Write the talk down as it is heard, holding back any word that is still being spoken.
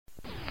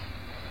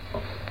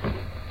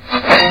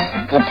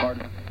critical part.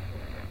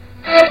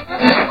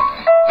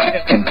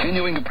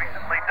 Continuing to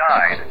recently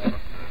died.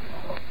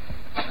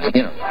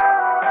 You know.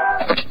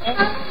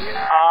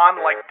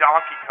 On like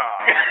Donkey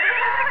Kong.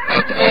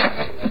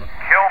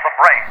 Kill the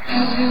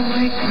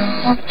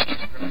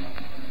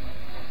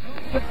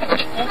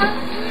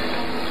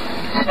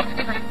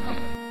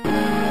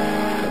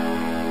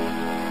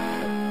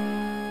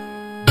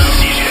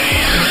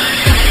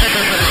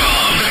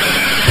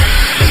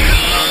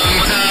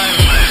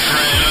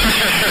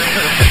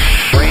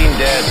Brain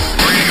dead.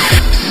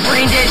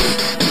 Brain dead.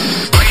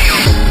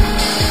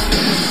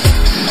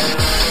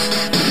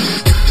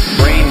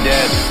 Brain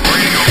dead.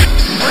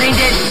 Brain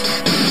dead.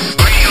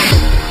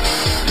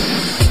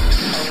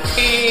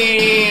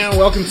 And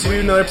welcome to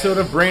another episode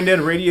of Brain Dead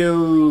Radio.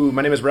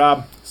 My name is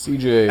Rob.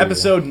 CJ.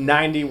 Episode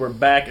 90, we're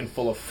back in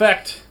full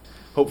effect.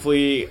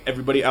 Hopefully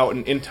everybody out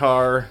in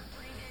Intar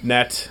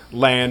net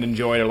land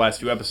enjoyed our last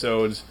few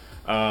episodes.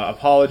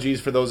 Apologies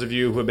for those of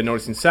you who have been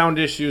noticing sound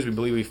issues. We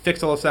believe we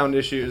fixed all the sound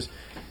issues.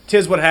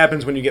 'Tis what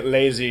happens when you get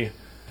lazy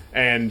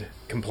and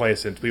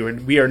complacent.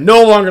 We are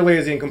no longer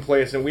lazy and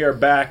complacent. We are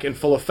back in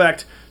full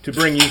effect to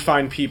bring you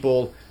fine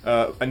people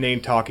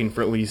inane talking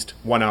for at least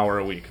 1 hour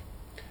a week.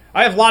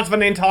 I have lots of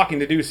inane talking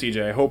to do,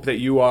 CJ. I hope that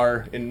you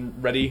are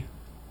ready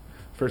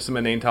for some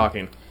inane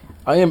talking.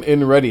 I am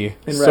ready.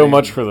 So ready.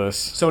 much for this.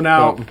 So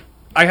now,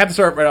 I have to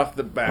start right off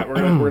the bat.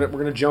 We're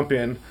gonna jump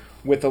in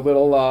with a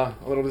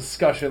little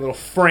discussion, a little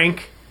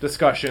frank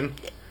discussion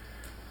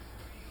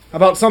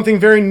about something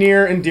very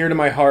near and dear to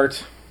my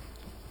heart: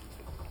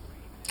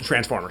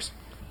 Transformers.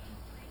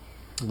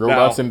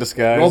 Robots Now, in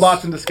disguise.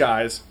 Robots in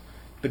disguise.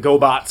 The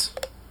GoBots.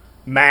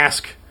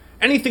 Mask.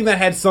 Anything that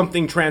had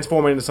something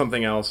transforming into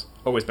something else.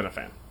 Always been a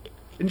fan.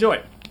 Enjoy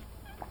it.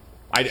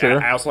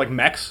 Sure. I also like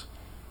mechs.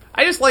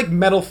 I just like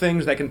metal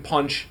things that can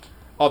punch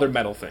other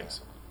metal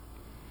things.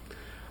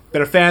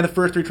 Been a fan of the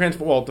first three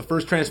the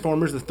first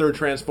Transformers, the third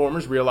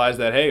Transformers. Realized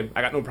that, hey,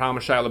 I got no problem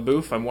with Shia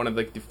LaBeouf. I'm one of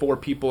the 4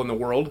 people in the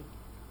world.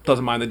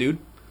 Doesn't mind the dude.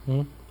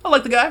 I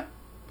like the guy.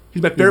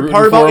 He's my You're favorite rooting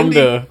part about for him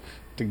Indy.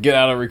 to get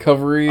out of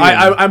recovery.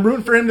 I'm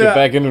rooting for him to get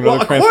back into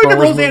another according to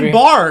Transformers Roseanne movie?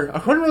 Barr.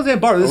 According to Roseanne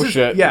Barr, this Oh is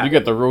shit! yeah. You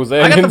get the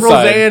Roseanne I got the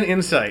inside. Roseanne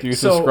insight. Do you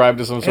So, subscribe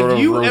to some sort have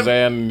of you ever-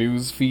 Roseanne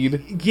news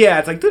feed? Yeah,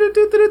 it's like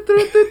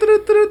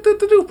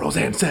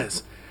Roseanne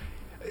says.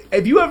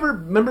 Have you ever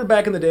remember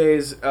back in the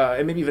days,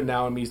 and maybe even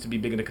now, and we used to be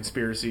big into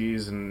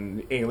conspiracies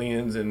and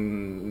aliens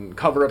and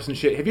cover-ups and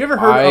shit. Have you ever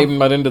heard of? I'm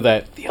not into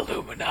that. The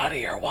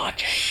Illuminati are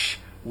watching.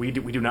 We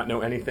do not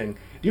know anything.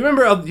 Do you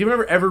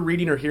remember ever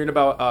reading or hearing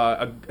about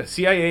a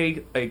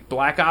CIA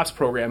Black Ops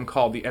program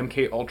called the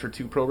MK Ultra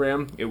 2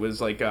 program? It was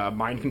like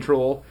mind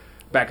control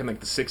back in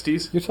like the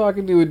 60s. You're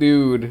talking to a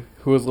dude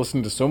who has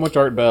listened to so much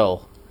Art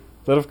Bell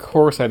that of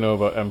course I know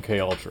about MK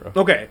Ultra.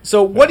 Okay,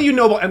 so what do you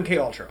know about MK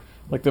Ultra?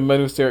 Like the men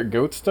who stare at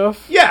goat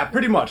stuff? Yeah,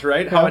 pretty much,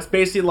 right? How Yeah. it's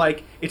basically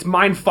like it's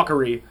mind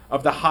fuckery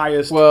of the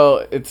highest.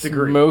 Well, it's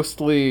degree.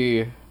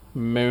 mostly,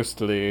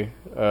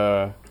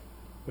 isn't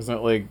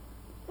it like,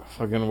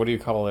 fucking, what do you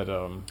call it?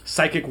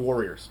 Psychic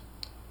warriors.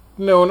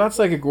 No, not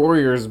psychic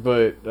warriors,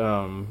 but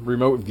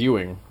remote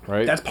viewing,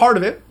 right? That's part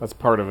of it. That's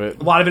part of it.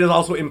 A lot of it is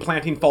also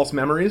implanting false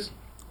memories,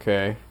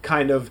 Okay.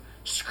 kind of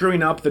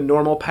screwing up the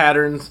normal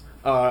patterns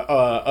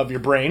of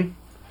your brain.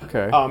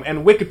 Okay.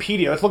 And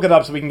Wikipedia, let's look it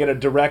up so we can get a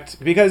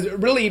direct, because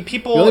really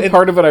people... the only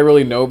part of it I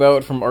really know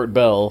about from Art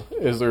Bell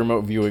is the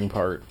remote viewing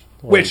part.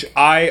 Like, which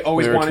I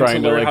always they're wanted to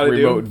trying to learn like how to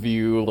remote do.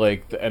 view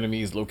like the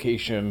enemy's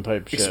location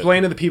type shit.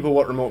 Explain to the people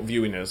what remote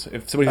viewing is.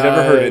 If somebody's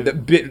ever heard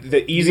it,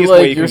 the easiest like,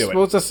 way you you're can do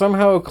supposed to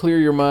somehow clear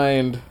your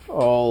mind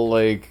all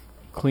like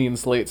clean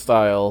slate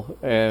style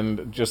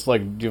and just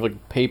like you have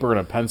like paper and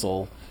a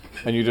pencil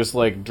and you just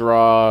like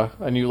draw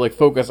and you like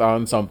focus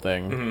on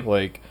something Mm-hmm.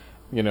 like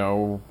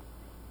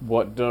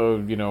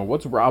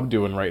what's Rob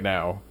doing right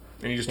now?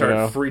 it. And you just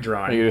start free And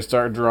drawing. you just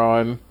start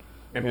drawing.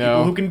 And you people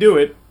know, who can do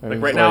it, and like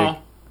it's right like-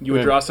 now, you would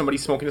yeah. draw somebody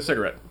smoking a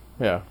cigarette.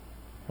 Yeah.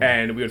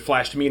 And we would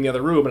flash to me in the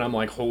other room, and I'm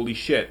like, holy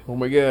shit. Oh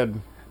my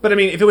god. But I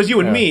mean, if it was you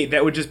and Yeah. me,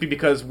 that would just be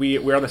because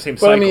we're on the same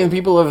But cycle. I mean,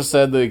 people have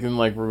said they can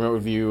like remote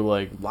view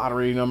like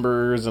lottery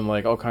numbers and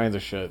like all kinds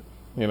of shit.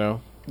 You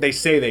know, they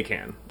say they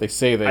can. they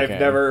say they I've can.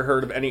 never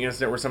heard of any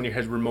incident where somebody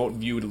has remote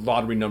viewed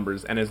lottery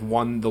numbers and has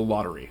won the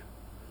lottery.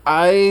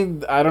 I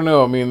don't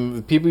know. I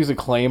mean, people used to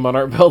claim on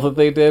Art Bell that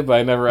they did, but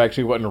I never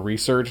actually went and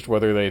researched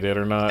whether they did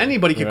or not.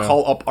 Anybody you can know?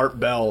 call up Art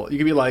Bell. You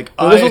could be like,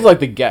 Well, this was like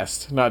the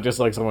guest, not just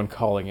like someone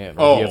calling in. Like,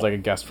 Oh, he has like a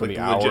guest for like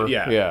the legit-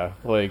 hour. yeah.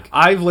 Like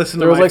I've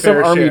listened there to was my like some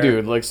fair army share.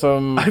 dude, like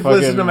some. I've fucking,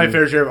 listened to my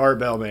fair share of Art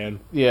Bell, man.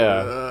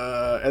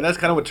 Yeah. And that's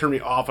kind of what turned me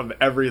off of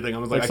everything. I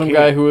was like, like I some can't.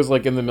 guy who was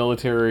like in the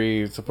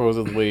military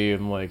supposedly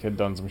and like had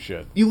done some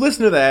shit. You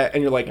listen to that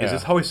and you're like, is Yeah.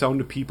 this how I sound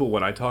to people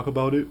when I talk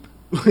about it?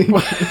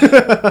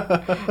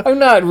 I'm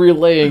not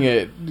relaying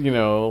it,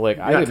 like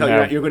I not didn't telling-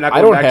 have. you're not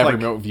I going don't back to, have like-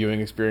 remote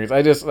viewing experience.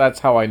 That's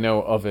how I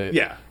know of it.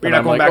 Yeah, but And you're not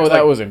I'm going like, back. oh, to, that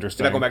like, was You're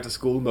interesting. not going back to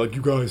school and be like,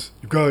 you guys.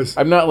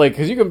 I'm not like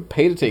because you can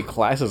pay to take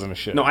classes and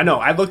shit. No, I know.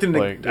 I looked into.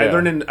 Like, I yeah.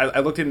 learned in. I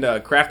looked into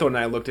Crafto, and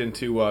I looked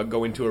into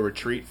going to a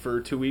retreat for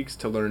 2 weeks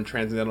to learn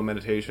transcendental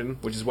meditation,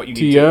 which is what you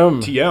need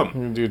TM. to. TM. I'm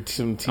gonna do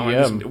some I wanna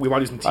do some- TM. we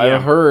want to do some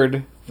I've TM.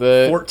 heard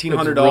that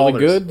 $1,400. it's really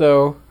good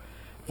though.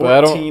 But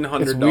I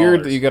don't. It's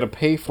weird that you got to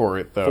pay for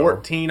it though.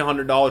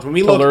 $1,400. When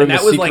we To looked, learn and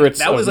that the was like secrets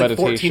that was of like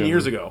 14 meditation.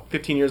 years ago,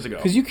 15 years ago.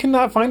 Because you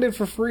cannot find it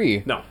for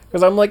free. No.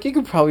 Because I'm like, you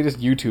could probably just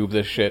YouTube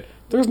this shit.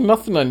 There's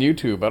nothing on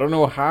YouTube. I don't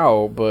know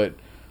how, but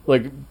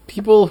like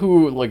people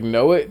who like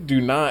know it do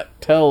not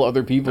tell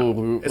other people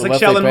who. It's like unless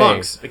they Shaolin pay.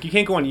 monks. Like you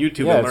can't go on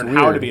YouTube Yeah, and it's learn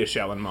how to weird. be a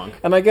Shaolin monk.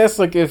 And I guess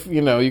like if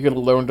you could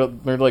learn to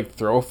like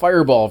throw a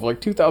fireball for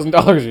like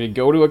 $2,000 and you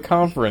go to a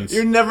conference.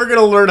 You're never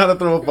gonna learn how to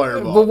throw a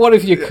fireball. But what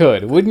if you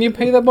could? Wouldn't you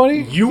pay that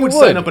money? You would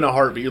sign up in a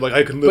heartbeat. You're like,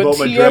 I can live But out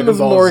my TM Dragon is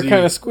Ball more Z.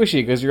 kind of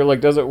squishy because you're like,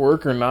 does it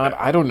work or not?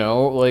 I don't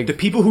know. Like, The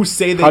people who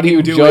say they how can do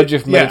you do judge it,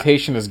 if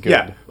meditation is good?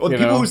 Yeah. Well, the you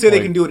people know? who say they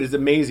Like, can do it is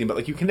amazing, but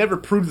like you can never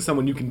prove to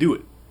someone you can do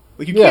it.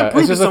 Like you Yeah, can't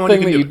prove it's to just a someone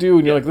thing you that can you do do, it.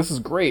 and you're Yeah. like, this is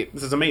great.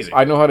 This is amazing.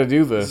 I know how to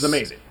do this. This is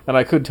amazing. And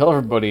I could tell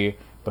everybody,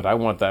 but I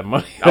want that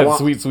money. I That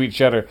want- sweet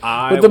cheddar.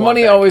 I But the want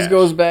money that always cash.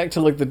 goes back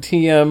to like the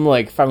TM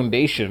like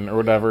foundation or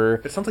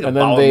whatever. It sounds like a and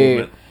then bowel they,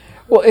 movement.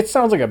 well, it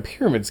sounds like a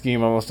pyramid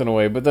scheme almost in a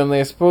way. But then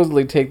they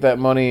supposedly take that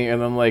money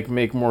and then like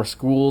make more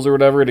schools or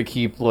whatever to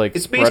keep like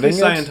It's basically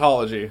spreading it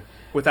Scientology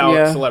without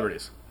Yeah.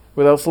 celebrities.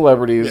 without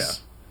celebrities.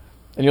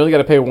 Yeah. And you only got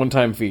to pay a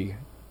one-time fee.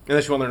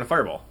 Unless you want to learn a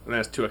fireball, and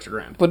that's $2 extra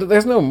grand. But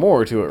there's no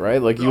more to it,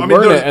 right? Like you I mean,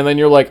 learn there's- it, and then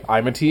you're like,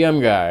 "I'm a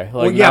TM guy." Like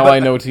Well, yeah, now but- I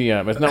know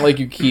TM. It's not like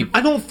you keep.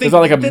 I don't think it's not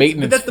like a that's,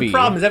 maintenance That's fee. the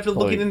problem. Is after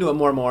looking Like, into it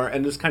more and more,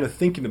 and just kind of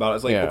thinking about it,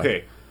 it's like, Yeah.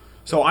 okay,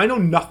 so I know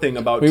nothing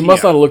about. we TM.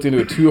 must not have looked into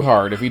it too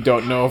hard if you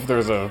don't know if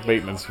there's a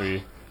maintenance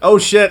fee. Oh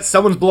shit!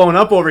 Someone's blowing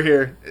up over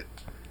here.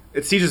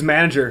 It's Siege's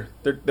manager.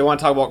 They want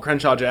to talk about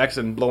Crenshaw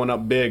Jackson blowing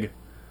up big.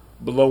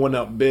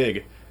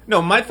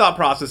 No, my thought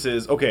process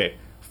is okay.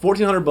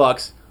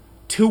 $1,400,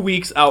 2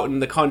 weeks out in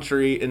the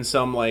country in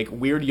some like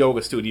weird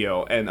yoga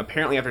studio, and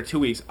apparently after 2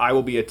 weeks I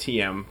will be a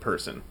TM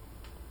person.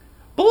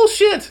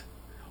 Bullshit.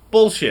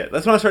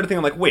 That's when I started thinking.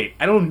 I'm like, wait,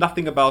 I know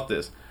nothing about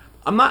this.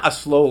 I'm not a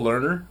slow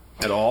learner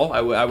at all.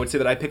 I would say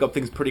that I pick up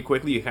things pretty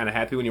quickly. You're kind of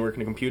happy when you're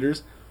working in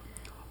computers.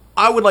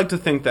 I would like to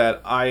think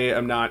that I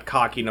am not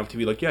cocky enough to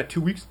be like, yeah, 2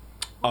 weeks,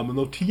 I'm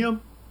gonna TM.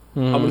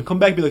 I'm gonna come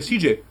back and be like,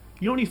 CJ,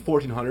 you don't need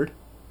 1,400,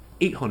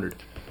 800.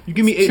 You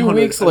give me 800 2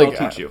 weeks, and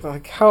like, I'll teach you.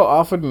 like how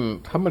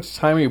often? How much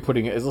time are you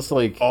putting in? Is this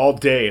like All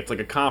day. It's like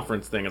a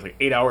conference thing. It's like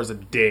 8 hours a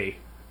day.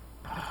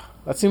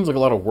 that? Seems like a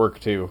lot of work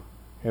too.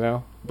 You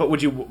know, But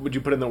would you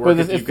put in the work? but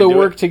if you it's could the do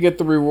work it? to get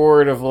the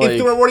reward of like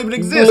the reward even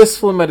exists.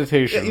 blissful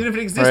meditation. Yeah, even if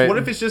it exists, right? what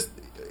if it's just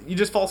you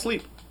just fall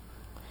asleep?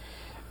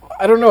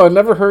 I don't know. I've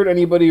never heard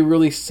anybody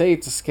really say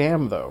it's a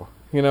scam though.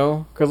 You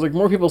know, because like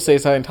more people say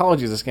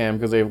Scientology is a scam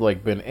because they've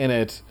like been in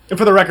it. And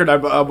for the record, I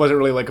wasn't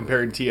really like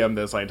comparing TM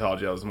to Scientology.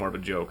 That was more of a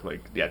joke.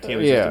 Like, yeah,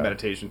 TM is just Yeah. a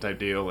meditation type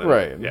deal. And,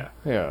 Right. Yeah.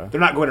 Yeah.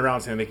 They're not going around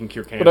saying they can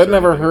cure cancer. But I've or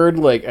never anything. heard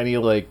like any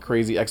like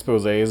crazy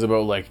exposés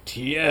about like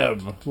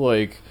TM,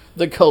 like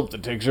the cult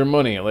that takes your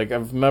money. Like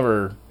I've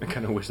never, I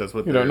kind of wish that's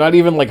what you know, they're- not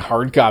even like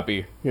hard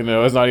copy. You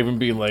know, it's not even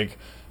being like,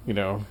 you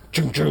know,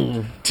 chung chung.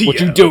 What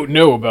you TM. don't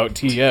know about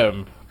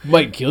TM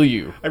might kill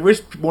you I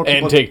wish more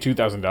people and take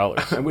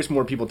 $2,000. I wish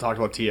more people talked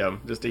about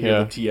TM just to hear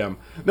Yeah. the TM.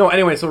 No,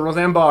 anyway, so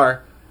Roseanne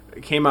Barr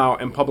came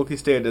out and publicly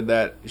stated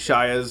that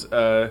Shia's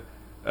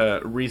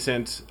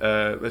recent,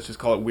 let's just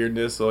call it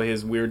weirdness, so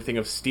his weird thing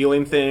of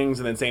stealing things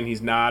and then saying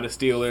he's not a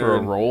stealer. For a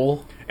and-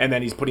 role. And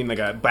then he's putting like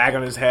a bag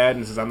on his head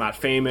and says, I'm not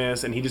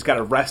famous. And he just got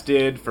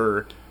arrested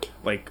for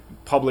like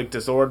public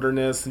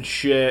disorderness and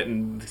shit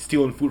and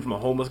stealing food from a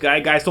homeless guy.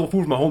 Guy stole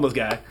food from a homeless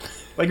guy.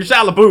 Like you're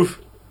Shia LaBeouf.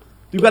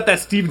 You got that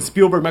Steven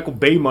Spielberg, Michael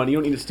Bay money. You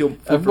don't need to steal food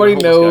Everybody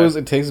from a homeless knows guy.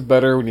 it tastes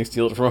better when you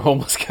steal it from a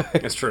homeless guy.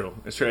 It's true.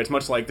 It's true. It's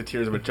much like the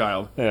tears of a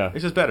child. Yeah.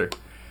 It's just better.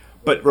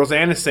 But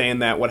Roseanne is saying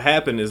that what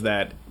happened is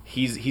that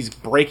he's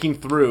breaking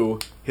through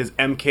his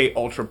MK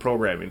Ultra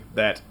programming.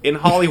 That in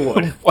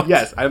Hollywood, What?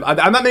 yes, I'm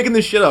not making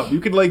this shit up.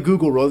 You can like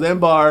Google Roseanne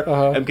Barr,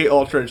 Uh-huh. MK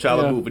Ultra, and Shia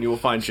Yeah. LaBeouf, and you will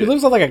find She shit.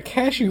 lives on like a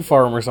cashew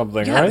farm or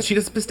something, Yeah, right? she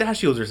does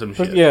pistachios or some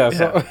shit. yeah,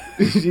 so-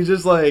 She's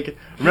just like,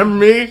 remember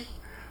me?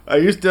 I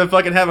used to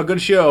fucking have a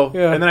good show,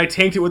 Yeah. and then I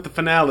tanked it with the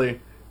finale.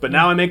 But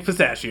now I make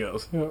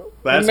pistachios.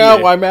 That's now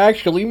me. I'm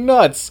actually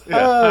nuts.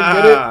 Yeah.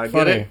 Get it? Get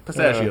Funny. it?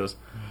 Pistachios.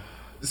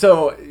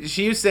 So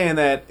she's saying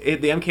that the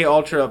MK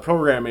Ultra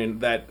programming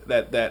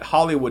that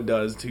Hollywood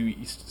does to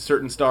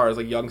certain stars,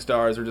 like young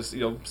stars or just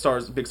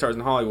stars, big stars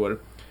in Hollywood,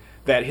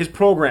 that his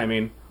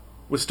programming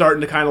was starting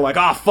to kind of like,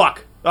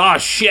 fuck,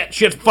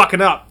 shit's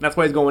fucking up. That's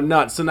why he's going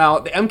nuts. So now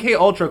the MK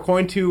Ultra,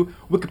 according to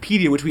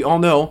Wikipedia, which we all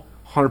know,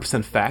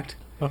 100% fact,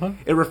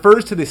 it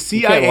refers to the You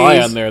CIA's. can't lie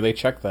on there. They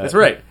check that. That's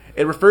right.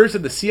 It refers to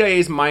the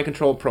CIA's mind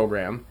control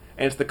program,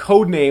 and it's the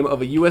code name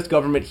of a U.S.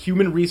 government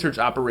human research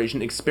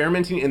operation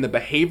experimenting in the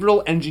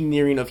behavioral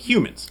engineering of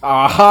humans.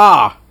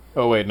 Aha!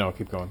 Oh wait, no,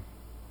 keep going.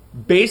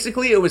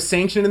 Basically, it was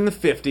sanctioned in the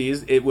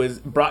 50s. It was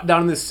brought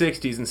down in the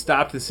 60s and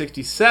stopped in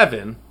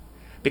 67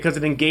 because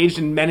it engaged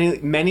in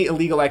many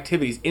illegal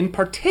activities. In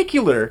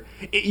particular,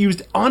 it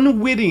used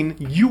unwitting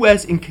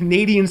U.S. and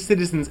Canadian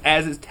citizens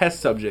as its test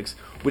subjects,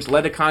 which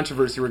led to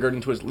controversy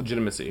regarding to its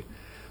legitimacy.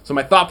 So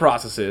my thought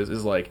process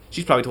is like,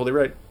 she's probably totally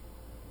right.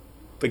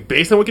 Like,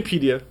 based on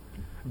Wikipedia,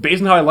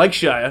 based on how I like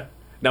Shia,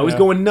 now he's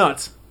going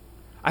nuts.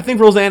 I think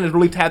Roseanne has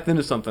really tapped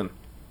into something.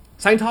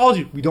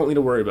 Scientology, we don't need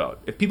to worry about.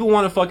 If people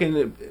want to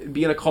fucking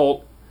be in a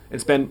cult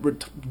and spend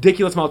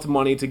ridiculous amounts of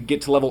money to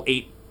get to level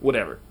 8,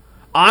 whatever.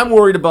 I'm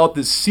worried about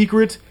this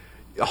secret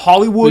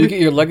Hollywood. You get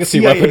your legacy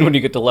CIA. weapon when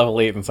you get to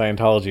level 8 in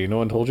Scientology. No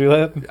one told you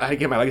that? I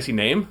get my legacy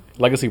name?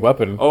 Legacy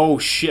weapon. Oh,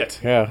 shit.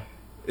 Yeah.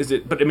 Is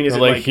it, but I mean, is They're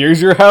it like, like...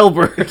 here's your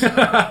halberd.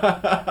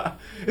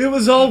 It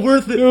was all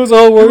worth it. It was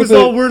all worth It was it.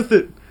 all worth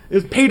it. It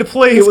was pay to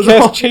play. It Just was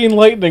cast all... chain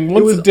lightning It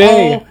once was a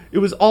day. it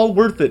was all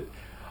worth it.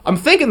 I'm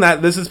thinking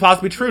that this is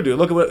possibly true, dude.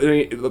 Look at what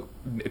it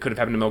could have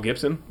happened to Mel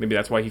Gibson. Maybe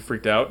that's why he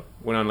freaked out.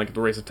 Went on like the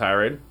racist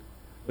tirade.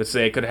 Let's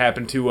say it could have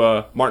happened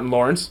to Martin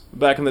Lawrence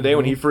back in the day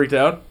when he freaked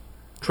out.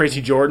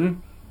 Tracy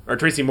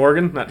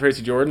Morgan, not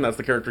Tracy Jordan. That's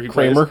the character he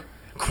plays.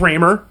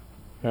 Kramer.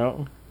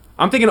 Yeah.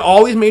 I'm thinking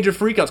all these major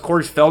freakouts.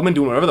 Corey Feldman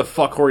doing whatever the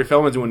fuck Corey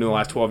Feldman's doing in the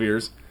last 12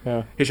 years.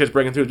 Yeah. His shit's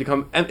breaking through.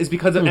 It's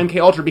because of MK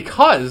Ultra.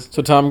 Because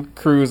So Tom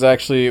Cruise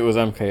actually, it was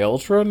MK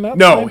Ultra, not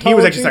no, he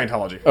was actually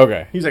Scientology? Scientology.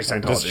 Okay. He was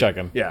actually Scientology. Just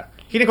checking. Yeah,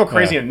 he didn't go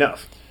crazy Yeah.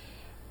 enough.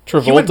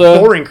 He went Travolta.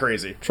 boring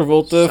crazy.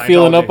 Travolta Scientology.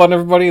 feeling up on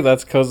everybody.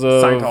 That's because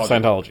of Scientology.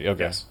 Scientology.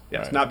 Okay. Yes,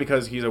 Right. not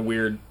because he's a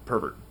weird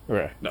pervert.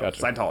 Okay. No,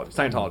 Gotcha.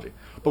 Scientology.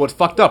 But what's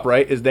fucked up,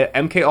 right, is that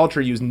MK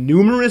Ultra used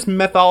numerous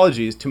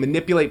methodologies to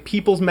manipulate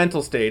people's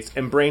mental states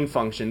and brain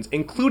functions,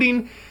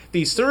 including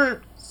the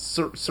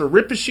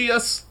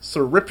surreptitious,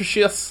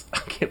 I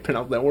can't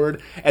pronounce that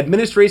word,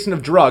 administration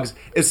of drugs,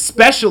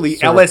 especially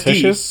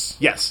Surreptitious? LSD.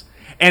 Yes.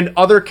 And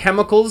other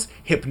chemicals,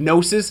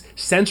 hypnosis,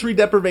 sensory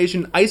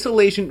deprivation,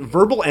 isolation,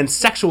 verbal and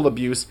sexual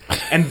abuse,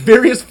 and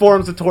various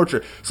forms of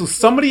torture. So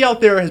somebody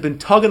out there has been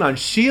tugging on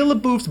Shia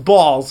LaBeouf's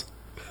balls,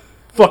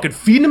 fucking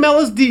feeding him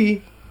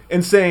LSD,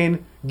 and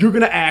saying, you're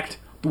going to act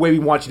the way we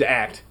want you to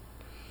act.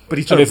 But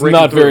he And started it's breaking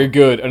not through. very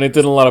good, and it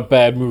did a lot of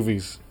bad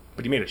movies.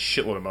 But he made a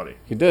shitload of money.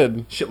 He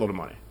did. Shitload of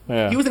money.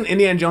 Yeah. He was in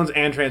Indiana Jones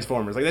and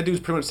Transformers. Like, that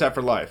dude's pretty much set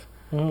for life.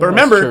 But that's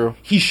remember, true.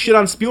 he shit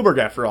on Spielberg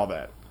after all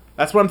that.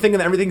 That's what I'm thinking,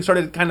 that everything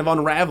started kind of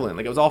unraveling.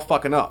 Like, it was all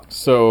fucking up.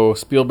 So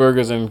Spielberg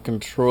is in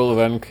control of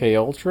MK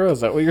Ultra.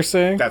 Is that what you're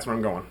saying? That's where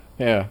I'm going.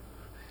 Yeah.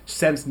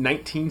 Since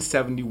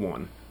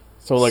 1971.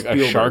 So like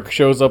Spielberg. a shark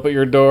shows up at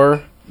your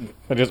door,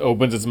 and just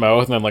opens its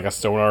mouth, and then like a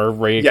sonar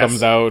ray Yes.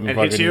 comes out and, hits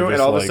fucking you, you're and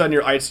just all of a like- sudden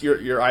your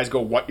eyes go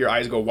white. Your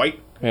eyes go white,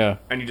 yeah.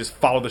 and you just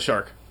follow the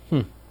shark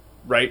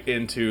right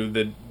into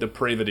the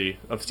depravity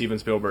of Steven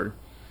Spielberg,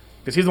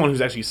 because he's the one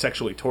who's actually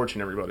sexually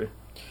torturing everybody.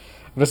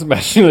 I'm just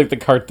imagining like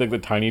the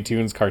Tiny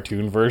Toons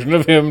cartoon version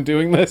of him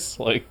doing this,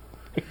 like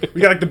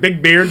We got like the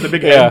big beard, the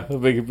big yeah,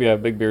 head. big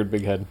beard,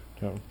 big head.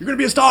 Yeah. You're gonna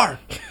be a star.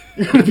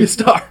 You're gonna be a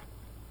star.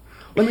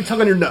 Let me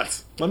tug on your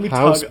nuts. Let me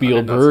How tug on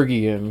your nuts.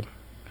 Spielbergian.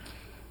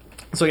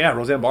 So yeah,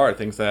 Roseanne Barr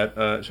thinks that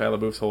Shia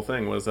LaBeouf's whole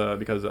thing was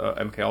because of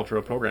MK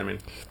Ultra programming.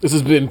 This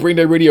has been Brain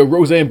Dead Radio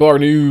Roseanne Barr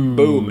News.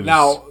 Boom.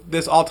 Now,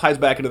 this all ties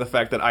back into the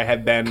fact that I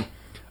had been...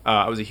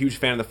 I was a huge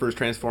fan of the first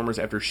Transformers.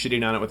 After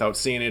shitting on it without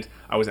seeing it,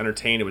 I was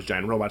entertained. It was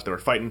giant robots that were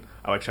fighting.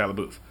 I like Shia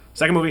LaBeouf.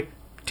 Second movie,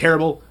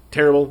 terrible.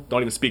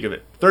 Don't even speak of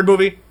it. Third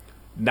movie,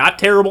 not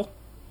terrible.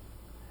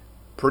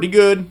 Pretty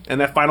good. And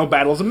that final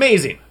battle is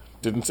amazing.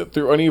 Didn't sit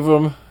through any of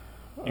them.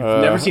 You've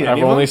never seen any I've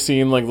of only them?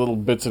 seen like little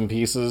bits and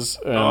pieces,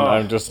 and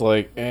I'm just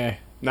like, eh.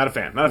 Not a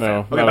fan. Not a No, fan.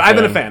 not Okay, a but I've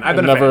been a fan. I've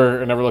been a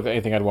fan. I never looked at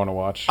anything I'd want to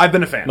watch. I've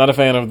been a fan. Not a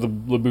fan of the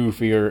LaBeouf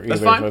either.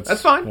 That's fine. so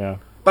That's fine. Yeah.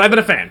 But I've been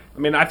a fan. I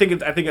mean, I think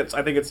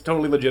it's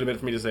totally legitimate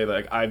for me to say that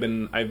like, I've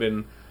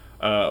been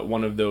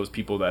one of those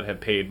people that have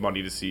paid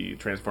money to see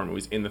Transformers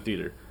movies in the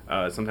theater.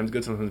 Sometimes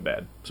good, sometimes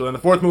bad. So then the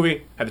fourth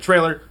movie had the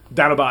trailer,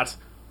 Dinobots.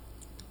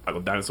 I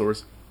love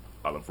dinosaurs.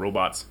 I love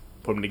robots.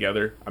 Put them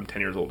together. I'm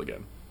 10 years old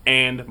again.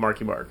 And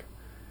Marky Mark,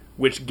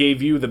 which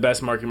gave you the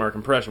best Marky Mark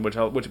impression,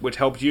 which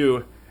helped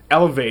you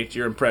elevate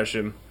your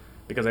impression,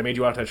 because I made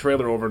you watch that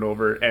trailer over and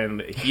over,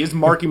 and he is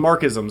Marky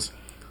Markisms.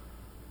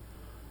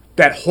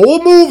 That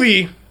whole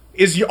movie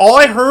is all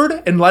I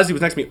heard, and Leslie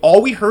was next to me.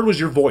 All we heard was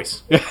your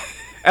voice,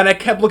 and I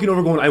kept looking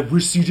over, going, "I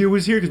wish CJ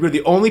was here," because we were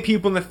the only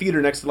people in the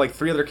theater next to like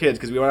 3 other kids,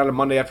 because we went out on a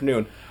Monday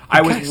afternoon.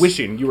 I was Guys,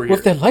 wishing you were here. What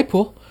if that light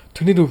pole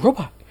turned into a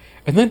robot?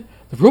 And then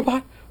the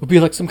robot would be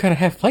like some kind of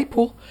half light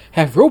pole,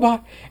 half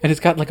robot, and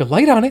it's got like a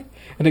light on it,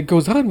 and it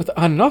goes on with the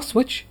on and off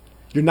switch.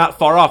 You're not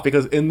far off,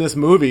 because in this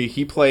movie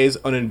he plays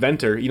an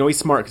inventor. You know he's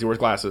smart because he wears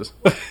glasses.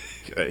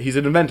 He's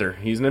an inventor.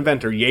 He's an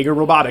inventor. Jaeger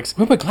Robotics.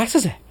 Where are my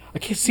glasses at? I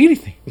can't see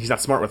anything. He's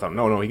not smart with them.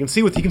 No, he can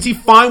see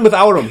fine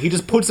without them. He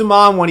just puts them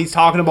on when he's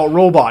talking about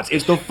robots.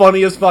 It's the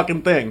funniest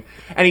fucking thing.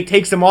 And he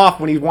takes them off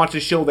when he wants to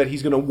show that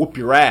he's gonna whoop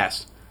your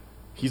ass.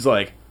 He's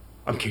like,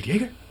 "I'm Kate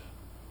Yeager.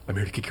 I'm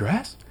here to kick your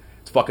ass."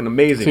 It's fucking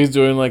amazing. So he's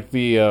doing like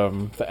the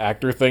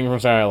actor thing from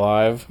Saturday Night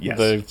Live. Yes.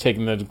 The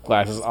taking the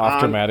glasses off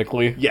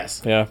dramatically.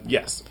 Yes. Yeah.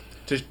 Yes.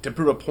 to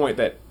prove a point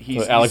that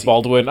he's Alec he's-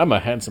 Baldwin, I'm a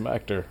handsome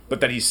actor. but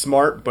that he's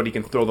smart, but he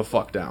can throw the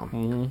fuck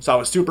down. So I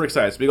was super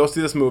excited. So we go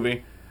see this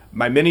movie.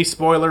 My mini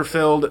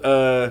spoiler-filled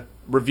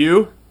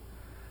review.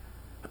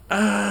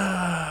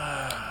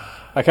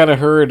 I kind of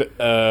heard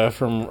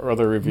from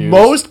other reviews.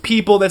 Most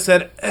people that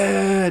said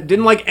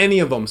didn't like any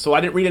of them, so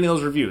I didn't read any of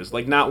those reviews.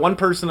 Like, not one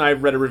person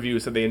I've read a review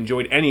said they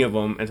enjoyed any of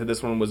them and said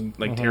this one was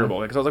like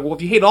terrible. Because I was like, well,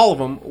 if you hate all of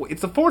them,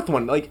 it's the fourth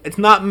one. Like, it's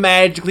not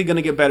magically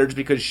gonna get better just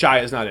because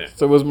Shia's not in it.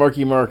 So was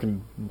Marky Mark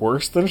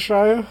worse than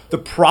Shia? The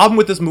problem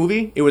with this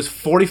movie, it was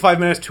 45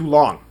 minutes too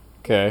long.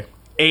 Okay.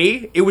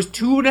 It was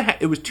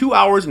 2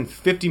 hours and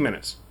 50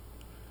 minutes.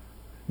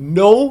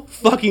 No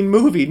fucking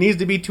movie needs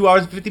to be 2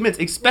 hours and 50 minutes,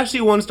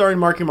 especially one starring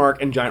Marky Mark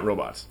and giant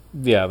robots.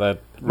 Yeah, that.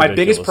 My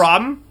biggest ridiculous.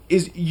 problem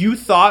is you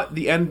thought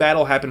the end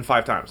battle happened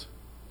 5 times.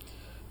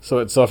 So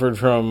it suffered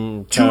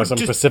from kind of some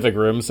just- Pacific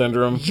Rim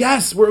syndrome.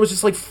 Yes, where it was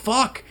just like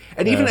fuck.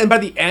 And even Yeah. and by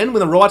the end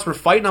when the robots were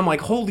fighting, I'm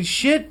like, holy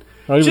shit!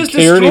 I don't even Just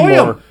care destroy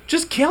anymore. him.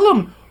 Just kill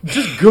him.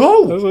 Just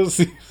go. I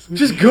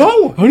Just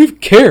go. I don't even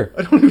care.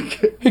 I don't even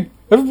care. Hey,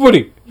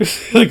 everybody,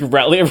 like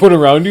rally everyone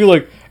around you.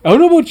 Like, I don't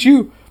know about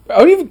you, but I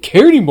don't even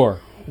care anymore.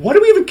 Why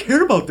do we even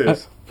care about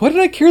this? Why did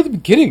I care at the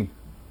beginning?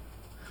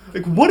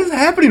 Like, what is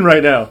happening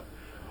right now?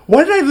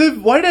 Why did I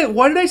live? Why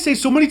did I say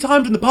so many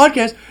times in the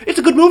podcast? It's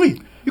a good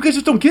movie. You guys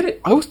just don't get it.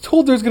 I was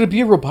told there's gonna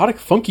be a robotic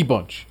Funky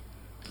Bunch.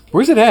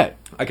 Where's it at?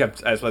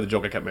 That's why the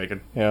joke I kept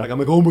making. Yeah. Like, I'm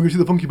like, oh, we're gonna see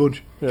the Funky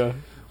Bunch. Yeah.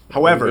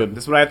 However, Good.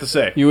 this is what I have to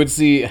say, You would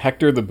see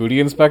Hector the Booty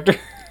Inspector,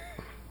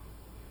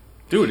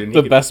 dude. And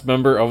the best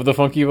member of the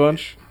Funky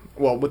Bunch.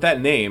 Well, with that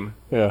name,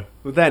 Yeah.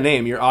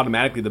 you're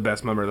automatically the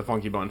best member of the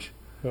Funky Bunch.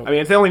 I mean,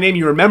 it's the only name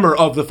you remember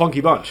of the Funky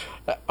Bunch.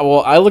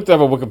 Well, I looked up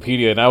on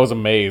Wikipedia and I was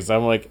amazed.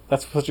 I'm like,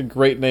 that's such a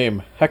great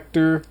name,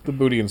 Hector the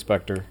Booty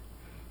Inspector.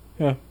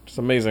 Yeah, just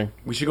amazing.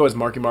 We should go as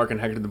Marky Mark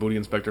and Hector the Booty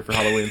Inspector for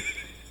Halloween.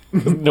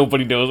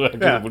 Nobody knows what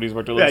Hector the Booty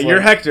Inspector looks Yeah, like.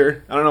 you're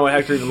Hector. I don't know what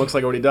Hector even looks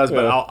like or what he does,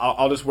 but Yeah.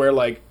 I'll just wear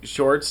like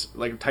shorts,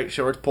 like tight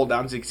shorts pulled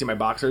down so you can see my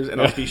boxers,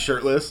 and I'll just be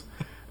shirtless,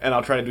 and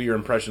I'll try to do your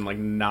impression like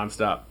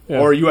nonstop. Yeah.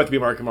 Or you have to be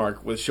Marky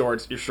Mark with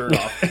shorts, your shirt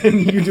off,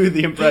 and you do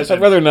the impression.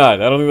 I'd rather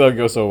not. I don't think that would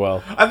go so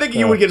well. I think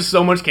you would get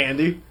so much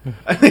candy.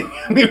 I think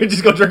we would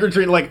just go trick or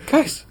treat like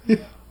Guys,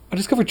 I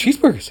discovered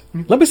cheeseburgers.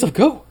 Let myself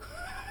go.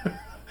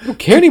 I don't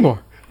care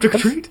anymore. trick or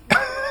treat.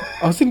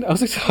 I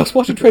was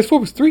watching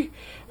Transformers 3.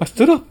 I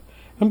stood up.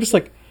 I'm just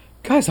like,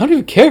 guys, I don't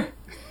even care.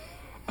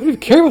 I don't even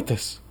care about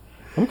this.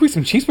 I'm gonna go eat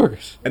some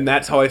cheeseburgers. And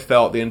that's how I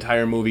felt the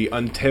entire movie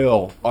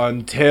until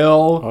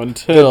Until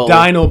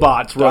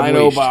Dinobots were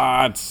unleashed.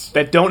 Dinobots.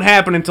 That don't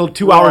happen until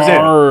 2 hours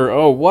in. Roar.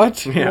 Oh,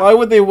 what? Yeah. Why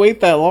would they wait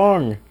that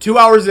long? 2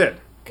 hours in.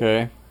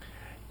 Okay.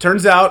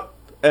 Turns out,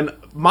 and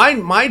my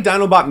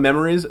Dinobot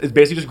memories is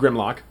basically just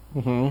Grimlock.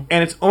 And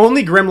it's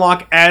only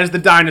Grimlock as the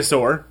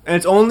dinosaur. And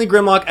it's only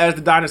Grimlock as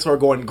the dinosaur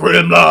going,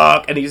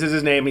 Grimlock! And he says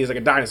his name, and he's like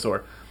a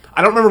dinosaur.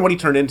 I don't remember what he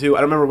turned into.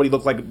 I don't remember what he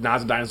looked like now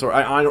as a dinosaur.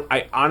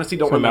 I honestly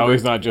don't So remember. now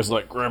he's not just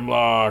like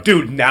Grimlock.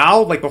 Dude,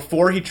 now, like,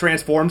 before he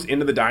transforms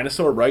into the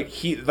dinosaur, right,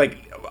 he,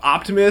 like,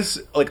 Optimus,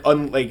 like,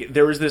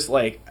 there was this,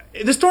 like,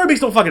 the story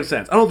makes no fucking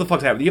sense. I don't know what the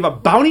fuck's happening. You have a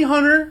bounty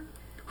hunter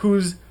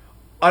who's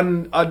a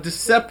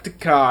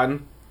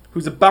Decepticon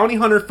who's a bounty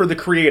hunter for the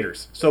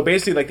creators. So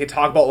basically, like, they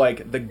talk about,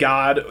 like,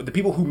 the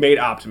people who made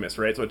Optimus,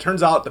 right? So it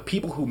turns out the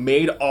people who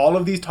made all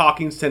of these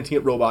talking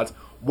sentient robots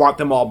want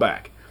them all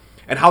back.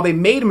 And how they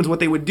made them is what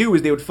they would do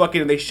is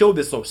they showed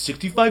this, so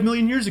 65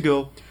 million years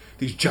ago,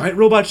 these giant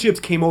robot ships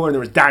came over and there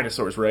was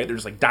dinosaurs, right?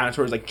 There's like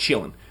dinosaurs like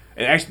chilling.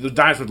 And actually those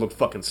dinosaurs look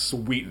fucking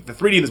sweet. The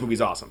 3D in this movie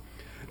is awesome.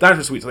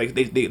 Dinosaurs are sweet.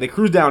 So they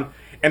cruise down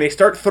and they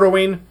start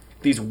throwing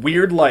these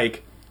weird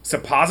like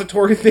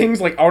suppository things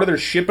like out of their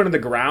ship into the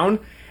ground.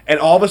 And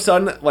all of a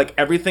sudden, like,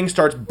 everything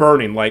starts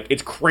burning. Like,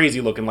 it's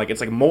crazy looking. Like, it's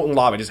like molten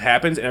lava. It just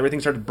happens, and everything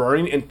starts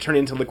burning and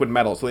turning into liquid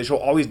metal. So they show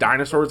all these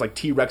dinosaurs, like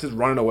T-Rexes,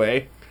 running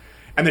away.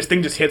 And this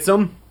thing just hits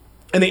them,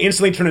 and they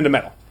instantly turn into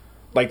metal.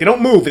 Like, they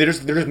don't move. They're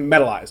just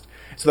metallized.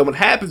 So then what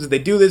happens is they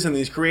do this, and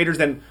these creators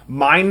then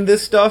mine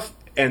this stuff.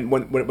 And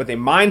what they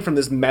mine from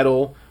this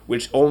metal,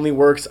 which only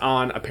works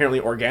on, apparently,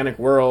 organic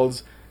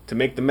worlds, to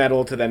make the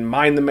metal, to then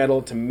mine the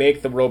metal, to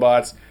make the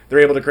robots, they're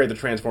able to create the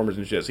Transformers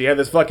and shit. So you have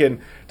this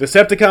fucking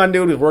Decepticon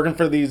dude who's working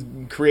for these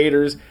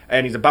creators,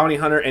 and he's a bounty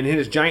hunter, and in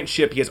his giant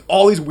ship, he has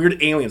all these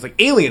weird aliens,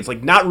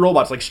 like not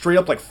robots, like straight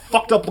up, like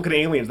fucked up looking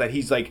aliens that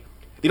he's like,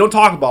 they don't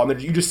talk about them,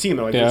 you just see them,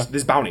 they're like, Yeah.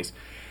 there's bounties.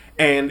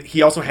 And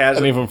he also has...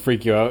 Any of them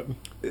freak you out?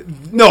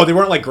 No, they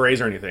weren't like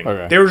grays or anything.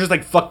 Okay. They were just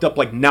like fucked up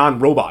like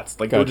non-robots.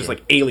 Like they were Gotcha. just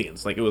like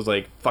aliens. Like it was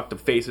like fucked up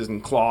faces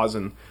and claws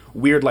and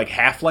weird like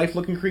Half-Life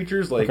looking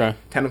creatures like Okay.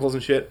 tentacles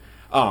and shit.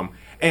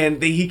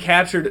 And he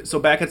captured, so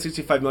back at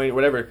 65 million or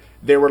whatever,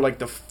 they were like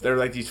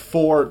these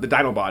four, the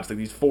Dinobots, like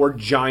these four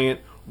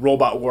giant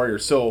robot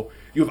warriors. So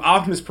you have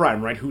Optimus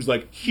Prime, right, who's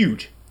like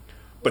huge.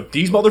 But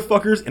these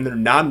motherfuckers in their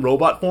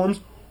non-robot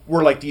forms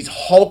were like these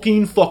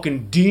hulking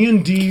fucking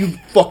D&D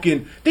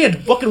fucking, they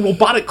had fucking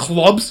robotic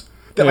clubs.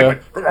 that Yeah.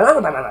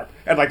 like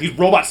and like these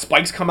robot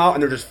spikes come out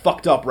and they're just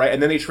fucked up, right?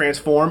 And then they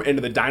transform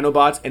into the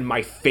Dinobots, and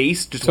my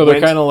face just So went,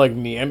 they're kind of like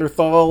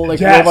Neanderthal like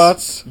Yes.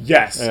 robots.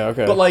 Yes. Yeah,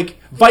 okay. But like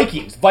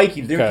Vikings.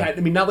 They're Okay. kind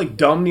I mean, not like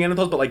dumb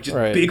Neanderthals, but like just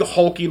Right. big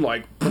hulking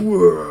like.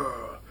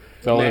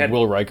 Felt like Man.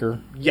 Will Riker.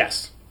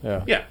 Yes.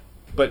 Yeah. Yeah,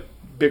 but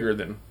bigger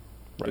than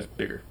just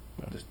bigger,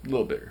 just a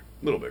little bigger,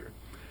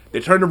 They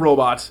turned to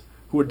robots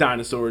who were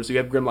dinosaurs. So you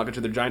have Grimlock, which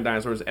are the giant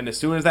dinosaurs. And as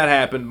soon as that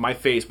happened, my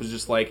face was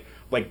just like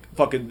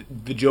fucking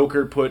the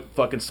Joker put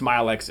fucking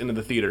Smilex into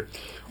the theater.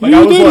 Like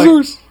I was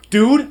dinosaurs. like,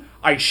 dude,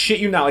 I shit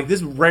you not. Like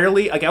this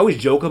rarely. Like I always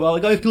joke about.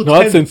 Like I feel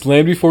Not 10. since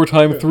Land Before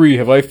Time 3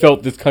 have I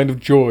felt this kind of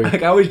joy.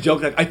 Like I always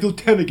joke. Like I feel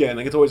 10 again.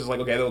 Like it's always just like,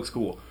 okay, that looks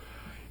cool.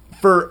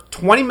 For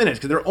 20 minutes,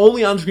 because they're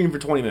only on screen for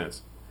 20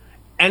 minutes.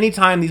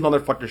 Anytime these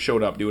motherfuckers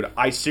showed up, dude,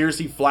 I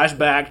seriously flashed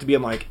back to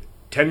being like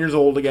 10 years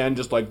old again,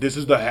 just like, this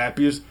is the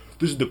happiest,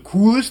 this is the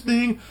coolest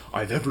thing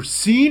I've ever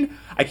seen.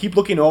 I keep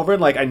looking over,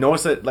 and like, I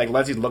notice that, like,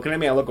 Leslie's looking at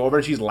me, I look over,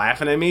 and she's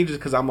laughing at me just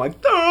because I'm like,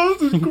 oh,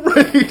 this is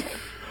great.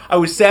 I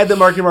was sad that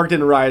Marky Mark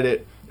didn't ride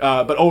it,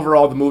 but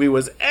overall, the movie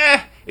was,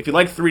 If you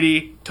like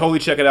 3D, totally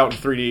check it out in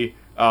 3D,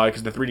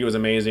 because the 3D was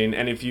amazing.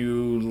 And if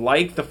you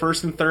like the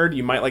first and third,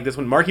 you might like this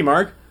one. Marky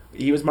Mark,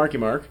 he was Marky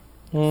Mark.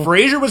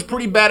 Frasier was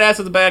pretty badass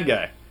as a bad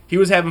guy. He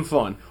was having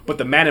fun. But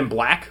the Man in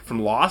Black from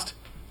Lost,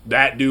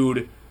 that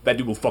dude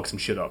will fuck some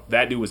shit up.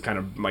 That dude was kind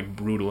of like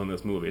brutal in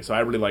this movie. So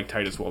I really like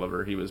Titus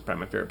Welliver. He was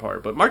probably my favorite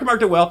part. But Marky Mark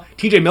did well.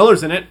 TJ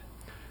Miller's in it.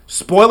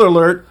 Spoiler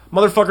alert,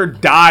 motherfucker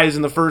dies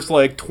in the first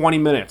like 20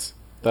 minutes.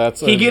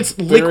 He gets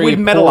very liquid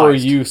poor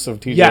metallized. use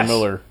of T.J. Yes.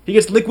 Miller. He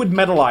gets liquid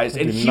metallized,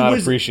 and do he not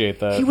was appreciate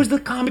that. He was the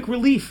comic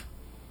relief,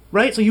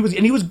 right? So he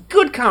was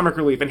good comic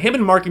relief, and him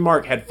and Marky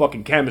Mark had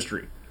fucking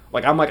chemistry.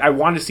 Like I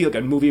wanted to see like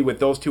a movie with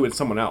those two and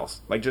someone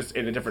else, like just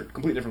in a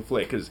completely different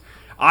flick. Because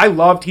I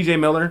love T.J.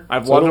 Miller.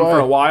 I've loved him do for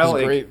I. a while, He's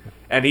like, great.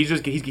 and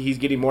he's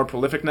getting more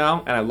prolific now,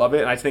 and I love it.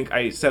 And I think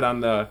I said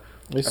on the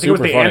He's I think it was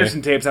super the funny.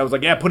 Anderson tapes, I was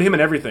like, yeah, put him in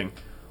everything.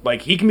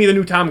 Like he can be the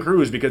new Tom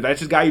Cruise because that's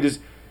just a guy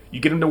you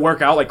get him to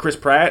work out like Chris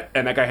Pratt,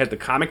 and that guy has the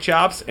comic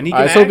chops, and he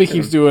can I just hope he act,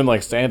 keeps and- doing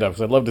like stand-ups.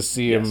 I'd love to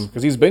see him Yes.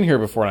 because he's been here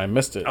before and I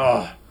missed it.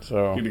 Oh,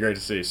 so it'd be great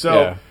to see. So,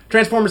 Yeah.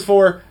 Transformers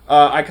 4,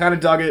 I kind of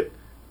dug it.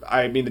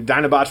 I mean, the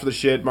Dinobots for the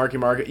shit, Marky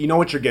Mark. You know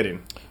what you're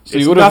getting. So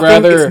you would have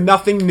nothing, rather It's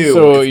nothing new.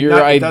 So It's your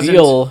not- it doesn't-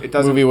 ideal it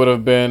doesn't- movie would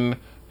have been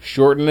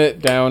shorten it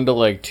down to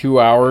like 2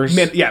 hours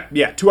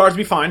Yeah, 2 hours would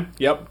be fine.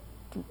 Yep.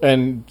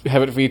 and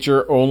have it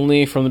feature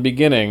only from the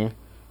beginning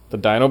the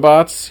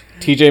Dinobots,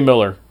 T.J.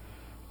 Miller.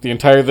 The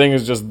entire thing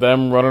is just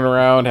them running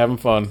around having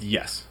fun.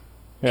 Yes.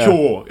 Yeah.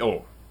 Sure.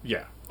 Oh,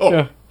 yeah. Oh,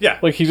 Yeah. yeah.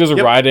 Like he's just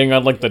Yep. riding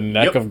on like the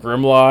neck Yep. of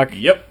Grimlock,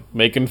 Yep.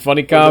 making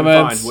funny Would have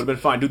comments. been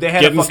fine. Dude, they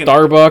had Getting a fucking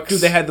Starbucks. Dude,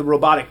 they had the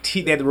robotic.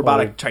 They had the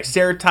robotic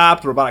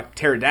Triceratops, the robotic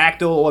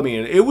pterodactyl. I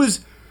mean, it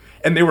was,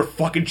 and they were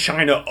fucking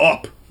China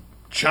up.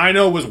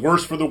 China was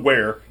worse for the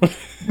wear.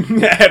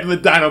 Having the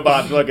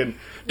Dinobots fucking.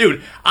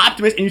 Dude,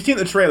 Optimus, and you've seen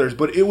the trailers,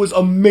 but it was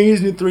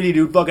amazing in 3D,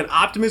 dude. Fucking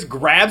Optimus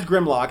grabs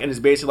Grimlock and is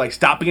basically like,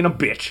 stop being a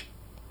bitch.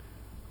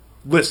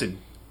 Listen,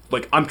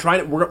 like,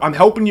 I'm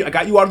helping you. I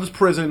got you out of this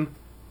prison.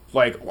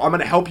 Like, I'm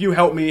gonna help you,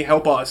 help me,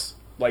 help us.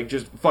 Like,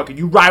 just fucking,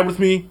 you ride with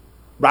me,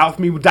 die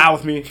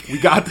with me. We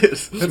got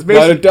this. That's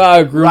Ride or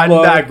die, Grimlock. Ride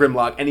or die,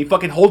 Grimlock. And he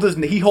fucking holds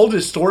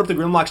his sword up to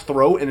Grimlock's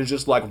throat and is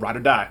just like, ride or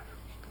die.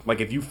 Like,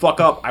 if you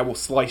fuck up, I will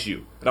slice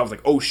you. And I was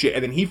like, oh shit.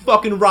 And then he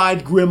fucking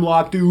rides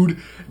Grimlock, dude,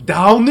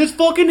 down this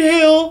fucking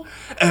hill.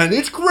 And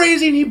it's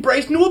crazy. And he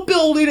breaks into a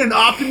building. And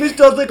Optimus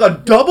does like a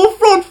double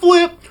front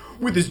flip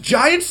with his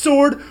giant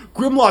sword.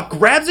 Grimlock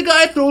grabs a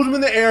guy, throws him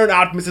in the air. And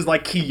Optimus is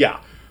like, Kia.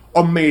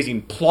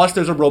 Amazing. Plus,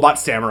 there's a robot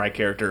samurai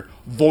character,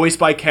 voiced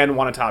by Ken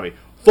Watanabe.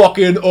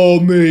 Fucking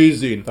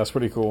amazing. That's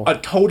pretty cool. A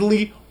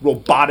totally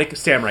robotic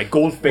samurai.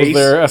 Gold face.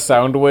 Was there a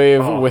sound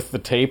wave Oh. with the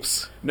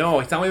tapes? No,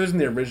 it's not. He was in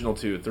the original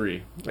 2,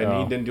 3, and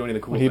Oh. he didn't do any of the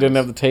cool. He didn't things.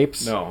 have the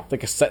tapes? No. The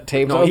cassette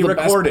tapes? No, that was he the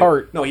recorded. best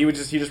part. No, he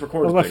just recorded. That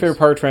was my things. favorite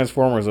part of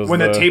Transformers. Was When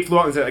the tape flew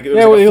out and said, like, it was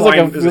Yeah, like he a was like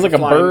flying- a, he was like a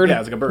flying- bird. Yeah, it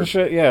was like a bird. and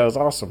shit. Yeah, it was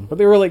awesome. But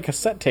they were like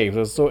cassette tapes. It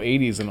was so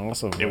 80s and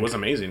awesome. It was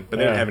amazing, but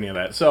they Yeah. didn't have any of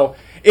that. So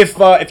if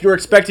you're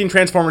expecting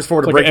Transformers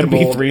 4 to Like break an the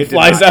mold, MP3 it did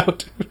flies not.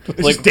 out. It's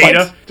like just data,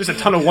 what? just a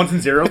ton of ones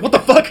and zeros. What the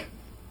fuck?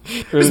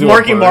 There's Is no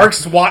Marky bird. Mark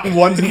swatting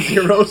ones and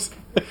zeros?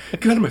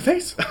 Get out of my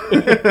face.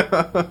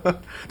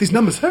 These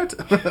numbers hurt.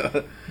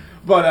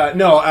 But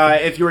no,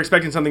 if you were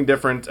expecting something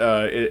different,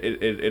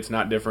 it's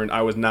not different.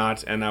 I was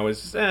not, and I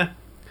was,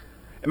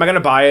 Am I going to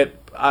buy it?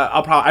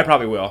 I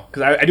probably will,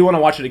 because I do want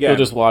to watch it again. You'll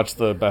just watch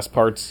the best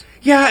parts.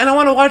 Yeah, and I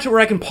want to watch it where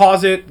I can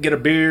pause it, get a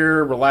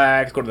beer,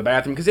 relax, go to the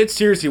bathroom, because it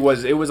seriously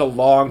was a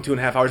long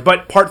 2.5 hours.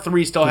 But part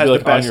 3 still has Be the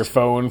like on best. your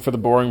phone for the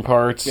boring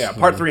parts. Yeah,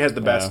 part 3 has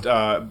the Yeah.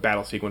 best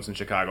battle sequence in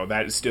Chicago.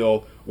 That is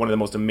still one of the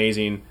most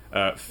amazing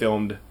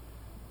filmed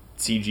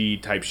CG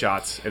type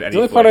shots in any The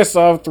only flick. part I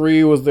saw of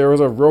 3 was there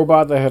was a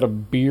robot that had a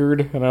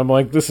beard, and I'm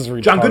like, this is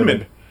retarded. John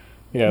Goodman.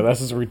 Yeah,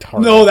 this is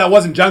retarded. No, that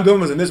wasn't. John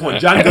Goodman was in this one.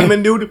 John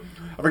Goodman, dude.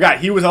 I forgot.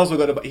 He was also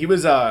good. He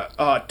was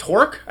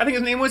Torque, I think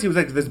his name was. He was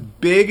like this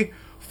big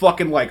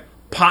fucking like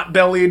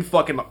pot-bellied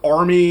fucking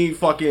army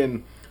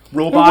fucking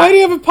robot. Why do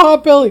you have a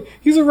pot belly?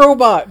 He's a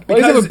robot. Why does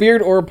he have Because- a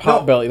beard or a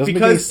pot No, belly? It doesn't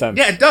make any sense.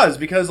 Yeah, it does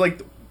because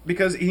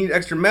he needs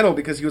extra metal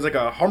because he was like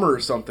a Hummer or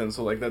something.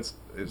 So like it's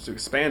to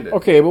expand it.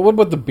 Okay, but what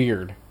about the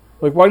beard?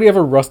 Like, why do you have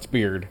a rust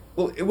beard?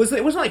 Well, it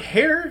wasn't like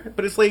hair,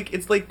 but it's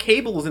like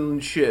cables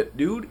and shit,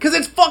 dude. Because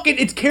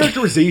it's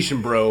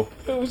characterization, bro.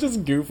 It was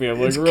just goofy. I'm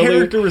like, It's really?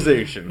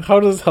 characterization. How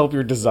does this help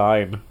your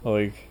design?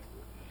 Like,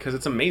 Because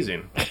it's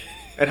amazing.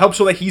 It helps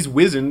show that he's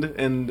wizened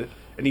and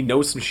he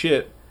knows some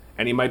shit,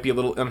 and he might be a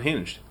little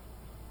unhinged.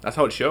 That's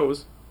how it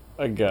shows.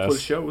 I That's what it guess.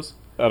 shows.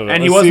 I don't know.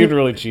 And It he wasn't- seemed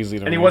really cheesy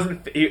to And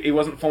me. he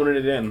wasn't phoning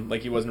it in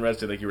like he wasn't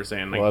arrested, like you were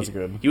saying. Like, Well, that's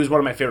good. He was one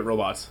of my favorite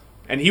robots,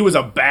 and he was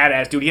a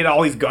badass dude. He had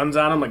all these guns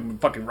on him, like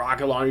fucking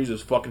rocket launchers,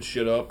 just fucking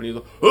shit up, and he's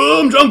like,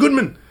 "Oh, I'm John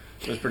Goodman."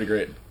 It was pretty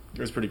great. It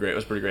was pretty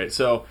great.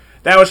 So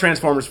that was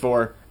Transformers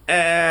 4.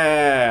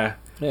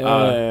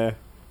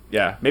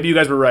 Yeah, maybe you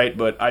guys were right,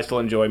 but I still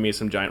enjoy me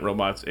some giant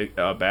robots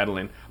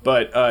battling.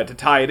 But to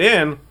tie it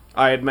in,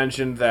 I had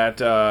mentioned that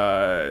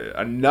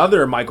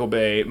another Michael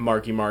Bay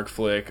Marky Mark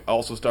flick,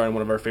 also starring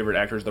one of our favorite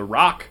actors, The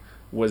Rock,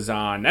 was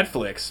on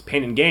Netflix,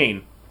 Pain and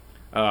Gain.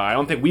 I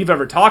don't think we've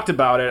ever talked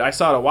about it. I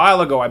saw it a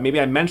while ago. Maybe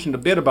I mentioned a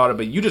bit about it,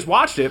 but you just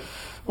watched it.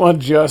 Well,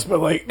 just, but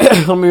like,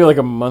 maybe like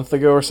a month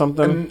ago or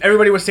something. And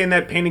everybody was saying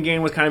that Pain and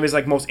Gain was kind of his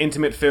like most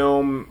intimate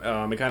film.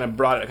 It kind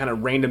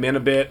of reined him in a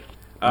bit.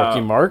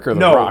 Marky Mark or The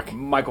no, Rock?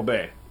 Michael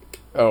Bay.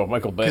 Oh,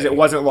 Michael Bay. Because it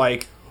wasn't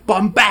like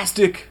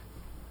bombastic.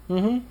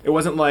 Mm-hmm. It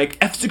wasn't like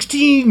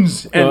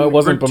F-16s and No, it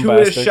wasn't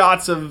gratuitous bombastic.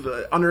 shots of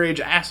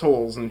underage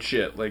assholes and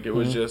shit. Like it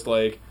was just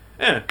like,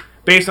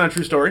 based on a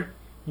true story.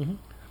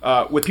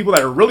 With people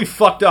that are really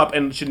fucked up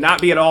and should not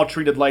be at all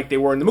treated like they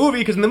were in the movie.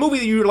 Because in the movie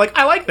you're like,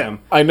 I like them.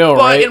 I know, but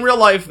right? in real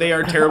life they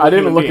are terrible. I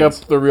didn't human look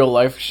beings. up the real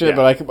life shit,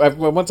 Yeah. but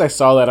once I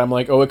saw that, I'm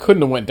like, oh, it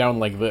couldn't have went down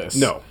like this.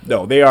 No,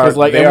 they are. Because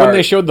like, they and are, when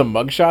they showed the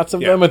mugshots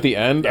of Yeah. them at the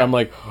end, Yeah. I'm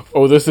like,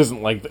 oh, this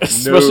isn't like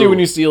this. No. Especially when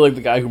you see like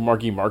the guy who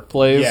Marky Mark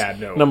plays. Yeah,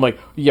 no. And I'm like,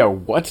 yeah,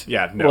 what?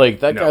 Yeah, no, Like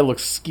that no. guy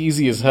looks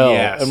skeezy as hell,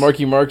 Yes. and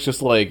Marky Mark's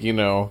just like, you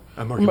know,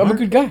 I'm Marky I'm a Mark.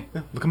 good guy.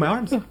 Look at my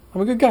arms. I'm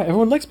a good guy.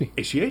 Everyone likes me.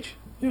 HGH.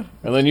 Yeah.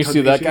 And then you How's see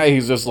it that HGH? guy.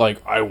 He's just like,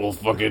 I will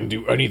fucking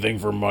do anything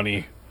for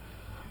money,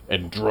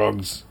 and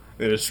drugs,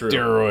 It is true.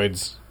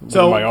 steroids,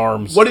 So, my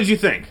arms. what did you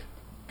think?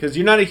 Because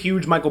you're not a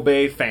huge Michael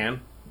Bay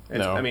fan.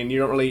 No. I mean, you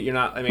don't really. You're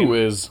not. I mean, Who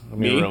is? I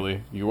mean, me?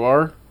 really? You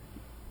are?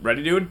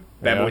 Ready, dude?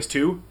 Bad Yeah. Boys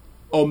 2.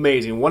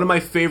 Amazing. One of my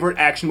favorite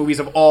action movies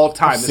of all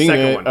time. I've the seen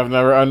second it. one. I've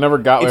never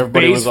got. It's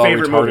Everybody Bay's was all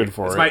favorite retarded movie.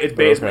 for it's it. My, it's but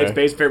Bay's. okay. It's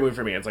Bay's favorite movie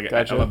for me. It's like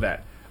Gotcha. I love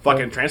that.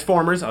 Fucking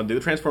Transformers. I'll do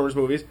the Transformers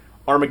movies.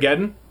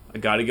 Armageddon. I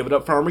gotta give it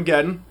up for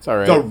Armageddon. It's all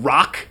right. The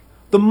Rock.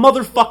 The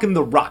motherfucking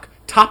The Rock.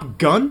 Top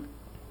Gun.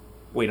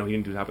 Wait, no, he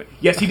didn't do Top Gun.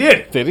 Yes, he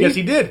did. Did he? Yes,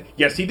 he did.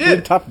 Yes, he Did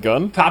did. Top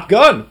Gun? Top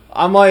Gun.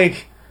 I'm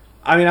like,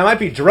 I mean, I might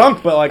be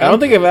drunk, but like, I don't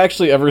think I've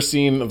actually ever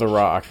seen The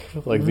Rock,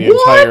 like the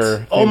What?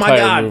 entire. Oh my entire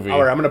god! movie.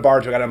 All right, I'm gonna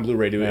borrow it. I got it on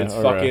Blu-ray, dude. Yeah, It's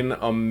okay. fucking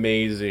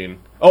amazing.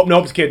 Oh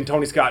nope, just kidding.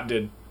 Tony Scott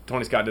did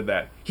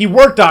that. He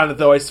worked on it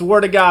though. I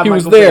swear to God, He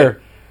was Michael Bay.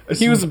 there.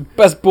 He was the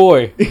best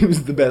boy. He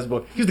was the best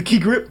boy. He was the key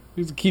grip.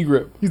 He was the key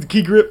grip. He's the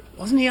key grip.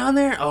 Wasn't he on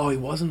there? Oh, he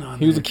wasn't on.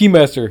 He was the key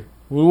master.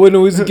 We wouldn't know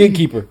he was the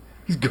gatekeeper.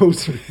 He's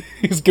Gozer.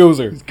 He's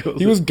Gozer. Gozer.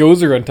 He was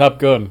Gozer on Top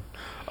Gun.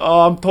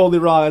 Oh, I'm totally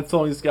wrong. It's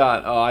Tony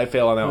Scott. Oh, I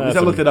fail on that one. At least I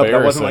That's looked it up.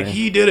 I wasn't like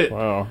embarrassing. he did it.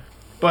 Wow.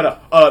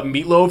 But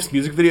Meatloaf's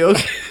music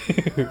videos.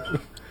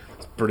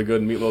 It's pretty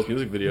good. Meatloaf's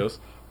music videos.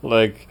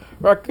 Like,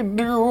 I could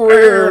do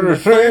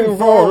anything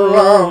for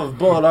love,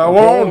 but I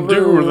won't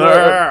do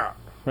that.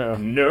 Yeah.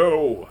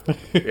 No.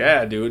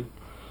 Yeah, dude.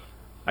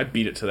 I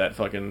beat it to that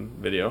fucking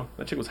video.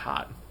 That chick was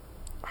hot.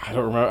 I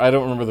don't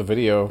remember the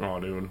video. Oh,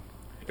 dude.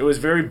 It was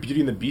very Beauty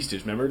and the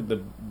Beastish. Remember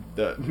the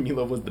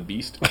Meatloaf was the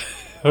Beast.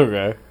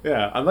 Okay.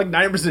 Yeah, I'm like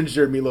 90%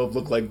 sure Meatloaf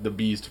looked like the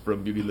Beast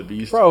from Beauty and the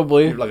Beast.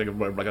 Probably. Like a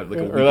Or weak-ass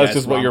that's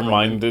just what your romper.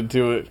 mind did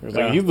to it. It was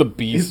Yeah. like, he's the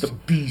beast. He's the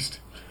Beast.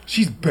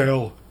 She's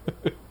Belle.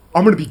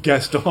 I'm gonna be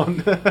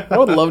Gaston. I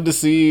would love to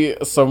see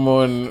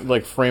someone,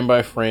 like, frame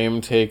by frame,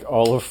 take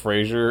all of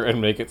Frasier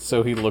and make it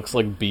so he looks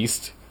like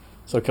Beast.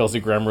 So Kelsey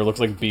Grammer looks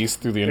like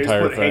Beast through the They just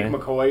entire put Hank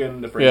thing. McCoy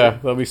in the Frasier. Yeah,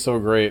 that'd be so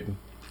great.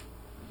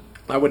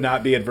 I would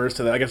not be adverse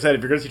to that. Like I said,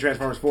 if you're going to see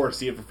Transformers 4,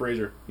 see it for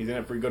Fraser. He's in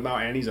it for a good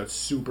amount, and he's a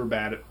super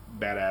bad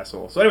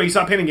asshole. So anyway, you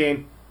saw Pain and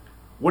Gain.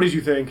 What did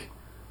you think?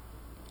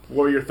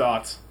 What were your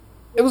thoughts?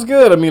 It was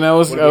good. I mean, I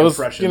was, What are the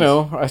impressions? you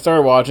know, I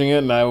started watching it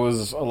and I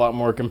was a lot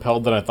more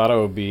compelled than I thought I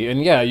would be.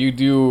 And yeah, you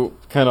do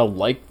kind of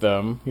like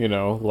them, you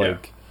know,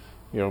 like,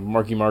 you know,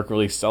 Marky Mark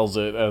really sells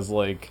it as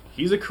like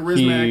He's a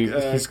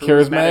charismatic. he's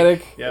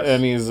charismatic, Yes.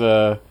 and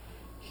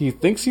he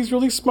thinks he's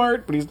really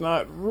smart, but he's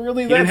not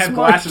really He that didn't have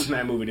smart. glasses in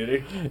that movie, did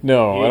he?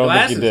 No, He I had don't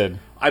glasses. think he did.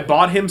 I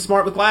bought him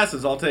smart with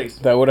glasses. All it takes.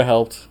 That would have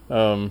helped.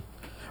 Well,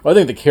 I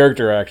think the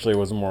character actually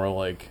was more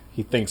like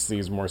he thinks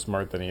he's more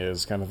smart than he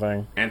is, kind of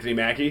thing. Anthony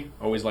Mackie,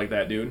 always like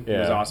that dude. He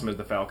was Yeah. awesome as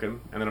the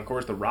Falcon, and then of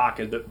course the Rock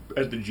as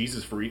the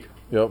Jesus freak.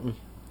 Yep.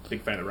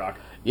 Big fan of Rock.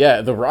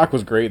 Yeah, The Rock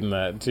was great in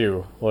that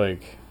too.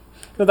 Like,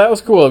 no, that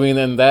was cool. I mean,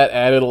 and that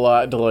added a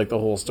lot to like the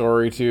whole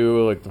story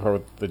too. Like the part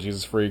with the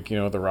Jesus freak, you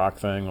know, the Rock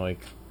thing. Like,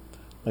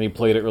 and he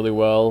played it really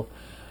well.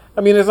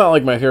 I mean, it's not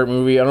like my favorite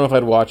movie. I don't know if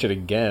I'd watch it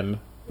again,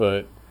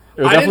 but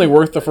it was I definitely didn't-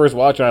 worth the first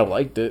watch, and I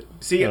liked it.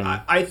 See,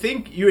 Um, I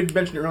think you had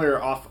mentioned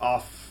earlier off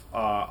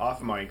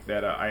mic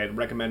that I had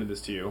recommended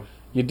this to you.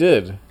 You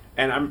did.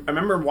 And I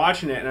remember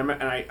watching it, and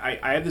I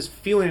had this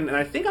feeling, and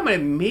I think I might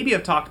have maybe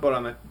have talked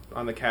about it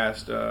on the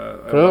cast.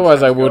 But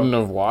otherwise, I wouldn't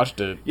have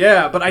watched it.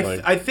 Yeah, but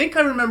Like- I think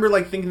I remember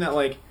like thinking that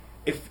like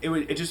if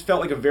it just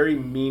felt like a very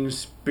mean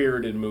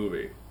spirited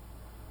movie.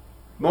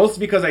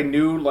 Mostly because I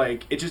knew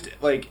like it just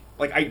like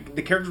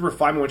the characters were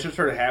fine, but when shit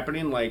started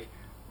happening, like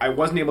I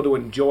wasn't able to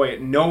enjoy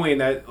it, knowing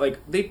that like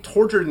they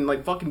tortured and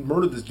like fucking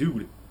murdered this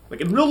dude. Like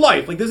in real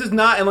life, like this is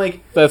not, and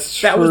like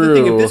That's that was the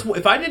thing. true.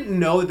 If I didn't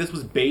know that this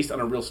was based on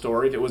a real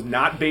story, if it was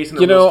not based on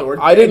a You real know, story,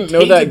 I didn't it know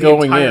that tainted the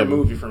going entire in.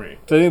 movie for me.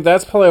 So I think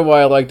that's probably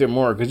why I liked it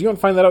more, because you don't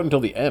find that out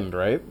until the end,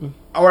 right?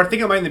 Or I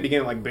think I might in the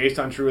beginning, like based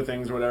on true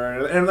things or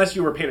whatever. And unless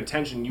you were paying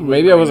attention, you Maybe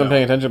wouldn't I really wasn't know.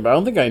 paying attention, but I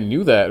don't think I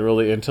knew that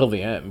really until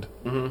the end.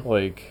 Mm-hmm.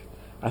 Like,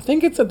 I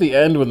think it's at the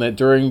end when that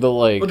during the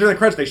like Well, during the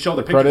credits, they show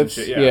the pictures credits.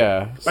 and shit.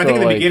 Yeah. But I think in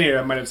the like, beginning,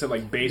 I might have said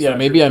like based. yeah, on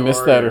maybe true I missed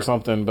story that or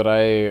something, but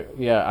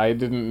I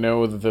didn't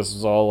know that this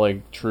was all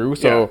like true.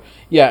 So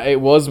yeah, it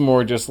was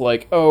more just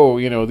like, oh,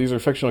 these are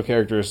fictional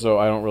characters, so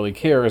I don't really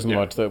care as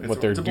much that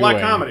what they're it's a doing.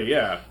 black comedy,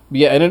 yeah.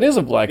 Yeah, and it is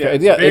a black. Yeah,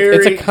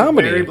 It's a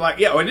comedy Very black.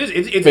 Yeah, it is.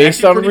 It's based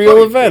actually on pretty real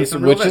funny, events, based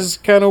on real which events. is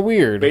kind of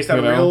weird. based on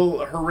you know?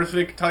 real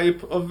horrific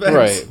type of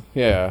events. Right?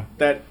 Yeah.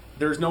 That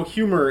there's no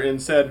humor in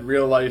said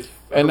real life.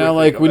 And now,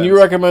 horrific like when you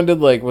events. recommended,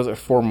 like, was it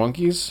 4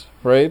 Monkeys,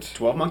 right?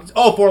 12 Monkeys.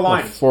 Oh, 4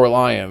 Lions. 4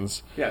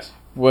 Lions. Yes.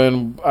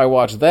 When I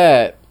watched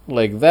that,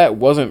 like that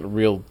wasn't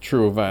real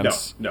true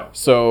events. No.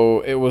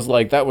 So it was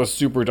like that was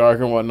super dark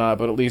and whatnot,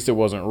 but at least it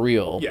wasn't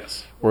real.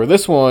 Yes. Where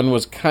this one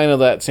was kind of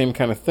that same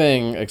kind of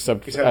thing,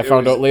 except Except I it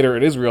found was- out later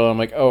it is real. And I'm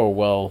like, oh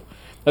well.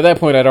 At that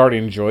point, I'd already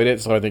enjoyed it,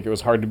 so I think it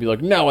was hard to be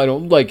like, no, I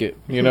don't like it.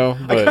 You know.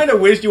 I kind of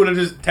wished you would have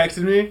just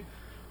texted me,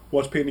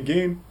 watch Pain and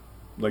Gain,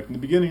 like in the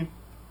beginning.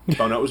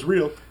 Found out it was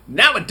real.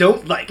 Now I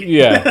don't like it.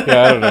 yeah,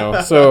 I don't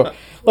know. So,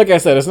 like I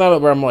said, it's not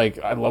where I'm like,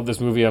 I love this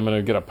movie, I'm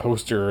gonna get a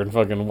poster and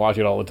fucking watch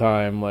it all the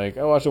time. Like,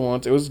 I watched it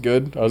once, it was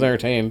good, I was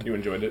entertained. You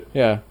enjoyed it.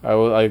 Yeah,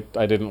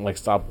 I didn't like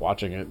stop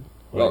watching it.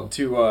 Well,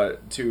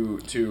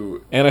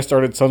 to And I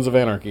started Sons of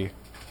Anarchy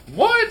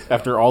what?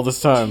 after all this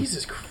time.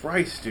 Jesus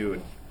Christ,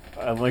 dude.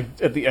 I'm like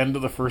at the end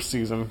of the first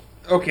season.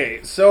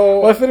 Okay,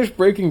 so Well, I finished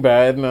Breaking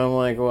Bad, and I'm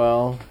like,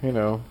 well,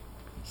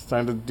 it's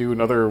time to do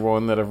another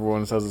one that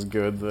everyone says is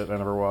good that I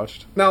never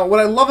watched. now what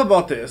I love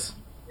about this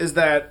is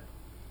that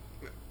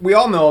we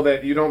all know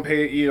that you don't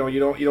pay, you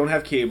don't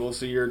have cable,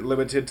 so you're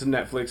limited to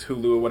Netflix,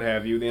 Hulu, what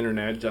have you, the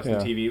internet, Justin Yeah.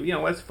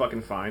 TV. That's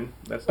fucking fine.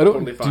 That's I don't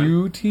totally fine.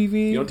 do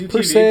TV You don't do per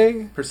TV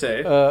se. per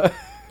se. Uh,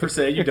 Per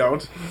se, you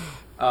don't,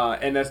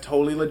 and that's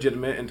totally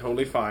legitimate and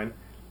totally fine.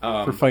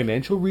 for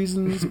financial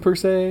reasons per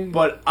se.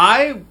 But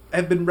I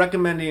have been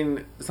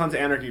recommending Sons of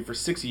Anarchy for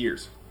 6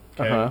 years.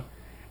 Okay? Uh-huh.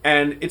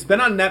 And it's been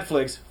on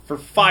Netflix for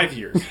 5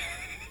 years.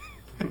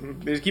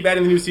 They just keep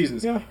adding the new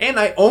seasons. Yeah. And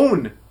I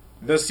own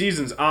the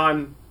seasons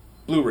on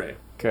Blu-ray.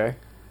 Okay.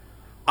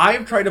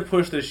 I've tried to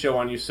push this show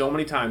on you so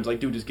many times.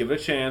 Like, dude, just give it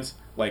a chance.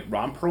 Like,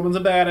 Ron Perlman's a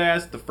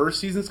badass. The first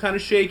season's kind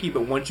of shaky,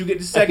 but once you get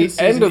to At second the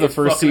season, end of the it's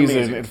first fucking season,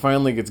 amazing. it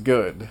finally gets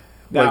good.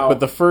 Now- but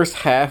the first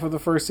half of the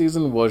first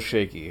season was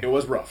shaky. It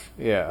was rough.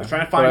 Yeah. It's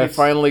trying to But find I its-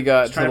 finally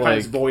got It's trying to to find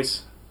like its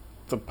voice.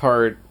 the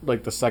part,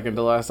 like the second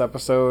to last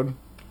episode,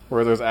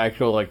 where there's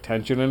actual like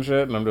tension and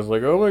shit, and I'm just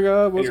like, oh my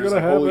god, And what's you're just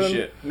gonna like, happen? holy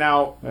shit.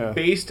 Now, Yeah.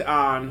 based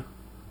on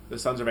the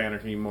Sons of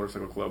Anarchy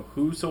Motorcycle Club,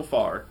 who so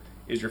far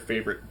is your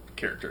favorite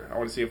character? I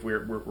want to see if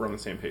we're on the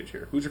same page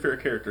here. Who's your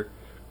favorite character?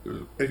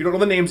 If you don't know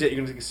the names yet,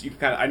 you can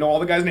kind of, I know all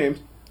the guys' names,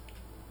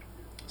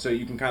 so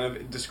you can kind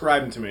of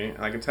describe them to me,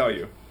 and I can tell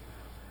you.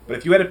 But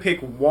if you had to pick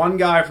one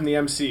guy from the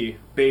MC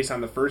based on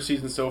the first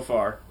season so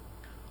far,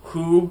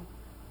 who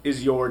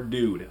is your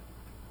dude?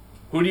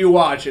 Who do you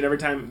watch, and every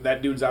time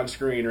that dude's on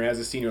screen or has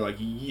a scene, you're like,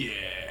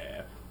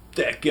 yeah,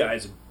 that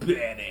guy's a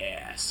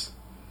badass.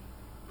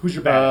 Who's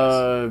your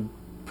badass?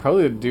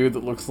 Probably a dude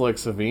that looks like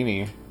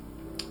Savini.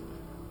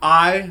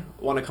 I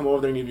want to come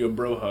over there and give you a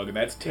bro hug.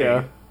 That's Tig.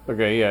 Yeah.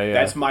 Okay. Yeah.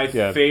 That's my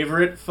yeah.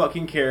 favorite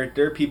fucking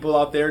character. People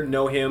out there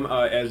know him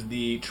as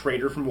the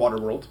trader from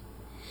Waterworld.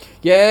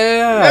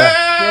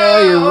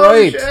 Yeah, you're Oh,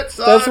 right. shit,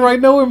 son. That's where I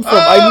know him from.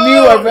 I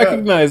knew I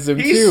recognized him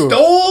He too.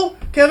 stole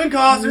Kevin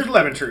Costner's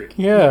lemon tree.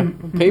 Yeah,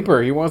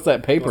 paper. He wants that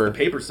Wants paper. the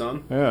paper,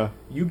 son. Yeah.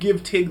 You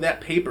give Tig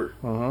that paper.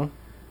 Uh huh.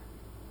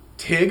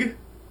 Tig,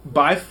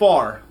 by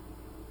far,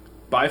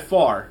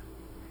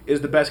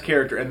 is the best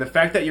character. And the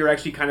fact that you're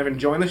actually kind of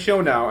enjoying the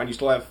show now, and you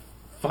still have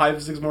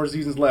 5-6 more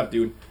seasons left,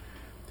 dude.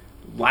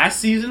 Last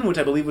season, which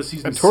I believe was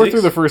season I tore 6,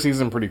 through the first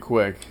season pretty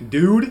quick.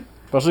 dude.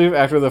 Especially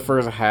after the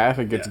first half,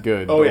 it gets Yeah.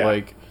 good. Oh, But, yeah.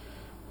 like,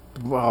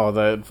 wow,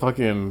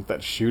 that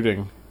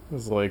shooting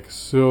is like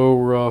so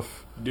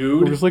rough. I'm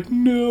Dude, just like,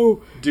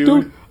 no, Dude.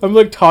 Don't. I'm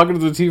like talking to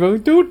the TV. I'm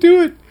like, don't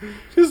do it.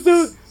 Just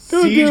don't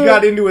Siege do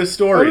got it. into his I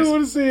stories. don't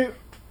want to see it.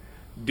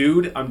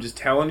 Dude, I'm just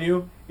telling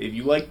you, if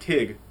you like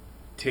Tig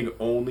Tig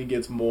only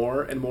gets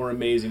more and more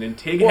amazing, and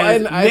Tig Well, has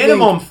and I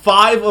minimum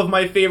 5 of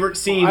my favorite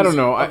scenes. I don't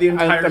know. Of the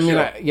entire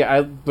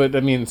show. But I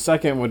mean,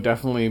 second would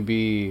definitely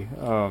be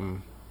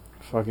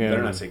fucking.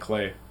 Better not say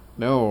Clay.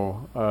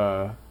 No,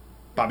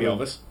 Bobby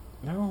Elvis.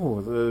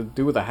 no, the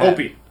dude with the hat.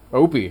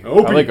 Opie. I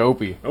like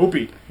Opie. Opie.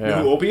 You know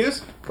Yeah. who Opie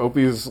is?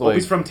 Opie's like.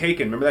 Opie's from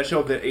Taken. Remember that show,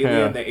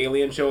 Yeah. the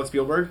Alien show with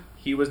Spielberg?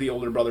 He was the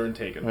older brother in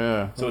Taken.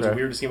 Yeah. So okay. it's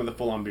weird to see him with a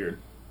full-on beard.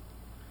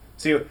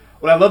 See,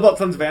 what I love about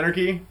Sons of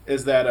Anarchy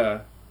is that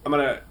I'm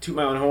gonna toot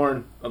my own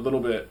horn a little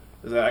bit.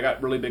 Is that I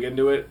got really big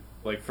into it,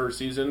 like first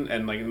season,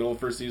 and like in the middle of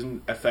first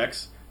season,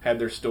 FX had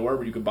their store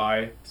where you could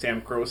buy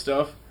Sam Crow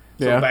stuff.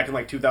 So Yeah. back in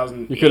like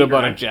 2008, You could have or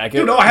bought a 9 jacket.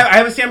 Dude, no, I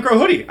have a Sam Crow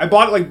hoodie. I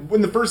bought it like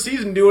in the first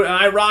season, dude, and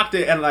I rocked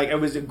it, and like it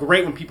was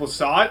great when people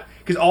saw it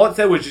because all it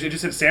said was it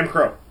just said Sam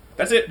Crow.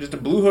 That's it, just a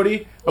blue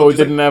hoodie. Oh, it Just,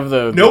 like, didn't have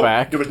the Nope,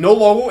 back. there was no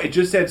logo. It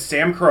just said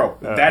Sam Crow.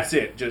 Oh. That's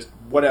it. Just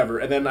whatever.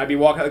 And then I'd be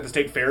walking like the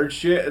state fair and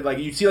shit, and like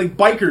you'd see like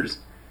bikers,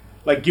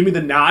 like give me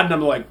the nod, and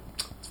I'm like,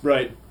 that's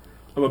right.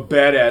 I'm a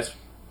badass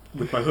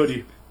with my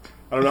hoodie.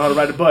 I don't know how to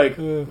ride a bike.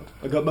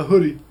 I got my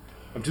hoodie.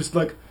 I'm just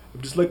like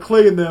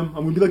Clay in them.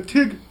 I'm gonna be like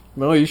Tig.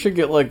 No, you should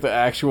get like the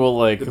actual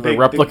like the, big-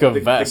 replica the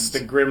vest.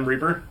 the Grim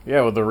Reaper.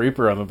 Yeah, with the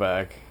Reaper on the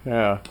back.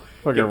 Yeah,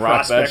 fucking Get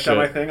rock that prospect shit. on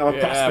my thing. I'm a Yeah,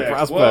 prospect.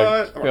 prospect.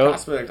 What? I'm a Yep.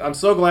 prospect. I'm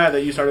so glad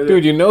that you started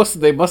Dude, it. you know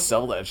they must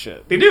sell that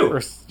shit. They do.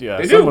 Or, yeah,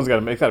 They do. someone's got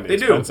to make that. Be They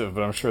do. expensive,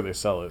 but I'm sure they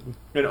sell it.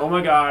 And oh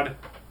my god,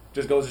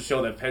 just goes to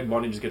show that Peg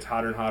Bundy just gets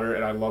hotter and hotter,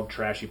 and I love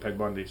trashy Peg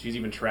Bundy. She's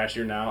even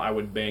trashier now. I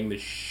would bang the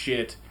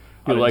shit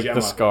You out like of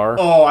the Gemma. scar?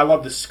 Oh, I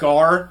love the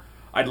scar.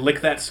 I'd lick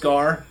that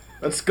scar.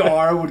 That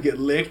scar would get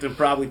licked and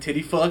probably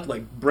titty fucked.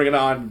 Like, bring it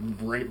on.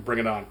 Bring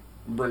it on.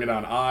 Bring it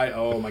on.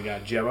 Oh my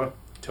god, Gemma.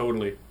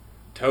 Totally.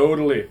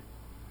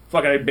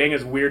 Fucking I'd bang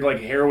his weird, like,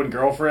 heroin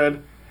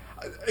girlfriend.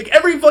 Like,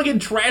 every fucking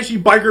trashy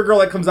biker girl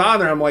that comes on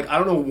there, I'm like, I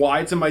don't know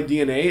why it's in my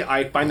DNA.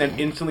 I find that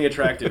instantly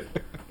attractive.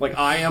 Like,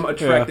 I am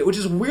attracted. Yeah. Which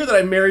is weird that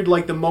I married,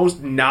 like, the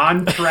most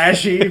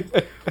non-trashy,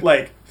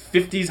 like,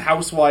 50s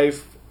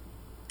housewife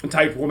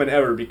type woman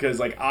ever. Because,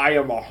 like, I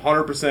am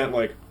 100%,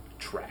 like,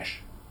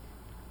 trash.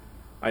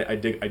 I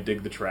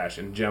dig the trash.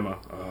 And Gemma.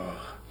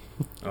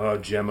 Oh,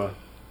 Gemma.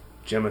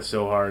 Gemma's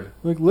so hard.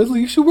 Like,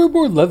 Leslie, you should wear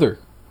more leather.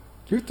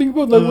 Do you think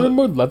about wearing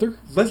more leather?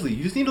 Leslie,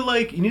 you just need to,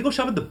 like, you need to go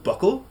shop at the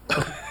Buckle.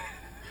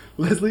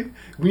 Leslie,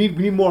 we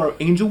need more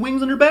angel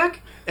wings on your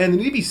back, and they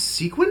need to be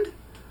sequined.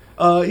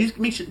 You just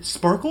make sure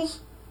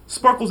sparkles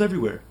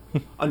everywhere,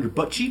 on your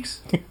butt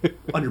cheeks,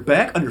 on your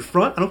back, on your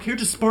front. I don't care,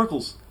 just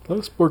sparkles. A lot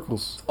of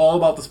sparkles. It's all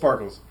about the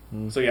sparkles.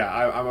 So yeah,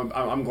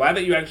 I'm glad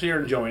that you actually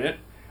are enjoying it.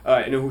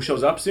 You know who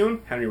shows up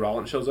soon? Henry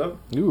Rollins shows up.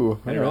 Ooh,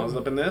 Henry alright. Rollins is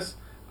up in this.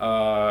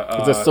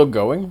 Is that still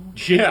going?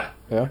 Yeah.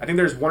 Yeah. I think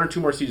there's 1 or 2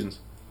 more seasons.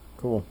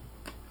 Cool.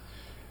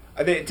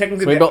 I think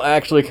technically. So maybe they'll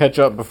actually catch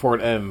up before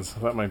it ends.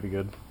 That might be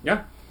good.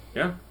 Yeah.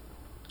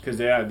 Because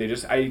they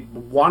just, I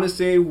want to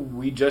say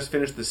we just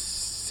finished the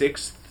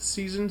 6th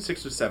season,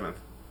 6th or 7th.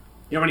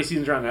 You know how many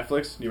seasons are on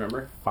Netflix? Do you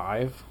remember?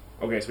 5.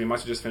 Okay, so we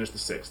must have just finished the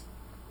 6th.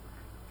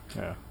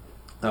 Yeah.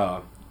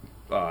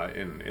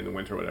 In the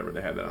winter or whatever,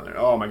 they had that on there.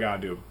 Oh my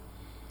god, dude.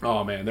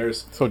 Oh man,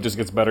 there's So it just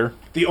gets better.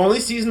 the only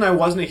season I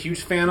wasn't a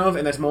huge fan of,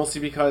 and that's mostly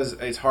because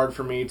it's hard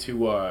for me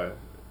to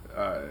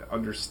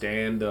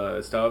understand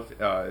stuff.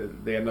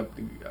 They end up,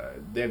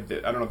 they have, I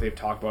don't know if they've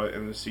talked about it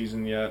in the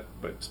season yet,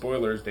 but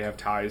spoilers, they have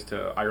ties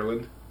to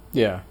Ireland,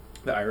 Yeah.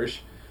 the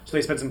Irish. So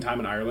they spent some time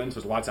in Ireland, so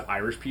there's lots of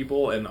Irish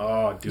people, and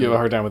oh, dude. You have a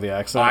hard time with the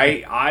accent.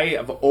 I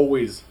have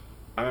always,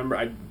 I remember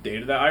I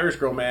dated that Irish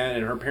girl, man,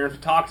 and her parents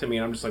would talk to me,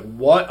 and I'm just like,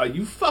 what? Are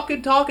you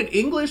fucking talking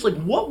English? Like,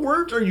 what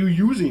words are you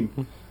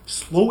using?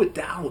 Slow it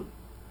down.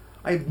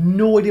 I have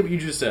no idea what you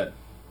just said.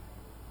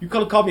 You could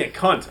have called me a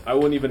cunt. I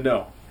wouldn't even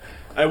know.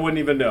 I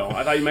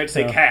thought you might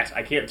say cat.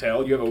 I can't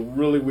tell. You have a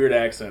really weird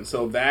accent,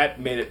 so that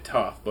made it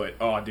tough. But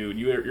oh, dude,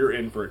 you're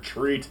in for a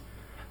treat.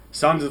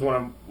 Sons is one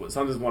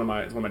of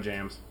my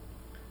jams.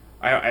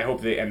 I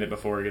hope they end it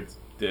before it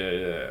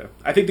gets.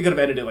 I think they could have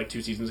ended it like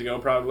 2 seasons ago.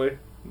 Probably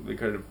they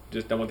could have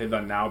just done what they've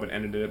done now, but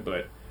ended it.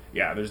 But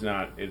yeah, there's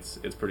not. It's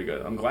pretty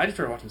good. I'm glad you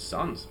started watching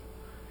Sons.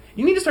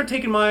 You need to start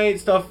taking my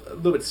stuff a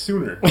little bit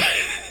sooner.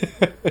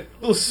 A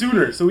little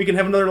sooner, so we can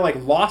have another like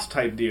Lost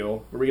type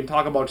deal where we can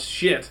talk about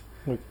shit.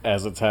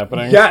 As it's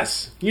happening.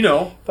 Yes, you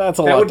know. That's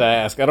a that lot would- to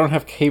ask. I don't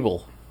have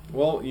cable.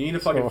 Well, you need to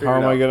fucking So figure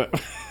how it am I out.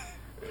 gonna?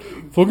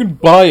 Fucking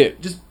buy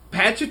it. Just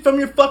patch it from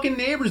your fucking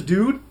neighbors,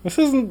 dude. This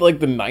isn't like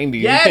the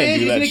 90s. Yeah, you can't it is.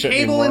 do You that need a shit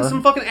cable anymore. and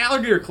some fucking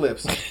alligator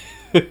clips.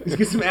 Just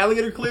get some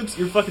alligator clips,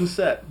 you're fucking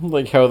set.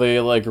 Like how they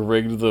like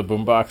rigged the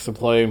boombox to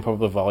play and pump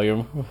the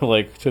volume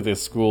like to the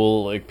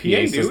school like PA,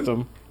 dude.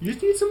 system. You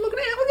just need some fucking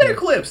alligator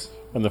clips.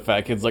 And the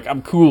fat kid's like,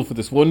 I'm cool for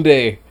this one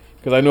day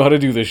because I know how to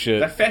do this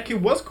shit. That fat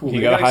kid was cool. He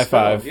but got a high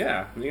expelled. five.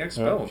 Yeah, and he got Yeah,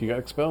 expelled. he got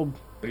expelled.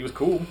 But he was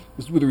cool.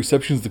 This is where the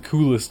reception's the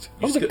coolest.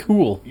 How's sti- it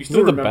cool? You Is still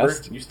it the remember?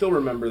 best? You still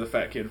remember the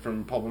fat kid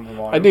from Pulp and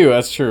Volume? I do.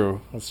 That's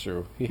true. That's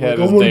true. He had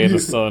his day in the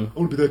sun. I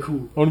want to be that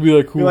cool. I want to be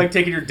like cool. You're like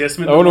taking your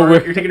Discman. I wanna to work.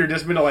 wear- You're taking your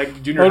Discman to like I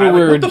junior want high. to Like,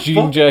 wear what a the jean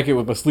fuck? jacket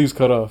with my sleeves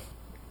cut off.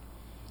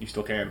 You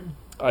still can.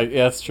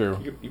 Yeah, that's true.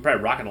 You're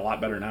probably rocking a lot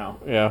better now.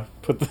 Yeah,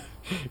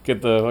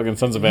 get the fucking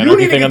Sons of You Anarchy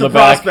need to thing get on the the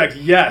back. prospect,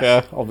 yes.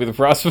 Yeah, I'll be the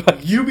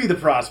prospect. You be the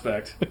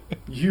prospect.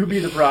 You be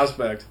the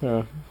prospect.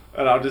 Yeah.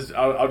 And I'll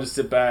just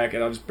sit back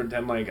and I'll just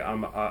pretend like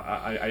I'm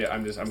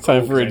It's cool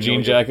time for 'cause I a know jean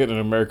you. jacket and an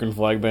American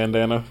flag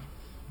bandana.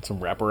 Some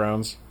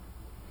wraparounds.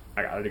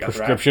 I already got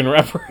Prescription the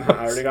wraparounds. wrap.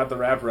 I already got the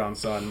wraparound,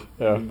 son.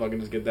 Yeah. I'm fucking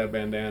just get that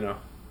bandana.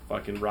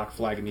 Fucking rock,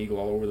 flag, and eagle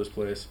all over this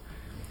place.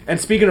 And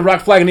speaking of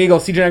rock, flag, and eagle,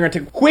 CJ and I are going to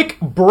take a quick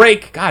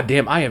break. God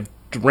damn, I have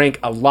drank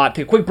a lot.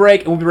 Take a quick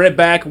break, and we'll be right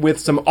back with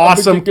some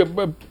awesome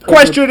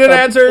question and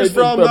answers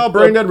from the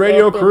Brain Dead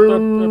Radio crew.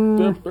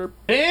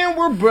 And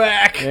we're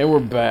back. And we're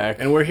back.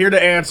 And we're here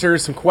to answer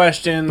some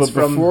questions But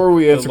from before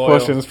we the answer loyal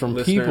questions from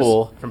listeners.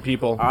 people, From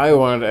people. I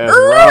wanted to ask I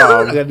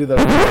Rob. gotta do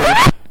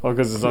that. Oh,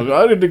 because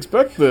I didn't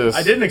expect this.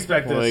 I didn't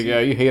expect this. Like, yeah,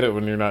 you hate it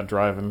when you're not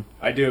driving.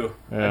 I do.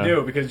 Yeah. I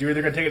do, because you're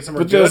either going to take it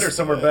somewhere But good just- or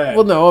somewhere bad.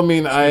 Well, no, I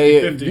mean,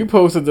 50-50. you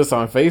posted this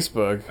on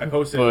Facebook. I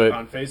posted but it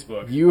on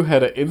Facebook. You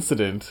had an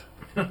incident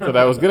that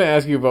I was going to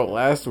ask you about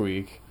last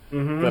week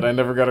that I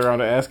never got around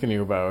to asking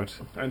you about.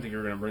 I didn't think you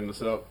were going to bring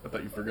this up. I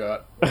thought you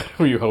forgot.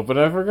 Were you hoping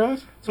I forgot? I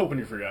was hoping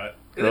you forgot.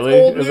 Really?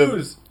 It's old Is it-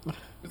 news.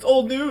 It's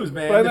old news,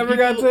 man. But I The never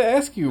got people- to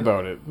ask you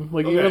about it.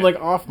 Like, Okay. even, like,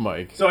 off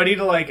mic. So I need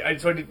to, like, I need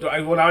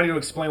to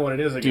explain what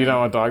it is again. Do you not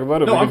want to talk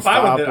about it? No, We I'm can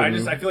fine stop with it.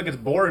 and- I feel like it's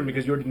boring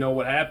because you already know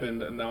what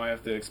happened, and now I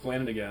have to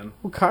explain it again.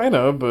 Well, kind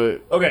of,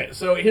 but... Okay,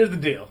 so here's the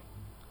deal.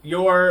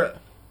 Your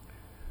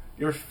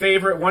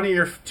favorite, one of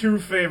your two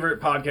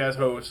favorite podcast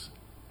hosts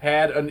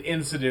had an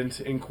incident,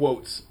 in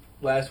quotes,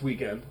 last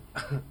weekend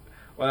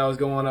when I was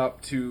going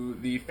up to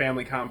the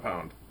family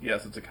compound.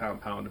 Yes, it's a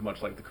compound,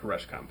 much like the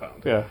Koresh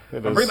compound. Yeah,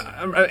 it I'm is.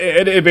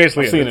 it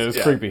basically I've seen is. it.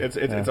 It's creepy. It's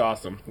Yeah.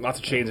 awesome. Lots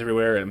of chains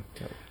everywhere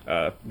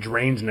and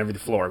drains in every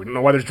floor. We don't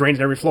know why there's drains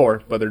in every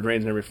floor, but there are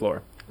drains in every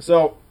floor.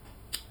 So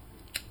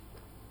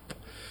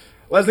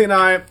Leslie and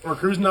I were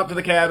cruising up to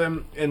the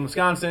cabin in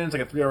Wisconsin. It's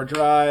like a 3-hour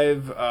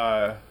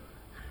drive.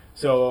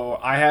 So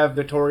I have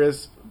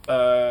Victoria's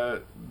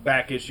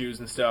back issues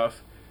and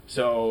stuff.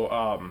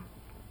 So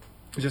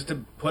just to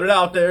put it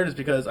out there, just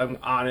because I'm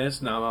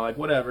honest, now I'm like,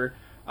 whatever,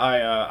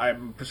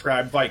 I'm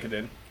prescribed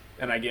Vicodin,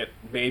 and I get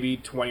maybe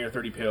 20 or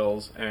 30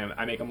 pills, and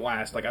I make them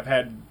last. Like, I've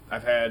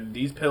had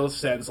these pills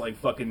since, like,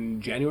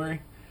 fucking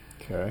January.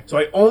 Okay. So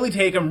I only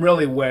take them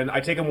really when I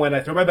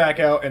throw my back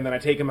out, and then I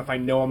take them if I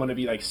know I'm going to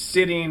be, like,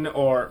 sitting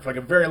or for, like,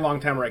 a very long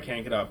time where I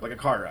can't get up, like a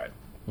car ride.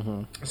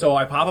 Mm-hmm. So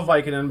I pop a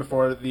Vicodin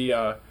before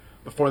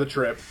the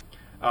trip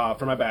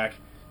for my back,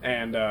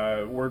 and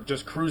we're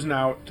just cruising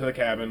out to the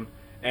cabin,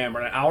 and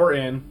we're an hour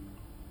in,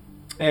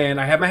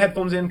 and I have my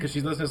headphones in because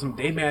she's listening to some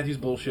Dave Matthews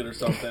bullshit or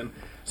something.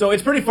 So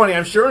it's pretty funny.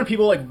 I'm sure when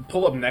people, like,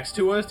 pull up next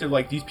to us, they're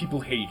like, these people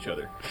hate each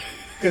other.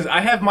 Because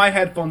I have my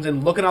headphones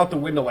in, looking out the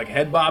window, like,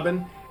 head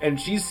bobbing, and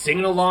she's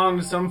singing along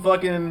to some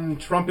fucking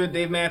trumpet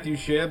Dave Matthews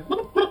shit.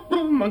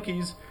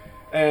 Monkeys.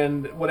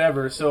 And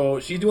whatever. So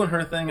she's doing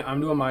her thing, I'm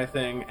doing my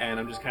thing, and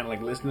I'm just kind of,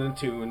 like, listening to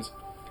tunes,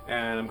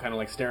 and I'm kind of,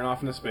 like, staring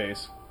off into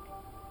space.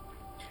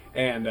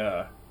 And,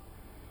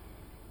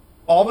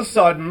 all of a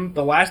sudden,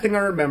 the last thing I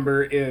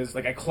remember is,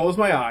 like, I close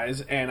my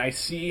eyes, and I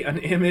see an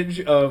image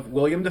of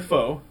William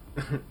Dafoe,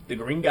 the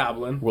Green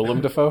Goblin.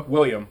 Willem Dafoe?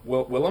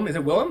 Willem? Is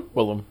it Willem?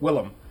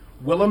 Willem.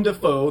 Willem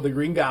Dafoe, the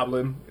Green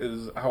Goblin,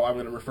 is how I'm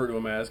going to refer to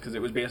him as, because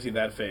it was basically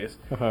that face.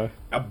 Uh-huh.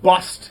 A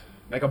bust,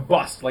 like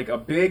a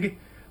big,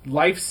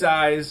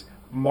 life-size,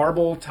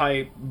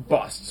 marble-type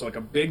bust. So, like,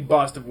 a big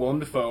bust of Willem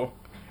Dafoe.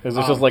 Is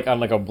this just, like,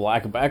 on, like, a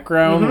black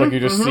background? Like, you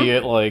just see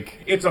it, like...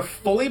 It's a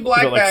fully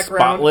black Is it, like,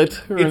 background.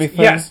 spotlit or It's-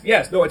 anything?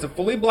 Yes. No, it's a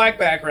fully black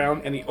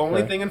background, and the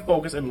only Okay. thing in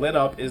focus and lit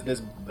up is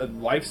this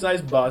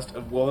life-size bust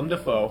of Willem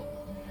Dafoe.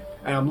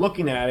 And I'm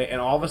looking at it, and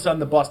all of a sudden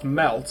the bust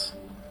melts.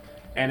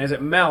 And as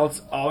it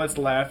melts, all that's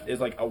left is,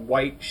 like, a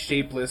white,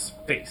 shapeless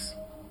face.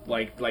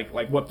 Like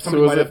what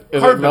somebody So might have is it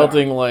carved it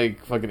melting on.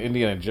 like fucking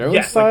Indiana Jones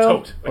Yes, like style?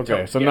 tote, like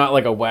okay, tote, so yeah. not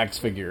like a wax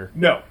figure.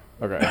 No.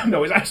 Okay.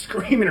 No, he's not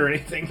screaming or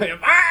anything. Like,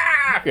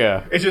 ah!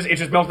 Yeah. It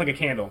just melts like a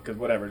candle, because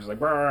whatever. Just like,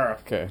 brrr.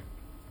 Okay.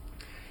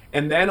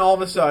 And then all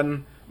of a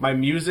sudden, my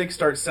music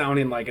starts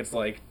sounding like it's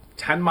like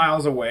 10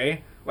 miles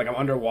away, like I'm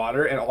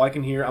underwater, and all I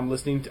can hear, I'm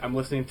listening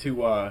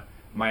to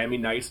Miami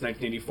Nights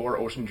 1984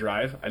 Ocean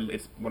Drive.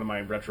 It's one of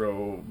my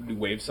retro new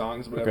wave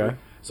songs, whatever. Okay.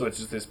 So it's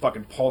just this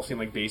fucking pulsing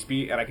like bass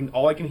beat, and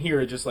all I can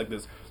hear is just like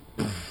this.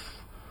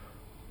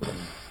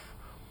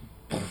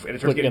 And it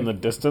starts Like getting in the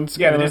distance?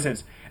 yeah, the kinda?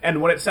 distance.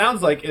 And what it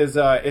sounds like is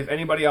if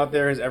anybody out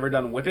there has ever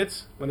done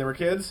whippets when they were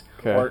kids,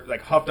 Okay. or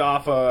like huffed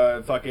off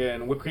a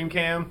fucking whipped cream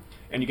can,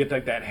 and you get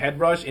like that head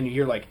rush, and you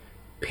hear like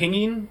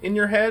pinging in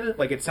your head,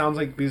 like it sounds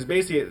like, because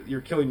basically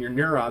you're killing your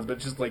neurons, but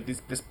it's just like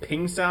this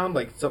ping sound,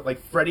 like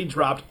Freddy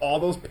dropped all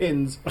those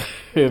pins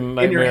in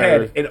in your Nightmare.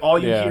 head, and all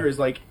you Yeah. hear is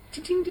like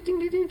ting ting ting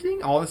ting ting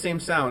ting, all the same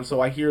sound.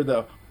 So I hear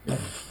the,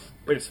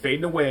 but it's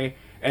fading away,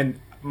 and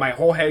my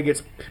whole head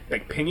gets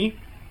like pingy,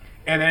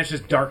 and then it's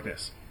just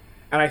darkness.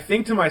 And I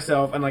think to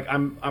myself, and like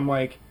I'm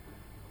like,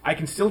 I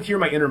can still hear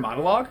my inner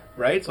monologue,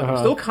 right? So like, I'm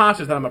still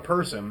conscious that I'm a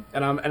person,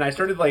 and I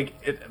started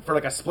for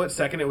like a split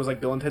second, it was like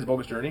Bill and Ted's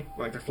Bogus Journey,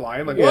 like they're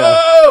flying, like Yeah.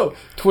 whoa,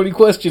 20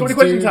 questions. 20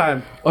 question dude.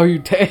 time. Are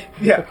you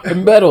Yeah.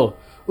 metal?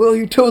 Well,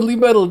 you're totally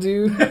metal,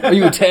 dude. Are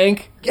you a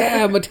tank?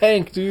 Yeah, I'm a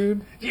tank,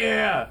 dude.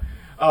 Yeah.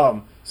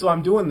 So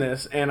I'm doing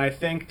this, and I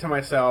think to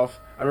myself,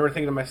 I remember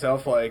thinking to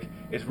myself like,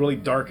 it's really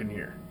dark in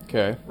here,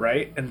 Okay.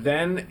 right? And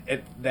then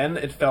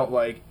it felt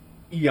like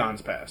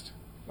eons passed,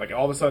 like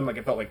all of a sudden, like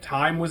it felt like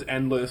time was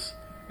endless.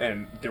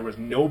 And there was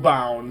no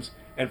bounds,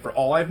 and for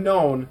all I've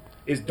known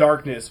is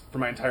darkness for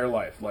my entire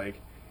life.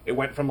 Like it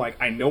went from like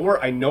I know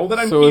that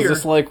I'm So here. is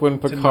this like when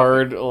nothing.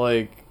 Picard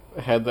like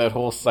had that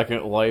whole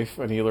second life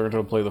and he learned how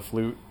to play the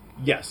flute?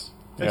 Yes,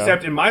 Yeah.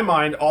 except in my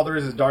mind, all there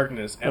is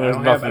darkness, and And I there's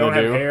don't have nothing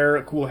to do?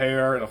 hair, cool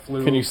hair, and a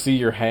flute. Can you see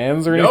your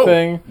hands or No,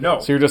 anything? no.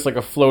 So you're just like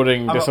a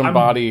floating,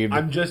 disembodied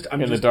I'm just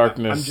in the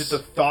darkness. I'm just a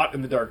thought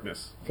in the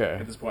darkness. Okay.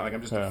 At this point, like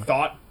I'm just Yeah.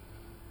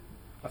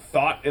 a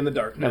thought in the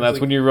darkness. And that's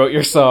like, when you wrote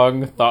your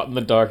song, Thought in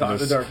the Darkness.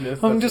 thought in the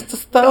darkness. I'm That's just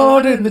a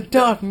thought in the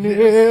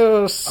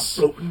darkness.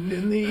 floating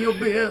in the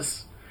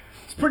abyss.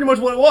 It's pretty much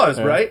what it was,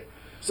 Yeah. right?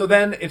 So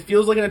then it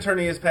feels like an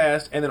eternity has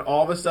passed, and then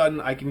all of a sudden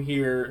I can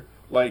hear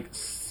like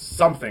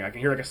something. I can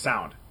hear like a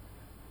sound.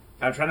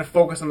 And I'm trying to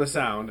focus on the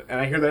sound, and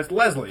I hear that it's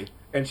Leslie,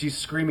 and she's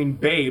screaming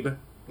 "babe"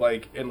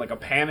 like in like a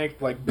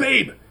panic, like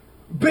 "babe,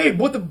 babe,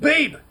 what the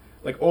babe?"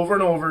 like over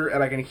and over,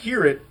 and I can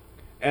hear it,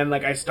 and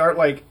like I start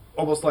like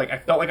almost like I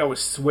felt like I was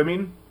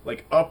swimming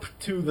like up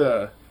to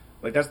the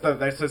like that's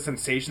the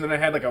sensation that I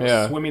had, like I was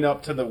Yeah. swimming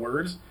up to the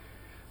words.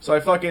 So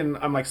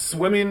I'm like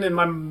swimming in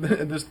my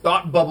this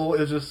thought bubble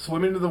is just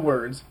swimming to the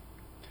words,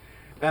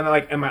 and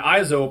my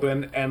eyes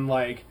open, and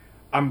like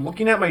I'm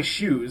looking at my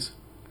shoes,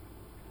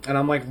 and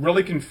I'm like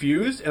really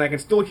confused, and I can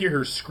still hear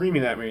her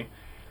screaming at me,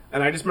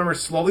 and I just remember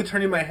slowly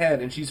turning my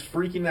head, and she's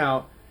freaking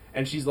out,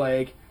 and she's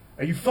like,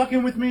 "Are you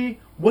fucking with me?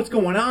 What's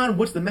going on?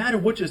 What's the matter?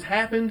 What just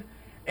happened?"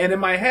 And in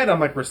my head, I'm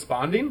like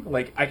responding,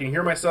 like I can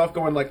hear myself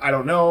going like, "I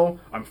don't know,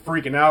 I'm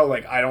freaking out,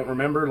 like I don't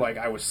remember, like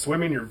I was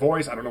swimming, your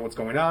voice, I don't know what's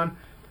going on."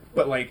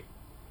 But like,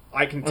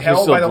 I can tell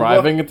She's still by the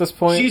driving look, at this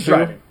point. she's too?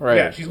 driving. Right.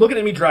 Yeah, she's looking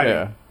at me driving.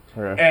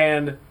 Yeah.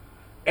 Okay.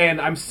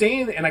 And I'm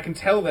saying, and I can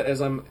tell that as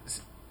I'm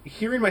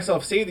hearing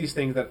myself say these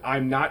things, that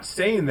I'm not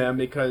saying them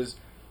because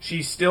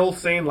she's still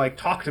saying like,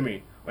 "Talk to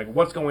me, like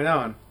what's going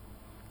on?"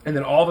 And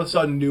then all of a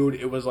sudden, dude,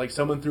 it was like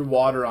someone threw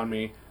water on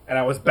me, and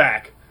I was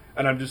back,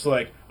 and I'm just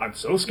like, I'm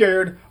so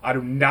scared. I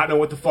do not know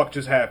what the fuck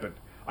just happened.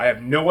 I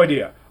have no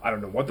idea. I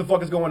don't know what the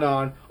fuck is going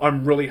on.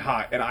 I'm really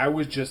hot, and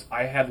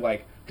I had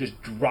like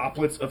just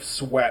droplets of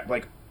sweat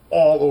like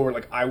all over,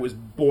 like I was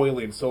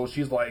boiling. So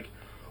she's like,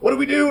 "What do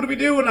we do? What do we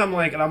do?" And I'm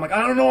like, I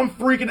don't know. I'm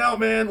freaking out,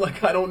 man.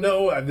 Like I don't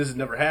know. This has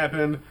never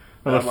happened.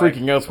 Well, And the I'm like,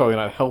 freaking out's probably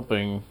not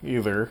helping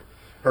either.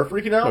 her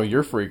freaking out. Oh,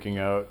 you're freaking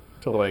out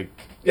to like.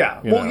 Yeah,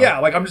 you well, know. yeah,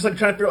 like I'm just like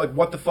trying to figure out like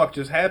what the fuck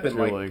just happened,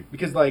 You're, like, like-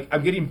 because like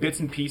I'm getting bits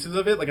and pieces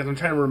of it, like as I'm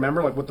trying to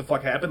remember like what the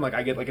fuck happened, like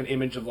I get like an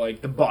image of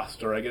like the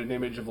bust, or I get an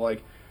image of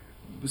like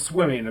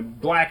swimming and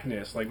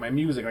blackness, like my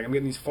music, like I'm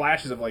getting these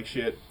flashes of like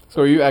shit.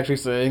 So are you actually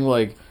saying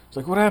like, it's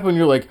like what happened?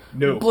 You're like,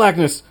 No.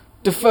 blackness,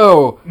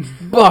 Defoe,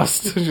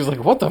 bust. And she's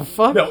like, what the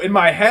fuck? No, in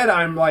my head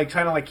I'm like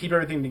trying to like keep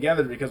everything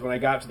together, because when I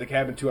got to the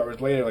cabin 2 hours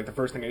later, like the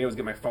first thing I did was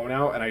get my phone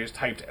out and I just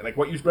typed like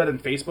what you read on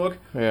Facebook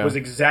Yeah. was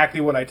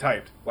exactly what I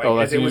typed. Like Oh,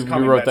 as that's it you, was you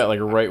coming wrote back. that like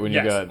right when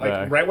Yes, you got like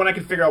back. right when I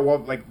could figure out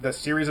what like the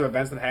series of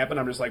events that happened,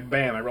 I'm just like,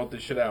 bam, I wrote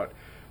this shit out.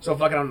 So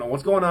fucking I don't know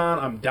what's going on.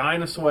 I'm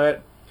dying of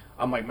sweat.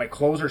 I'm like, my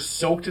clothes are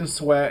soaked in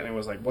sweat, and it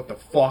was like, what the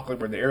fuck? Like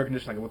we're in the air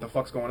conditioning, like what the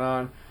fuck's going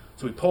on?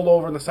 So we pulled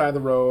over on the side of the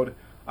road.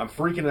 I'm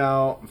freaking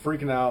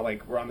out.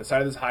 Like we're on the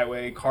side of this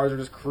highway. Cars are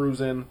just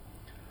cruising.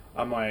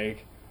 I'm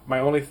like, my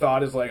only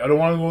thought is like, I don't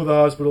want to go to the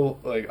hospital.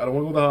 Like I don't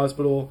want to go to the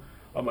hospital.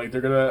 I'm like, they're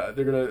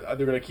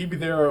gonna keep me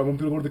there. I'm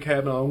gonna go to the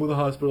cabin. I'm gonna go to the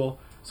hospital.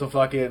 So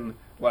fucking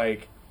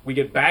like, we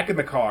get back in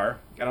the car,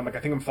 and I'm like, I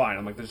think I'm fine.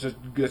 I'm like, let's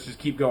just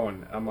keep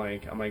going. I'm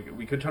like,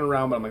 we could turn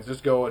around, but I'm like,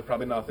 just go. It's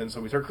probably nothing. So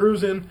we start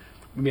cruising.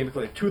 We made it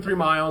like 2 or 3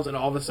 miles, and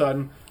all of a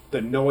sudden,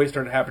 the noise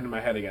started happening in my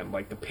head again,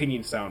 like the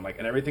pinging sound, like,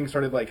 and everything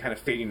started like kind of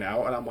fading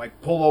out. And I'm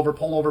like, pull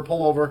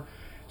over.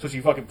 So she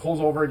fucking pulls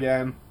over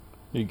again.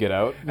 You get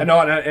out. I know,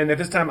 and at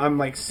this time I'm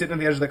like sitting at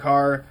the edge of the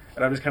car,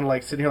 and I'm just kind of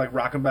like sitting here like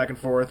rocking back and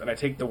forth, and I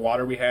take the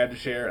water we had to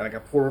share, and like I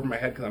pour it over my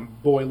head because I'm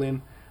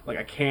boiling, like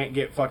I can't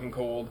get fucking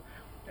cold,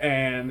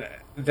 and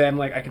then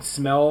like I could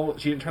smell.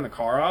 She didn't turn the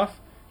car off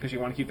because she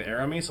wanted to keep the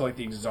air on me, so like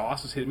the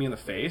exhaust was hitting me in the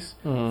face.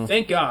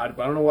 Thank God,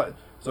 but I don't know what.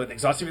 So like the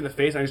exhaust hit me in the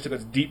face, and I just took a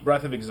deep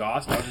breath of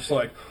exhaust, and I was just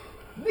like,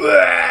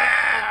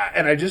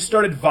 and I just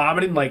started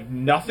vomiting like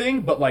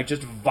nothing, but like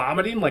just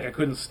vomiting like I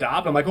couldn't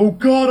stop. I'm like, oh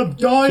God, I'm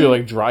So dying. you're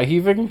like dry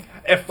heaving.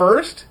 At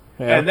first,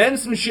 Yeah. and then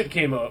some shit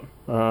came up.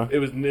 Uh-huh. It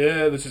was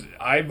this is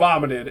I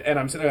vomited, and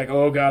I'm sitting there like,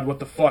 oh God, what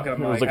the fuck? And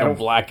I'm It was like, like I a don't-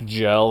 black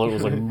gel. It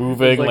was like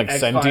moving, like like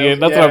X-Files. sentient.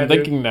 That's Yeah, what I'm dude.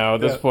 thinking now.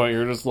 At this Yeah. point,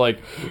 you're just like,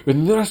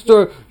 and then I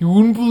start. You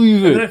wouldn't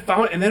believe And then I it.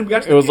 found, and then we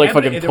got to It was the like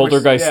cabin, fucking and there was-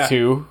 Poltergeist yeah.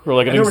 2, or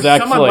like an And there was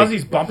exact some on like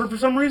Leslie's bumper for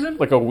some reason,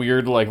 like a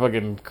weird like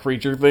fucking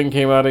creature thing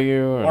came out of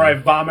you. And, or I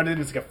vomited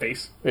and it's like a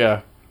face.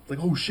 yeah.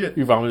 like, oh shit.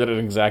 You vomited an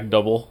exact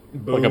double,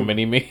 like a Boom.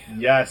 mini-me.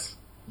 Yes.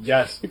 You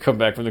You come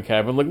back from the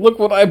cabin, like, look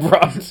what I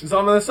brought. So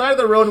I'm on the side of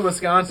the road in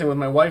Wisconsin with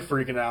my wife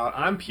freaking out.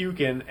 I'm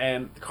puking,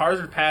 and the cars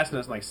are passing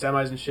us, like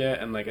semis and shit,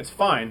 and like it's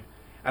fine.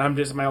 And I'm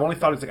just, my only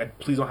thought is like,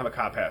 please don't have a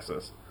cop pass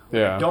us.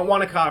 Yeah. I don't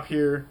want a cop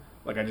here.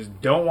 Like I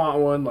just don't want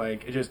one.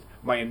 Like it's just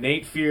my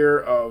innate fear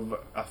of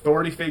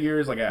authority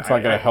figures. Like It's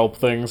not going to help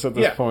things at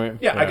this point.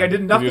 Yeah, like I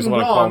did nothing You just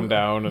wrong. want to calm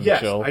down and yes,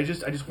 chill. I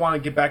just want to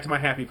get back to my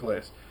happy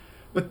place.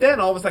 But then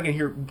all of a sudden I can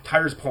hear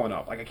tires pulling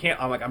up. Like I can't.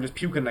 I'm just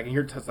puking. And I can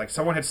hear like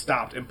someone had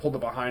stopped and pulled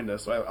up behind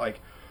us. So I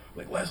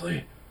like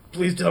Leslie,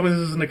 please tell me this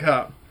isn't a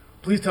cop.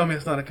 Please tell me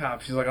it's not a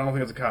cop. She's like, I don't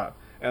think it's a cop.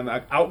 And I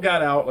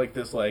got out like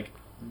this like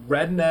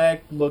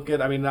redneck looking.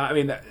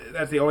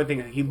 That's the only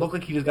thing. He looked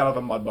like he just got out of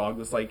a mud bog.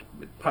 This like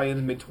probably in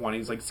his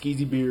mid-20s, like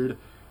skeezy beard,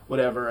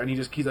 whatever. And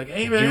he's like,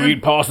 hey man, You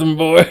eat possum,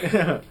 boy?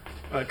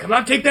 can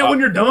I take that when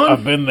you're done?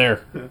 I've been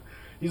there.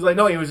 He's like,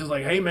 no, he was just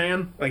like, hey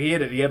man, like he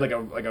had like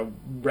a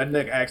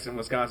redneck accent in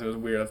Wisconsin. It was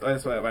weird.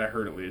 That's what I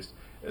heard at least.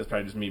 It was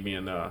probably just me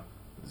being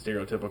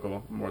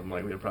stereotypical, more than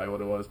likely, probably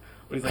what it was.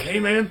 But he's like, hey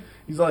man,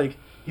 he's like,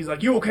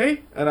 you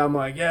okay? And I'm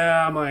like,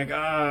 yeah, I'm like,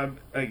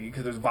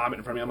 because there's vomit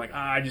in front of me. I'm like,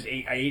 I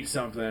ate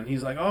something.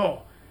 He's like,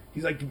 oh,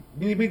 he's like,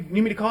 you need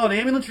me to call an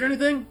ambulance or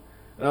anything?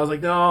 And I was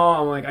like, no,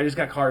 I'm like, I just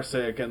got car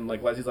sick. And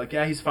like Leslie's like,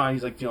 yeah, he's fine.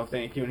 He's like,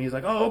 thank you. And he's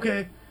like, oh,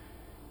 okay.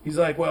 He's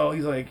like, well,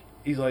 he's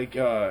just like,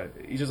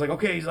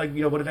 okay. He's like,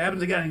 but if it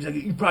happens again, he's like,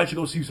 you probably should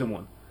go see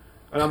someone.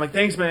 And I'm like,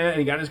 thanks, man. And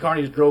he got in his car and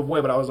he just drove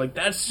away. But I was like,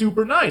 that's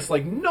super nice.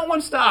 Like, no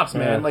one stops,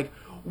 man. Yeah. Like,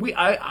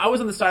 I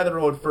was on the side of the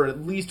road for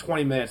at least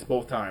 20 minutes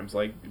both times,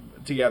 like,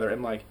 together.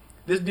 And, like,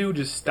 this dude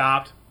just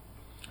stopped,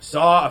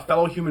 saw a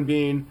fellow human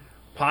being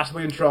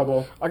possibly in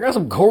trouble. I got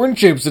some corn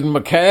chips in my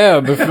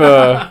cab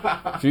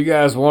if you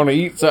guys want to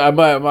eat. So I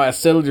might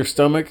settle your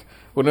stomach.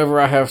 Whenever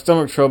I have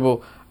stomach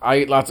trouble, I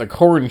eat lots of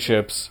corn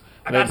chips.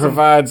 And it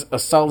provides a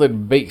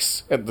solid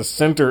base at the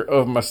center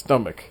of my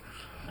stomach.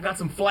 I got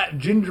some flat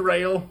ginger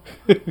ale.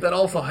 That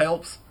also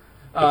helps.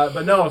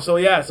 But no, so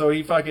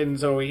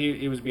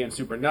he was being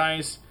super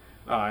nice.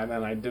 And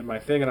then I did my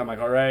thing, and I'm like,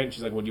 all right. And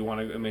she's like, well, do you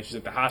want to, and then she's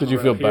like, the hospital. Did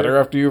you feel better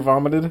after you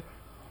vomited?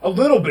 A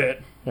little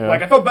bit. Yeah.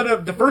 Like, I felt better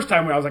the first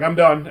time when I was like, I'm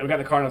done. And we got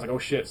in the car, and I was like, oh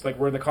shit. So, like,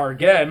 we're in the car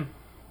again.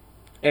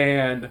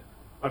 And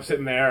I'm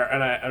sitting there,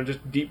 and I'm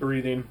just deep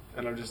breathing.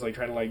 And I'm just, like,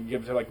 trying to, like,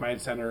 give to, like, my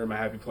center, my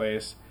happy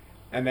place.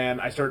 And then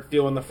I start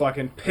feeling the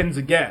fucking pins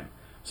again.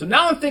 So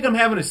now I think I'm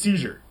having a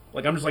seizure.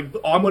 Like, I'm just like,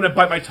 oh, I'm going to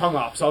bite my tongue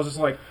off. So I was just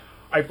like,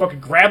 I fucking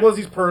grabbed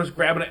Leslie's purse,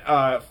 grabbing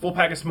a full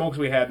pack of smokes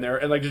we had in there,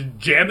 and, like, just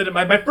jammed it.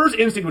 My first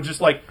instinct was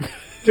just, like,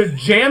 to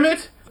jam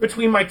it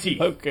between my teeth.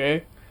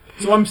 Okay.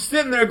 So I'm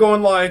sitting there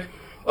going, like,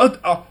 I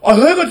think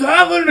it's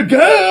happening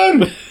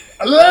again!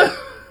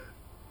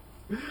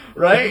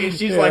 Right? And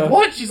she's like,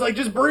 what? She's like,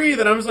 just breathe.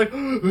 And I'm just like,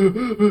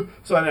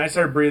 so then I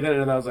started breathing,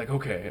 and I was like,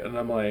 okay. And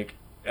I'm like,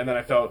 and then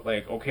I felt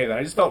like, okay. Then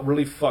I just felt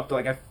really fucked.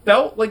 Like, I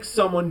felt like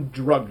someone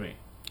drugged me.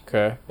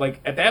 Okay. Like,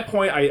 at that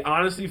point, I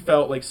honestly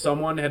felt like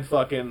someone had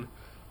fucking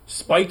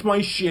spiked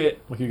my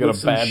shit. Like you got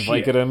with a bad some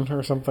shit. Vicodin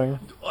or something?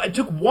 I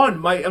took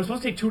one. I'm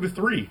supposed to take 2 to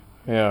 3.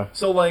 Yeah.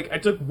 So, like, I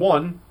took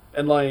one,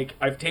 and, like,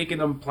 I've taken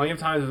them plenty of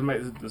times.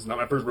 This is not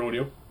my first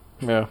rodeo.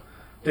 Yeah.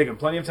 Taken them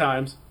plenty of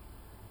times.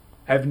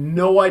 Have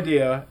no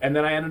idea. And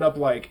then I ended up,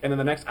 like, and in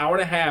the next hour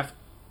and a half,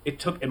 it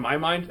took, in my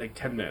mind, like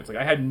 10 minutes. Like,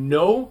 I had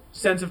no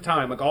sense of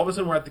time. Like, all of a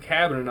sudden, we're at the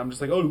cabin, and I'm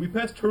just like, oh, did we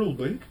pass Turtle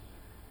Lake?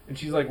 And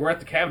she's like, we're at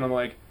the cabin. I'm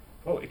like,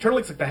 oh, Turtle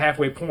Lake's like the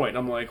halfway point. And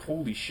I'm like,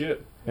 holy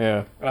shit.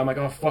 Yeah. And I'm like,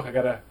 oh, fuck, I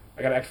gotta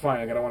act fine.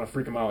 I gotta want to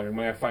freak him out. Like, I'm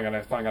gonna act fine,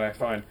 gotta act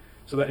fine.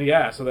 So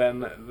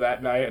then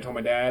that night I told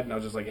my dad, and I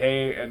was just like,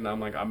 hey, and I'm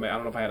like, I don't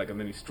know if I had like a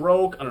mini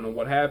stroke, I don't know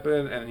what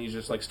happened, and he's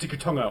just like, stick your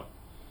tongue out.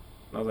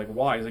 And I was like,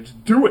 why? He's like,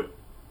 just do it.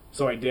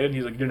 So I did, and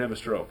he's like, you didn't have a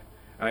stroke.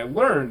 And I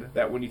learned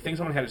that when you think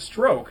someone had a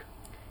stroke,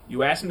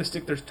 you ask them to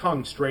stick their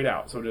tongue straight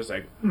out. So just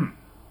like,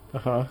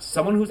 Uh-huh.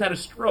 Someone who's had a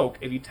stroke,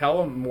 if you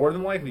tell them, more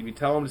than likely, if you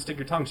tell them to stick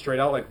your tongue straight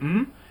out, like,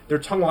 their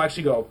tongue will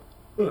actually go,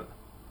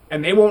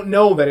 and they won't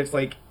know that it's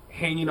like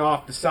hanging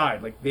off the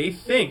side. Like, they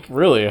think,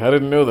 Really? I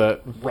didn't know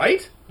that.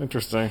 right?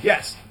 Interesting.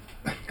 Yes.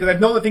 Because I've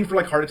known the thing for,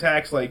 like, heart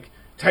attacks, like,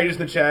 tightness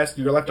in the chest,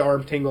 your left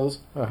arm tingles.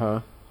 Uh-huh.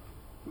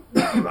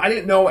 I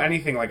didn't know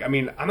anything. Like, I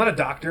mean, I'm not a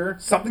doctor.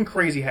 Something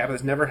crazy happened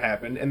that's never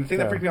happened. And the thing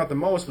that freaked me out the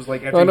most was,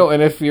 like... Oh, no,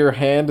 and if your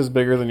hand is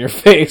bigger than your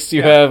face,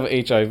 you have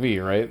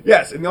HIV, right?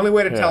 Yes, and the only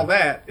way to tell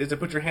that is to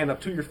put your hand up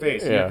to your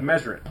face and you Yeah. have to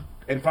measure it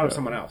in front of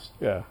someone else.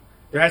 Yeah.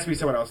 There has to be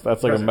someone else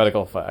That's like present. a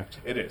medical fact.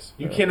 It is.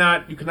 You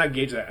cannot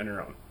gauge that on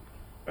your own.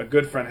 A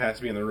good friend has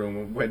to be in the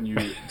room when you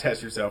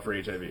test yourself for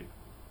HIV.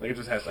 Like, it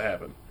just has to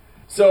happen.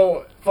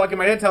 So, fucking,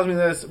 my dad tells me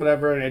this,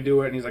 whatever, and I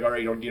do it, and he's like, all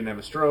right, you didn't have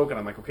a stroke, and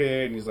I'm like,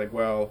 okay, and he's like,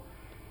 well,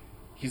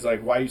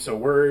 why are you so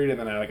worried? And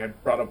then I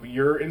brought up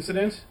your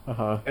incident,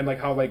 Uh-huh. and like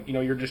how, like,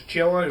 you're just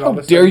chilling, and How all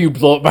this dare you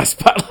blow up my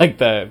spot like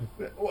that?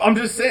 I'm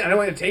just saying, I don't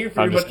want to take it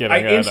from I'm you, just but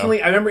kidding, I I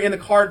instantly, I remember in the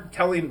car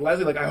telling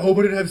Leslie, like, I hope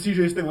I didn't have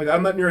CJ's thing, like,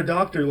 I'm not near a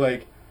doctor,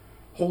 like,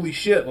 holy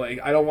shit, like,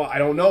 I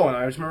don't know, and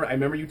I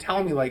remember you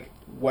telling me, like,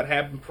 what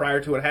happened prior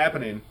to it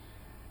happening,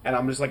 And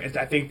I'm just like,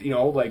 I think,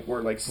 like,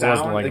 we're like wasn't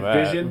sound, like like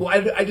that. vision. Well,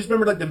 I just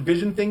remember, like, the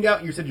vision thing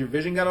got, you said your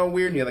vision got all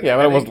weird, and you had, like, Yeah, a but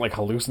I headache. wasn't like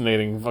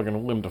hallucinating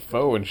fucking Willem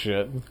Dafoe and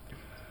shit.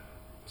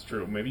 It's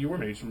true. Maybe you were.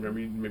 Maybe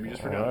you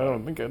just forgot. I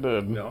don't think I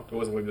did. No, it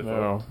wasn't Willem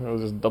Dafoe. No, it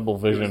was just double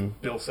It was vision.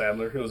 Bill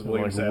Sadler. It was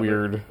William Like, Sadler.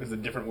 weird. It was a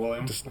different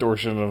William.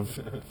 Distortion of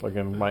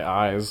fucking my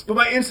eyes. But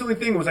my instantly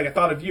thing was like, I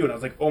thought of you, and I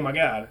was like, oh my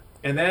god.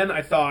 And then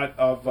I thought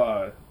of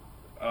a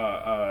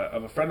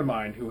friend of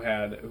mine who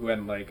had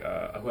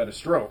a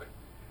stroke,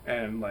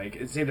 and like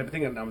it's the same type of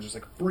thing, and I was just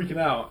like freaking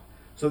out.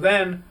 So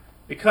then,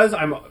 because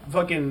I'm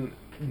fucking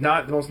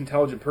not the most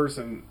intelligent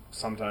person,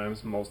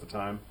 sometimes, most of the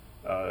time,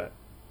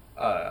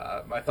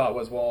 my thought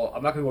was, well,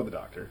 I'm not gonna go to the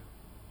doctor.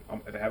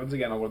 If it happens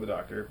again, I'll go to the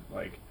doctor.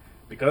 Like,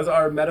 because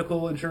our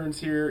medical insurance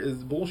here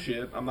is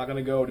bullshit, I'm not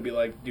gonna go to be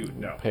like, dude,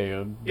 no. Pay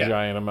a Yeah.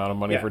 giant amount of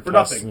money for tests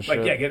nothing. and shit.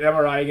 Like, get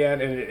MRI again,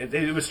 and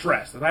it was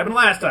stress. That happened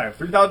last time.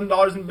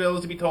 $3,000 in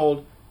bills to be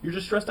told, you're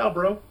just stressed out,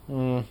 bro.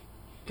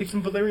 Take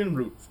some valerian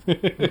root.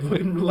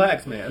 Fucking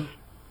relax, man.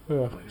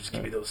 Like, just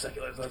give me those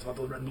seculars. That's not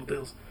those red little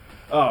pills.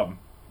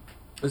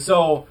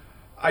 So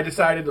I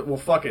decided, well,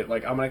 fuck it.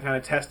 Like, I'm gonna kind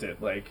of test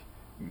it. Like,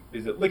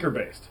 is it liquor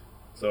based?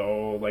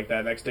 So, like,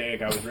 that next day,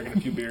 like, I was drinking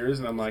a few beers,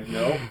 and I'm like,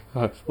 no.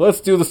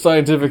 Let's do the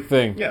scientific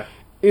thing. Yeah.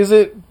 Is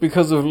it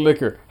because of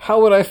liquor? How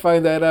would I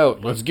find that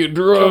out? Let's get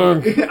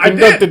drunk. I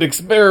Conducted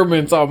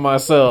experiments on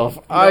myself.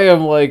 I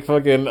am like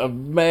fucking a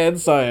mad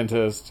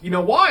scientist. You know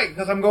why?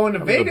 Because I'm going to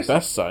Vegas. The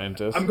best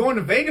scientist. I'm going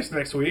to Vegas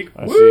next week.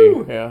 I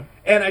Woo! see. Yeah.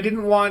 And I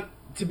didn't want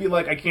to be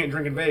like, I can't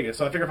drink in Vegas.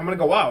 So I figure if I'm going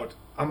to go out,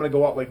 I'm going to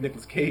go out like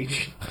Nicolas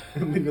Cage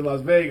and leave in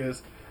Las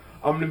Vegas.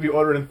 I'm going to be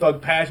ordering Thug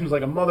Passions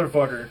like a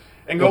motherfucker.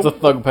 And go. What's a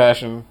Thug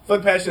Passion?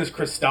 Thug Passion is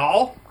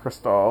Cristal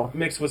Crystal.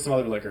 mixed with some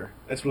other liquor.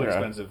 It's really Okay.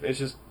 expensive. It's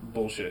just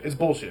bullshit. It's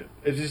bullshit.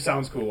 It just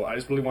sounds cool. I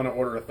just really want to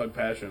order a Thug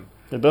Passion.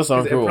 It does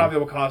sound 'Cause cool. It probably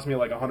will cost me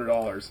like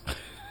 $100.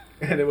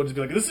 And it will just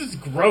be like, this is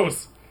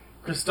gross.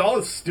 Cristal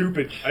is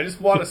stupid. I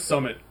just want a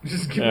Summit.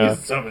 Just give me Yeah. a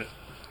Summit.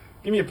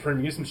 Give me a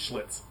Premium. Give me some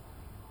Schlitz.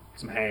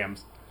 Some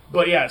hams.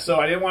 But yeah, so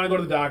I didn't want to go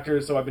to the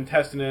doctor, so I've been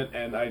testing it,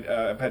 and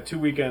I've had 2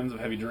 weekends of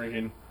heavy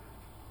drinking.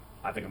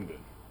 I think I'm good.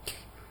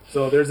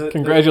 So there's a...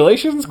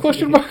 Congratulations?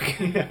 Question mark.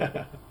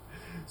 Yeah.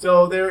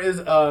 So there is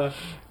a...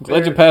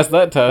 Glad you passed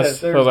that test. Yes,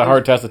 That was a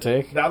hard test to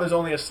take. Now there's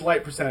only a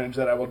slight percentage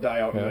that I will die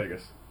out in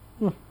Vegas.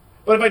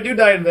 But if I do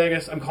die in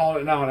Vegas, I'm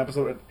calling it now on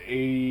episode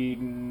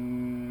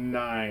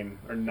 89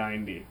 or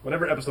 90.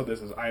 Whatever episode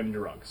this is, I am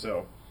drunk.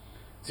 So,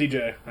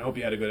 CJ, I hope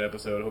you had a good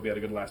episode. I hope you had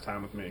a good last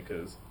time with me,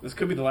 because this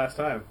could be the last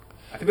time.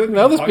 I think we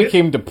Now should this hug it.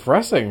 became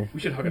depressing. We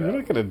should hug it You're out.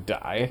 not gonna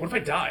die. What if I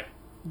die?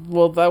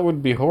 Well, that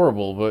would be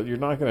horrible, but you're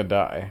not gonna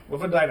die. What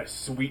if I die in a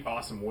sweet,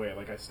 awesome way?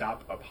 Like I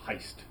stop a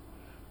heist.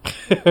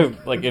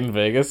 Like in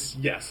Vegas.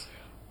 Yes.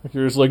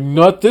 You're just like,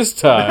 not this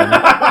time.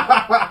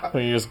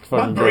 And you just My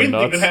fucking go brain thing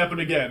nuts. could happen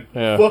again.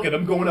 Yeah. Fuck it,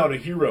 I'm going out a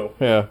hero.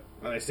 Yeah.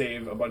 And I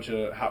save a bunch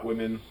of hot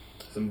women,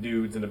 some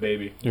dudes, and a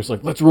baby. You're just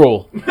like, let's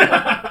roll.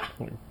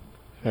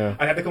 Yeah.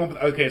 I have to come up with...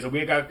 Okay, so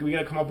we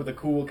gotta come up with a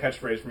cool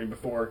catchphrase for me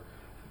before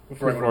I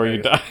go to Before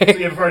you Vegas. die. So,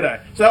 yeah, before I die.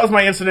 So that was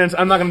my incident.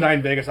 I'm not gonna die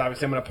in Vegas,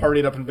 obviously. I'm gonna party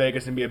it up in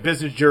Vegas and be a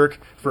business jerk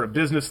for a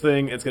business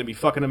thing. It's gonna be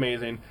fucking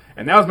amazing.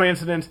 And that was my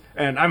incident,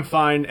 and I'm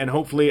fine, and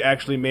hopefully,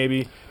 actually,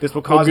 maybe this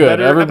will Well, cause good.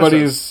 better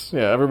episodes.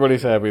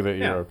 Everybody's happy that you're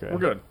Yeah, okay. we're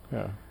good.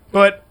 Yeah.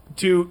 But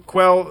to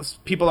quell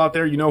people out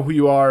there, you know who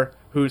you are,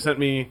 who sent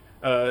me,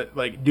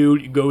 like,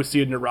 dude, you go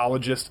see a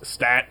neurologist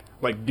stat.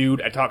 Like,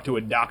 dude, I talked to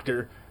a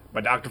doctor. My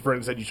doctor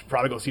friend said you should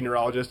probably go see a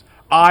neurologist.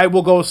 I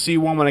will go see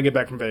one when I get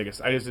back from Vegas.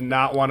 I just did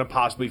not want to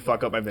possibly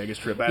fuck up my Vegas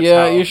trip. That's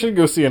Yeah, how, you should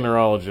go see a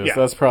neurologist. Yeah.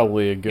 That's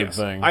probably a good yes.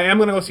 thing. I am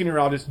going to go see a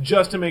neurologist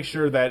just to make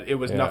sure that it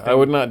was Yeah, nothing. I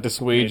would not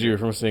dissuade major. you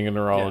from seeing a Yeah,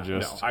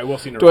 neurologist. no, I will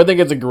see a Do I neurologist. think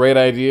it's a great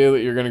idea that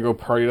you're going to go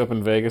party it up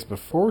in Vegas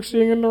before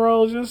seeing a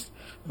neurologist?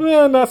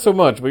 Well, not so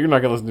much, but you're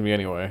not going to listen to me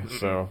anyway,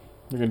 so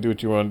you're going to do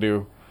what you want to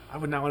do. I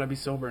would not want to be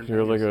sober in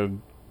You're Vegas. like a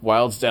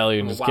wild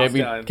stallion, I'm a just wild can't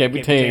stallion. be tamed. Can't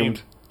be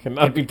tamed.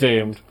 Cannot be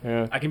tamed.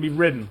 Yeah. I can be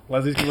ridden.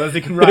 Leslie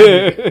can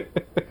ride me.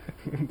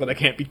 But I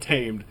can't be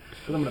tamed.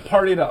 Because I'm going to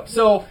party it up.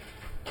 So,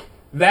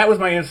 that was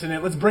my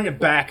incident. Let's bring it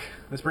back.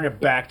 Let's bring it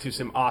back to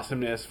some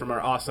awesomeness from our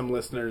awesome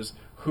listeners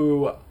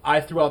who I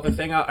threw out the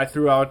thing out. I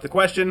threw out the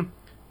question.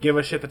 Give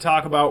us shit to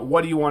talk about.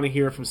 What do you want to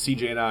hear from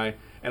CJ and I?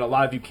 And a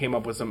lot of you came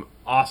up with some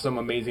awesome,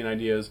 amazing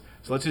ideas.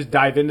 So let's just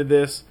dive into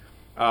this.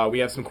 We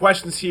have some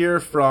questions here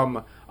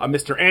from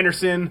Mr.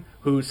 Anderson,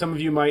 who some of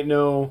you might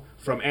know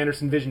from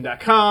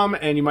AndersonVision.com,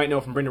 and you might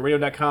know from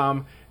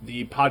BrendanRadio.com,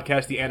 the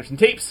podcast, The Anderson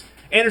Tapes.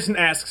 Anderson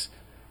asks,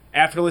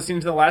 after listening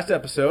to the last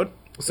episode,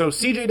 so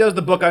CJ does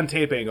the book on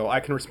tape angle. I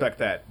can respect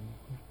that.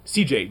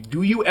 CJ,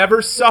 do you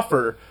ever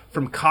suffer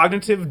from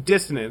cognitive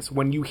dissonance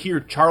when you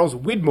hear Charles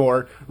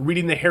Widmore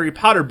reading the Harry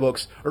Potter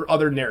books or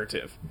other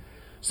narrative?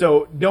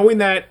 So, knowing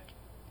that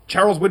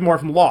Charles Widmore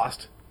from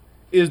Lost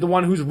is the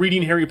one who's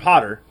reading Harry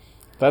Potter.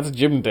 That's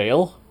Jim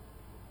Dale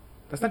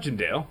That's not Jim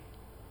Dale.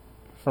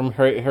 from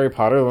Harry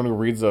Potter, the one who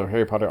reads the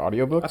Harry Potter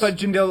audiobooks. I thought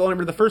Jim Dale only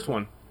read the first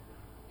one.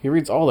 He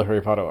reads all the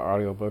Harry Potter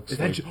audiobooks.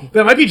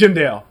 That might be Jim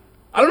Dale.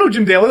 I don't know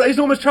Jim Dale. I just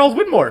know him as Charles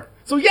Widmore.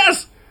 So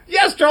yes!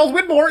 Yes, Charles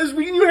Whitmore is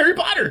reading you Harry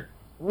Potter.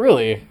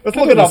 Really? Let's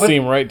That look it doesn't up.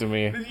 seem right to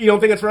me. You don't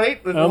think that's right?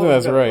 I don't think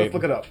that's right. Let's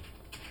look it up.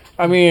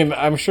 I mean,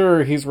 I'm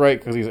sure he's right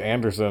because he's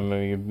Anderson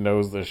and he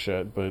knows this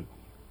shit, but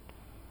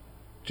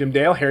Jim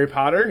Dale, Harry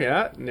Potter,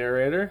 yeah,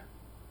 narrator.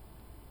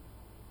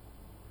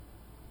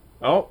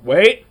 Oh,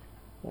 wait.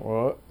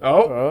 what?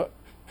 Oh,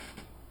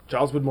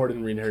 Charles Whitmore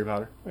didn't read Harry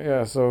Potter.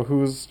 Yeah, so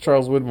who's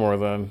Charles Widmore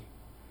then?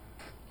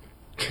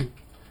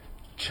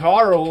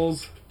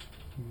 Charles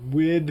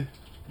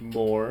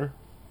Widmore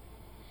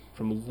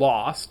from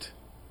Lost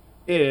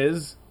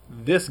is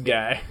this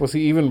guy. Was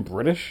he even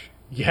British?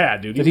 Yeah,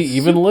 dude. Did he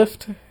even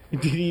lift?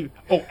 Did he?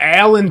 Oh,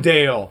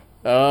 Allendale.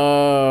 Oh.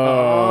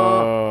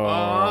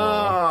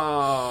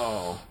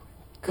 Oh.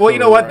 Well, you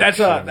know what? That's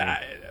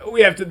Correction.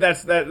 we have to.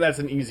 That's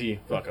an easy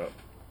fuck up.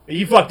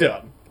 He fucked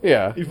up.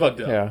 Yeah. He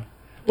fucked up. Yeah.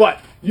 But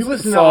you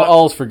listen It's to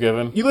all's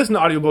forgiven. you listen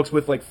to audiobooks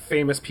with like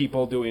famous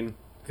people doing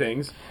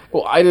things.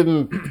 Well, I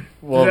didn't.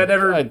 Well,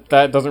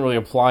 that doesn't really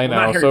apply not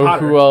now. Harry So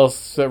Potter. who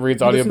else that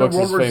reads You listen to audiobooks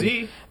World is War famous?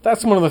 Z?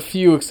 That's one of the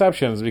few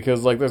exceptions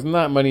because like there's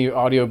not many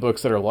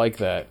audiobooks that are like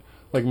that.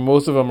 Like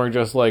most of them are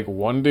just like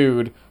one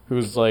dude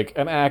who's like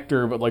an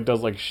actor but like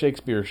does like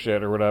Shakespeare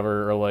shit or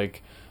whatever or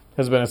like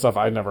has been in stuff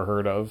I've never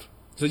heard of.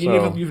 So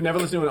you've never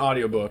listened to an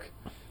audiobook,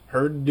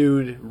 heard a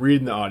dude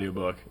reading the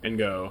audiobook, and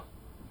go,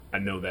 I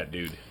know that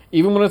dude.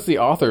 Even when it's the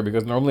author,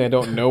 because normally I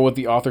don't know what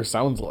the author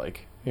sounds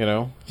like, you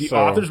know? The So,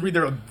 authors read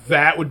their.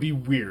 That would be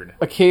weird.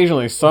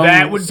 occasionally, some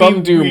That would be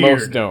some do, weird,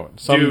 most don't.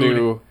 Some dude.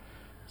 do.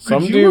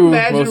 Some you do,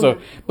 imagine- most don't.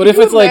 But could if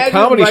you it's like imagine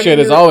comedy writing shit,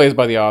 it's your- always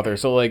by the author.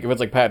 So like if it's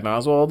like Patton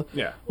Oswalt,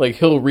 Yeah. like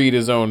he'll read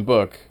his own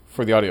book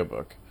for the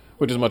audiobook,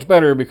 which is much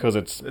better because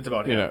it's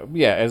about you him. know,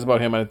 yeah, it's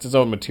about him and it's his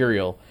own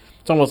material.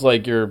 It's almost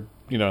like you're,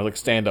 you know, like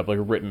stand up, like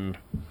written,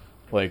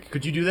 like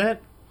Could you do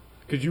that?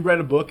 Could you write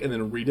a book and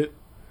then read it?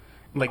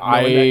 Like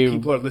knowing that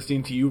people are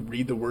listening to you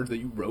read the words that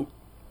you wrote?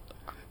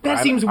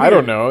 That seems weird. I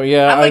don't know.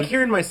 Yeah, I like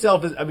hearing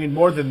myself.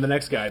 More than the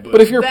next guy. But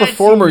if you're a that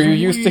performer, seems you're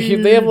used to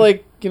weird. they have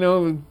like, you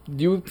know,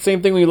 you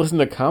same thing when you listen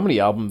to a comedy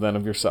album then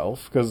of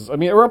yourself because I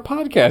mean, or a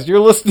podcast. You're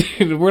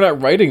listening. We're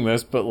not writing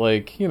this, but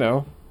like, you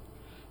know,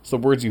 it's the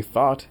words you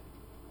thought.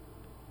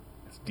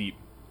 It's deep.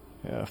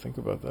 Yeah, think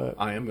about that.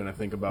 I am gonna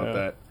think about Yeah.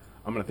 that.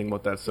 I'm gonna think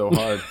about that so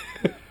hard.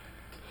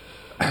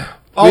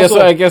 Yeah,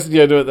 so I guess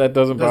that doesn't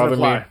doesn't bother me.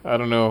 apply. I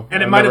don't know.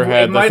 And it I've might never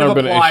have that's never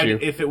been an applied issue.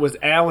 if it was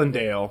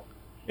Allendale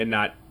and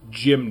not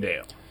Jim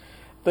Dale.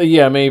 But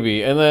yeah,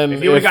 maybe. And then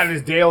If he would have gotten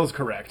his Dales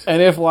correct.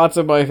 and if lots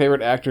of my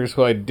favorite actors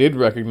who I did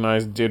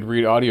recognize did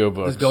read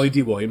audiobooks, Does Billy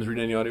D. Williams read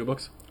any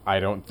audiobooks? I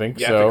don't think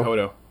Yeah, so.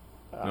 Kodo.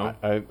 No.